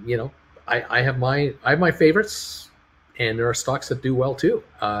have my favorites, and there are stocks that do well too.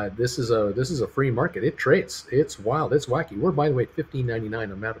 This is a free market. It trades. It's wild. It's wacky. We're, by the way, at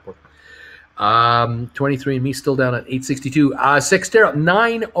 $15.99 on Matterport. 23andMe still down at 862. Sextera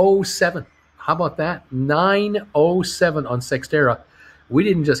 907. How about that? 907 on Sextera. We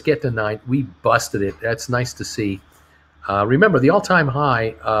didn't just get to 9. We busted it. That's nice to see. Remember, the all-time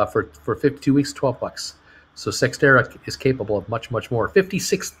high for 52 weeks, $12. So Sextera is capable of much, much more.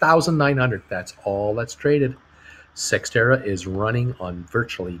 56,900. That's all that's traded. Sextera is running on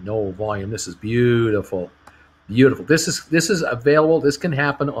virtually no volume. This is beautiful. Beautiful. This is available. This can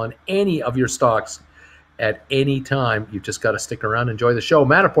happen on any of your stocks at any time. You've just got to stick around and enjoy the show.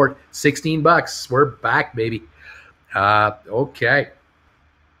 Matterport, $16. We're back, baby. Okay.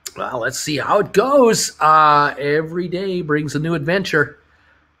 Well, let's see how it goes. Every day brings a new adventure,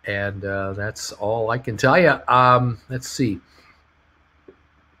 and that's all I can tell you. Let's see.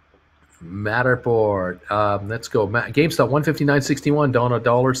 Matterport. Let's go. GameStop 159.61 down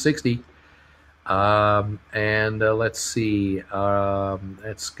 $1.60. And let's see.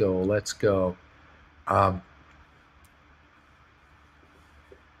 Let's go.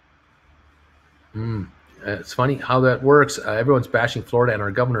 It's funny how that works. Everyone's bashing Florida and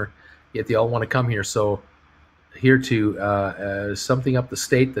our governor, yet they all want to come here. So here to something up the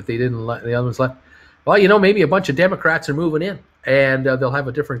state that they didn't let the other ones let. Well, maybe a bunch of Democrats are moving in, and they'll have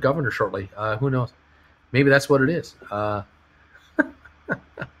a different governor shortly. Who knows? Maybe that's what it is. I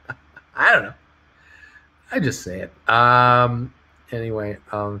don't know. I just say it. Anyway,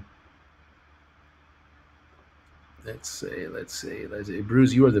 let's see.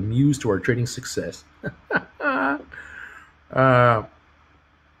 Bruce, you are the muse to our trading success. Hey,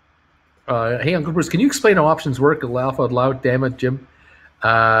 Uncle Bruce, can you explain how options work? Laugh out loud, damn it, Jim.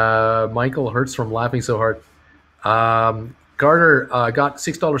 Michael hurts from laughing so hard. Carter got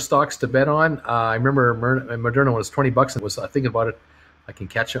 $6 stocks to bet on. I remember Moderna was $20, and was thinking about it. I can't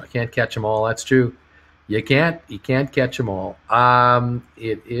catch them all. That's true. You can't catch them all.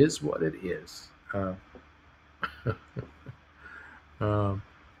 It is what it is.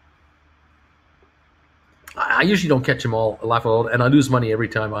 I usually don't catch them all, laugh out loud, and I lose money every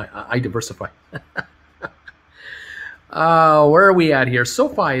time I diversify. Where are we at here?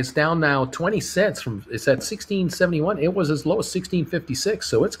 SoFi is down now 20 cents. It's at 16.71. It was as low as 16.56,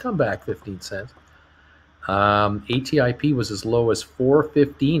 so it's come back 15 cents. ATIP was as low as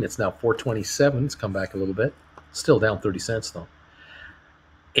 4.15. It's now 4.27. It's come back a little bit. Still down 30 cents, though.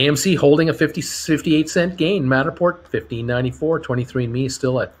 AMC holding a 58 cent gain. Matterport, 15.94. 23andMe is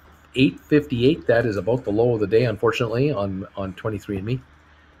still at 8.58. That is about the low of the day, unfortunately, on 23andMe.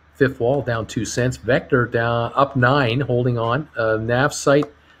 Fifth Wall down 2 cents. Vector down up 9, holding on.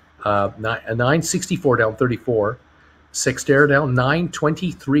 Navsite 9.64 down 34. Sextera down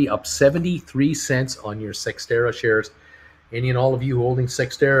 9.23, up 73 cents on your Sextera shares. Any and all of you holding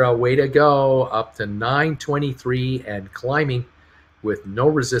Sextera, way to go, up to 9.23 and climbing with no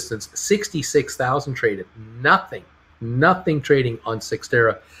resistance. 66,000 traded. Nothing trading on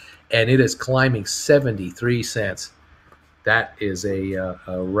Sextera, and it is climbing 73 cents. That is a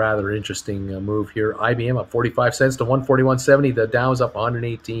rather interesting move here. IBM up 45 cents to 141.70. The Dow's up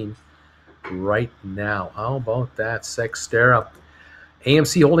 118 right now. How about that? Sextera.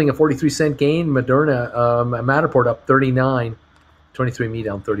 AMC holding a 43 cent gain. Moderna, Matterport up 39. 23andMe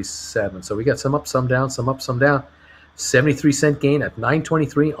down 37. So we got some up, some down, some up, some down. 73 cent gain at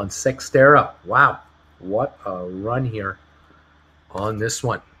 9.23 on Sextera. Wow. What a run here on this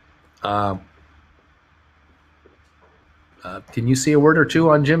one. Can you say a word or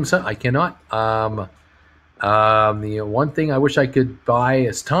two on Jim's? I cannot. The one thing I wish I could buy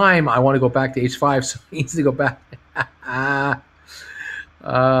is time. I want to go back to H5, so he needs to go back.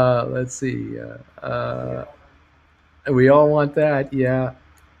 Let's see. We all want that, yeah.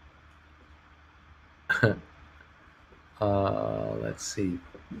 Let's see.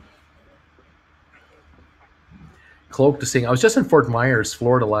 Cloak to sing. I was just in Fort Myers,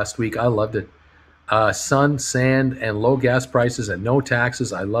 Florida last week. I loved it. Sun, sand, and low gas prices and no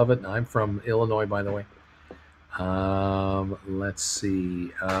taxes. I love it. I'm from Illinois, by the way. Let's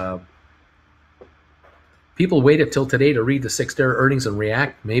see. People waited till today to read the Sextera earnings and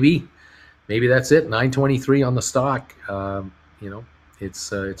react. Maybe that's it. 9.23 on the stock.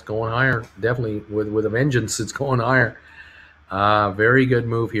 It's going higher. Definitely with a vengeance. It's going higher. Very good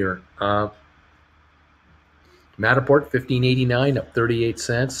move here. Matterport 15.89 up 38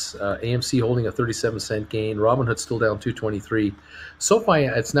 cents. AMC holding a 37-cent gain. Robinhood still down 223. SoFi,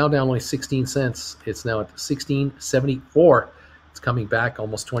 it's now down only 16 cents. It's now at 16.74. It's coming back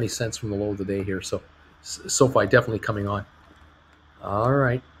almost 20 cents from the low of the day here. So SoFi definitely coming on. All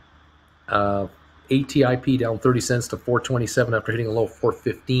right. ATIP down 30 cents to 427 after hitting a low of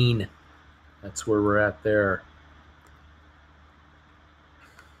 415. That's where we're at there.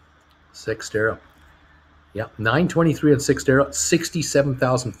 Sextera. Yeah, 923 on Sextera,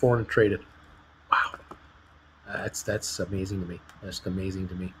 67,400 traded. Wow, that's amazing to me. That's amazing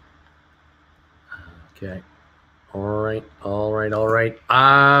to me. Okay, all right.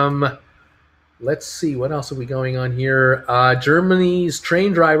 Let's see what else are we going on here. Germany's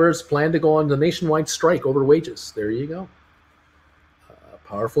train drivers plan to go on the nationwide strike over wages. There you go.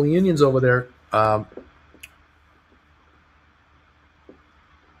 Powerful unions over there.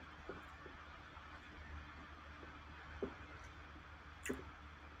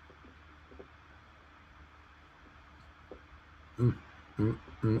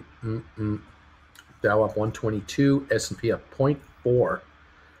 Dow up 122, S&P up 0.4,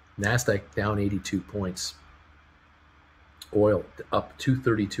 NASDAQ down 82 points. Oil up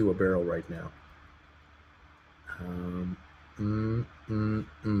 232 a barrel right now.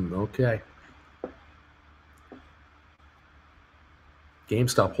 Okay.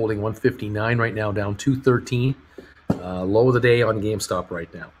 GameStop holding 159 right now, down 213. Low of the day on GameStop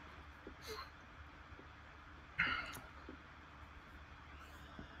right now.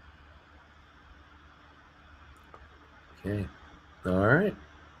 Okay. All right.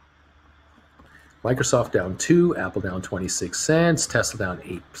 Microsoft down 2, Apple down 26 cents, Tesla down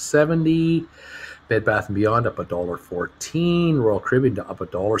 8.70, Bed Bath & Beyond up $1.14, Royal Caribbean up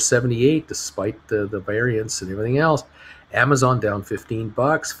 $1.78 despite the variance and everything else. Amazon down $15,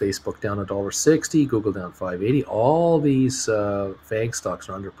 Facebook down $1.60, Google down $5.80. All these FANG stocks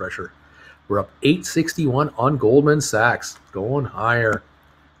are under pressure. We're up 8.61 on Goldman Sachs, going higher.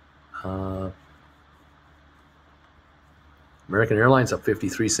 American Airlines up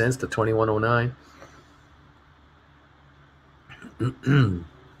 53 cents to 21.09.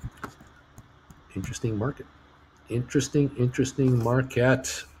 Interesting market. Interesting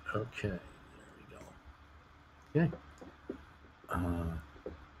market. Okay, there we go. Okay.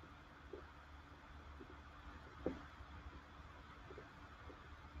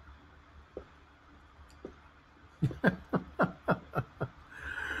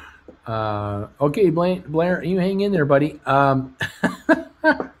 Okay, Blair, you hang in there, buddy.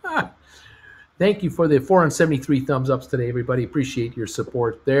 Thank you for the 473 thumbs ups today, everybody. Appreciate your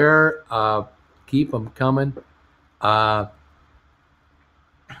support there. Keep them coming. And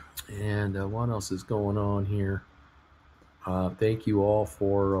what else is going on here? Thank you all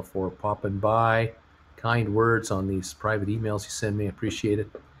for popping by. Kind words on these private emails you send me. I appreciate it.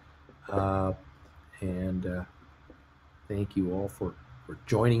 And thank you all for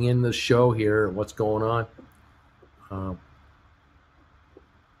joining in the show here. What's going on?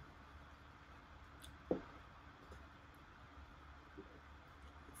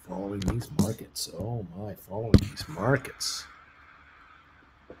 Following these markets. Oh my, following these markets.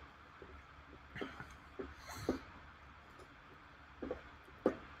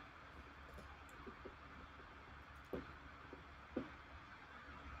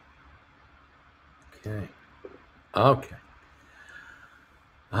 Okay.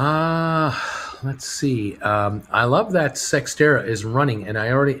 Let's see. I love that Sextera is running, and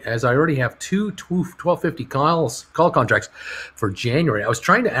I already have two 1250 call contracts for January. I was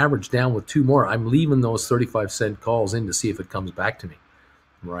trying to average down with two more. I'm leaving those 35-cent calls in to see if it comes back to me.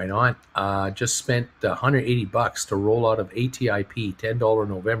 Right on. Just spent $180 to roll out of ATIP, $10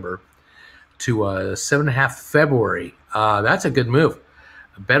 November to 7.5 February. That's a good move.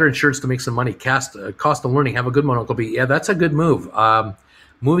 Better insurance to make some money. Cost of learning. Have a good one, Uncle B. Yeah, that's a good move.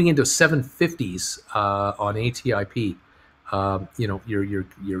 Moving into 750s on ATIP,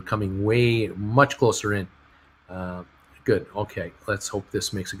 you're coming much closer in. Good. Okay, let's hope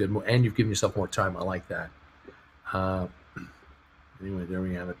this makes a good move. And you've given yourself more time. I like that. Anyway, there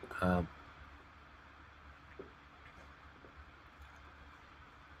we have it.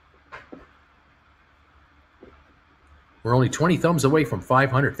 We're only 20 thumbs away from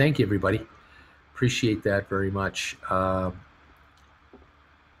 500. Thank you, everybody. Appreciate that very much.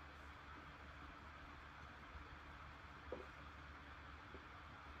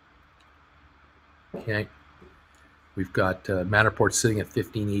 Okay. We've got Matterport sitting at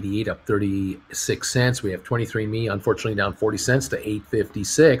 15.88, up 36 cents. We have 23andMe, unfortunately, down 40 cents to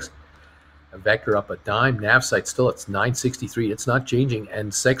 8.56. Vector up a dime. Navsite still, it's 963. It's not changing.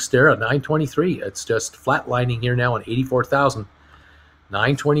 And Sextera 923. It's just flatlining here now on 84,000.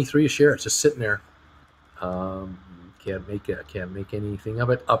 923 a share. It's just sitting there. Can't make anything of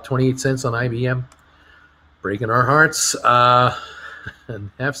it. Up 28 cents on IBM. Breaking our hearts.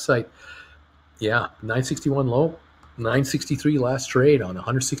 And Navsite, yeah, 961 low. 963 last trade on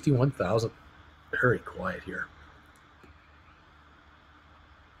 161,000. Very quiet here.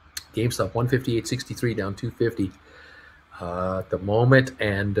 GameStop 158.63 down 250 at the moment,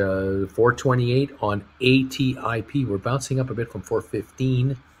 and 428 on ATIP. We're bouncing up a bit from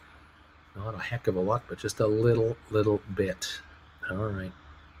 415. Not a heck of a lot, but just a little bit. All right.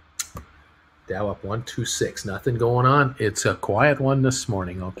 Dow up 126. Nothing going on. It's a quiet one this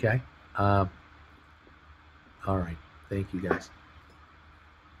morning. Okay. All right. Thank you, guys.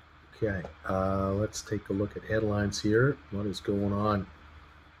 Okay. Let's take a look at headlines here. What is going on?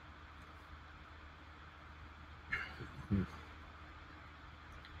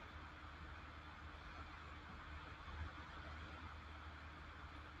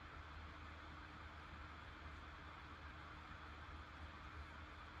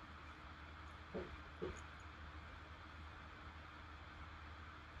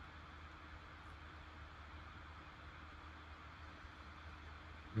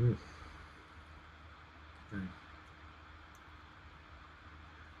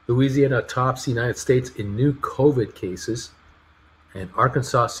 Louisiana tops the United States in new COVID cases, and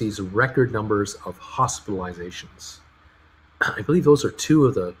Arkansas sees record numbers of hospitalizations. I believe those are 2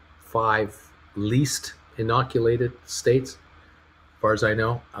 of the 5 least inoculated states, as far as I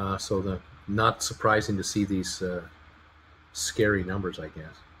know. So not surprising to see these scary numbers, I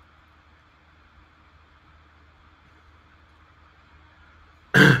guess.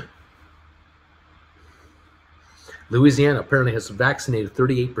 Louisiana apparently has vaccinated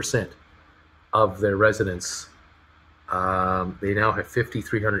 38% of their residents. They now have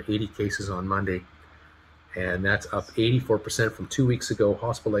 5,380 cases on Monday, and that's up 84% from 2 weeks ago.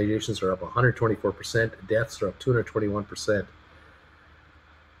 Hospitalizations are up 124%. Deaths are up 221%.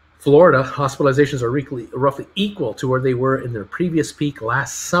 Florida, hospitalizations are roughly equal to where they were in their previous peak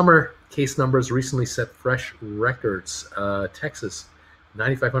last summer. Case numbers recently set fresh records. Texas,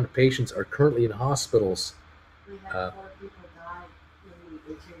 9,500 patients are currently in hospitals. We had 4 people die in the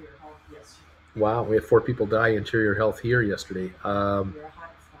interior health yesterday. Wow, we had 4 people die in interior health here yesterday.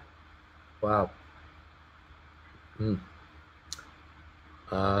 Wow.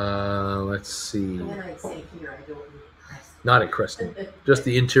 Let's see. When I say here, I don't mean Creston. Not at Creston, just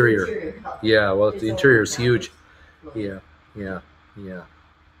the interior. Yeah, well, the interior is huge. Yeah,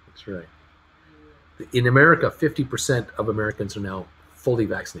 that's right. In America, 50% of Americans are now fully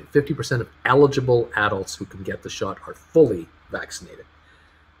vaccinated. 50% of eligible adults who can get the shot are fully vaccinated.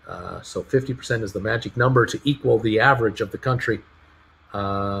 So 50% is the magic number to equal the average of the country.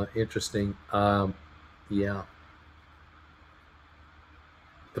 Interesting. Yeah.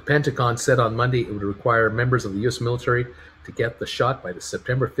 The Pentagon said on Monday it would require members of the U.S. military to get the shot by the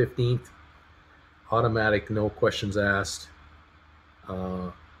September 15th. Automatic, no questions asked.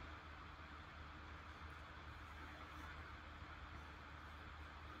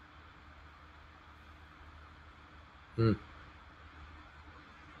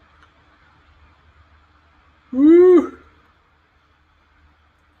 Woo!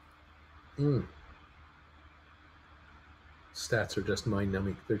 Stats are just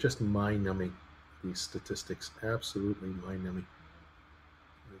mind-numbing. They're just mind-numbing, these statistics. Absolutely mind-numbing.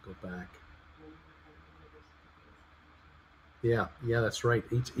 Let me go back. Yeah, that's right.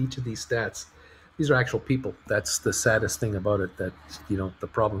 Each of these stats, these are actual people. That's the saddest thing about it, that, the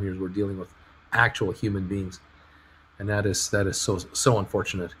problem here is we're dealing with actual human beings. And that is so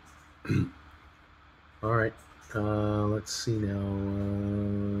unfortunate. All right. Let's see now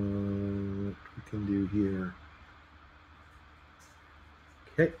what we can do here.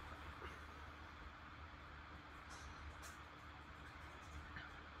 Okay.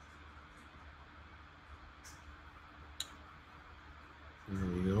 There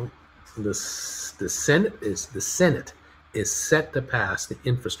we go. The Senate is set to pass the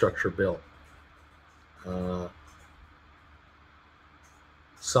infrastructure bill.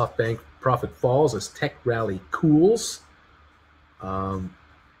 SoftBank profit falls as tech rally cools.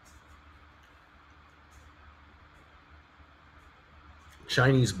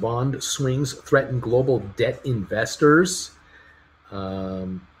 Chinese bond swings threaten global debt investors.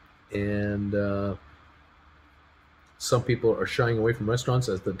 And some people are shying away from restaurants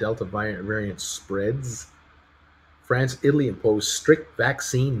as the Delta variant spreads. France, Italy impose strict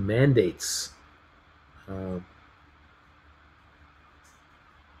vaccine mandates.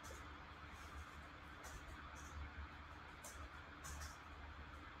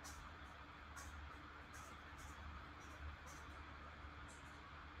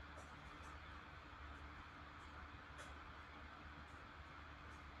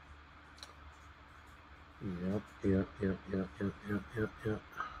 Yep, yep, yep, yep, yep, yep, yep, yep.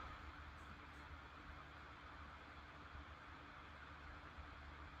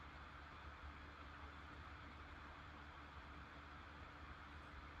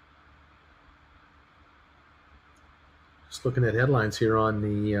 Just looking at headlines here on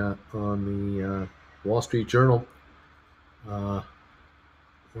the Wall Street Journal. Uh,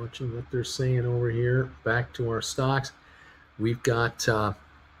 Watching what they're saying over here. Back to our stocks. We've got. Let's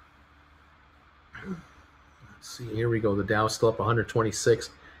see. Here we go. The Dow still up 126.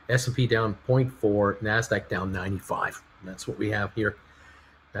 S&P down 0.4. Nasdaq down 95. That's what we have here.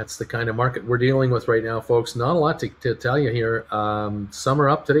 That's the kind of market we're dealing with right now, folks. Not a lot to tell you here. Some are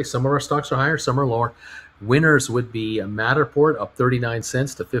up today. Some of our stocks are higher. Some are lower. Winners would be Matterport up 39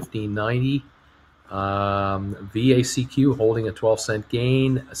 cents to 15.90. VACQ holding a 12-cent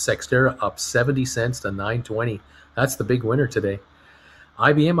gain. Sextera up 70 cents to 9.20. That's the big winner today.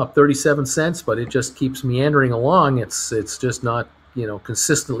 IBM up 37 cents, but it just keeps meandering along. It's just not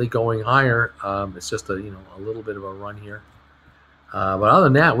consistently going higher. It's just a little bit of a run here. But other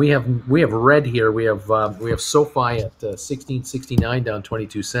than that, we have red here. We have SoFi at 16.69 down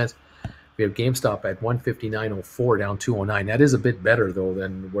 22 cents. We have GameStop at 159.04 down 209. That is a bit better though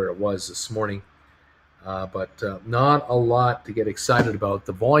than where it was this morning. But not a lot to get excited about.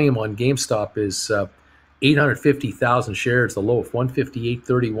 The volume on GameStop is 850,000 shares, the low of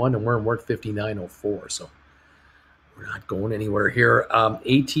 158.31, and we're at 59.04. So we're not going anywhere here.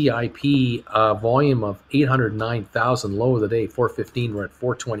 ATIP volume of 809,000, low of the day, 415. We're at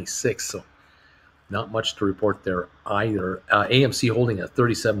 426. So not much to report there either. AMC holding a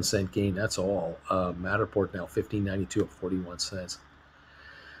 37-cent gain. That's all. Matterport now 15.92 at 41 cents.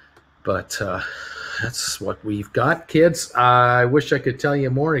 But that's what we've got, kids. I wish I could tell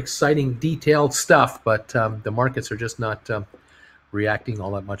you more exciting, detailed stuff, but the markets are just not reacting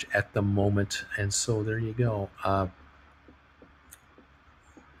all that much at the moment. And so there you go.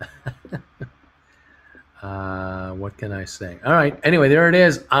 What can I say? All right. Anyway, there it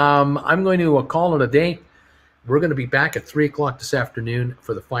is. I'm going to call it a day. We're going to be back at 3 o'clock this afternoon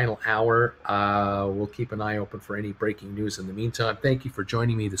for the final hour. We'll keep an eye open for any breaking news in the meantime. Thank you for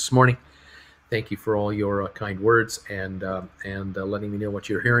joining me this morning. Thank you for all your kind words and letting me know what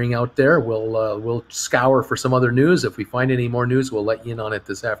you're hearing out there. We'll scour for some other news. If we find any more news, we'll let you in on it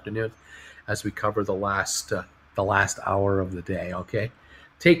this afternoon as we cover the last hour of the day. Okay,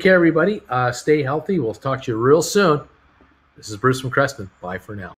 take care, everybody. Stay healthy. We'll talk to you real soon. This is Bruce from Creston. Bye for now.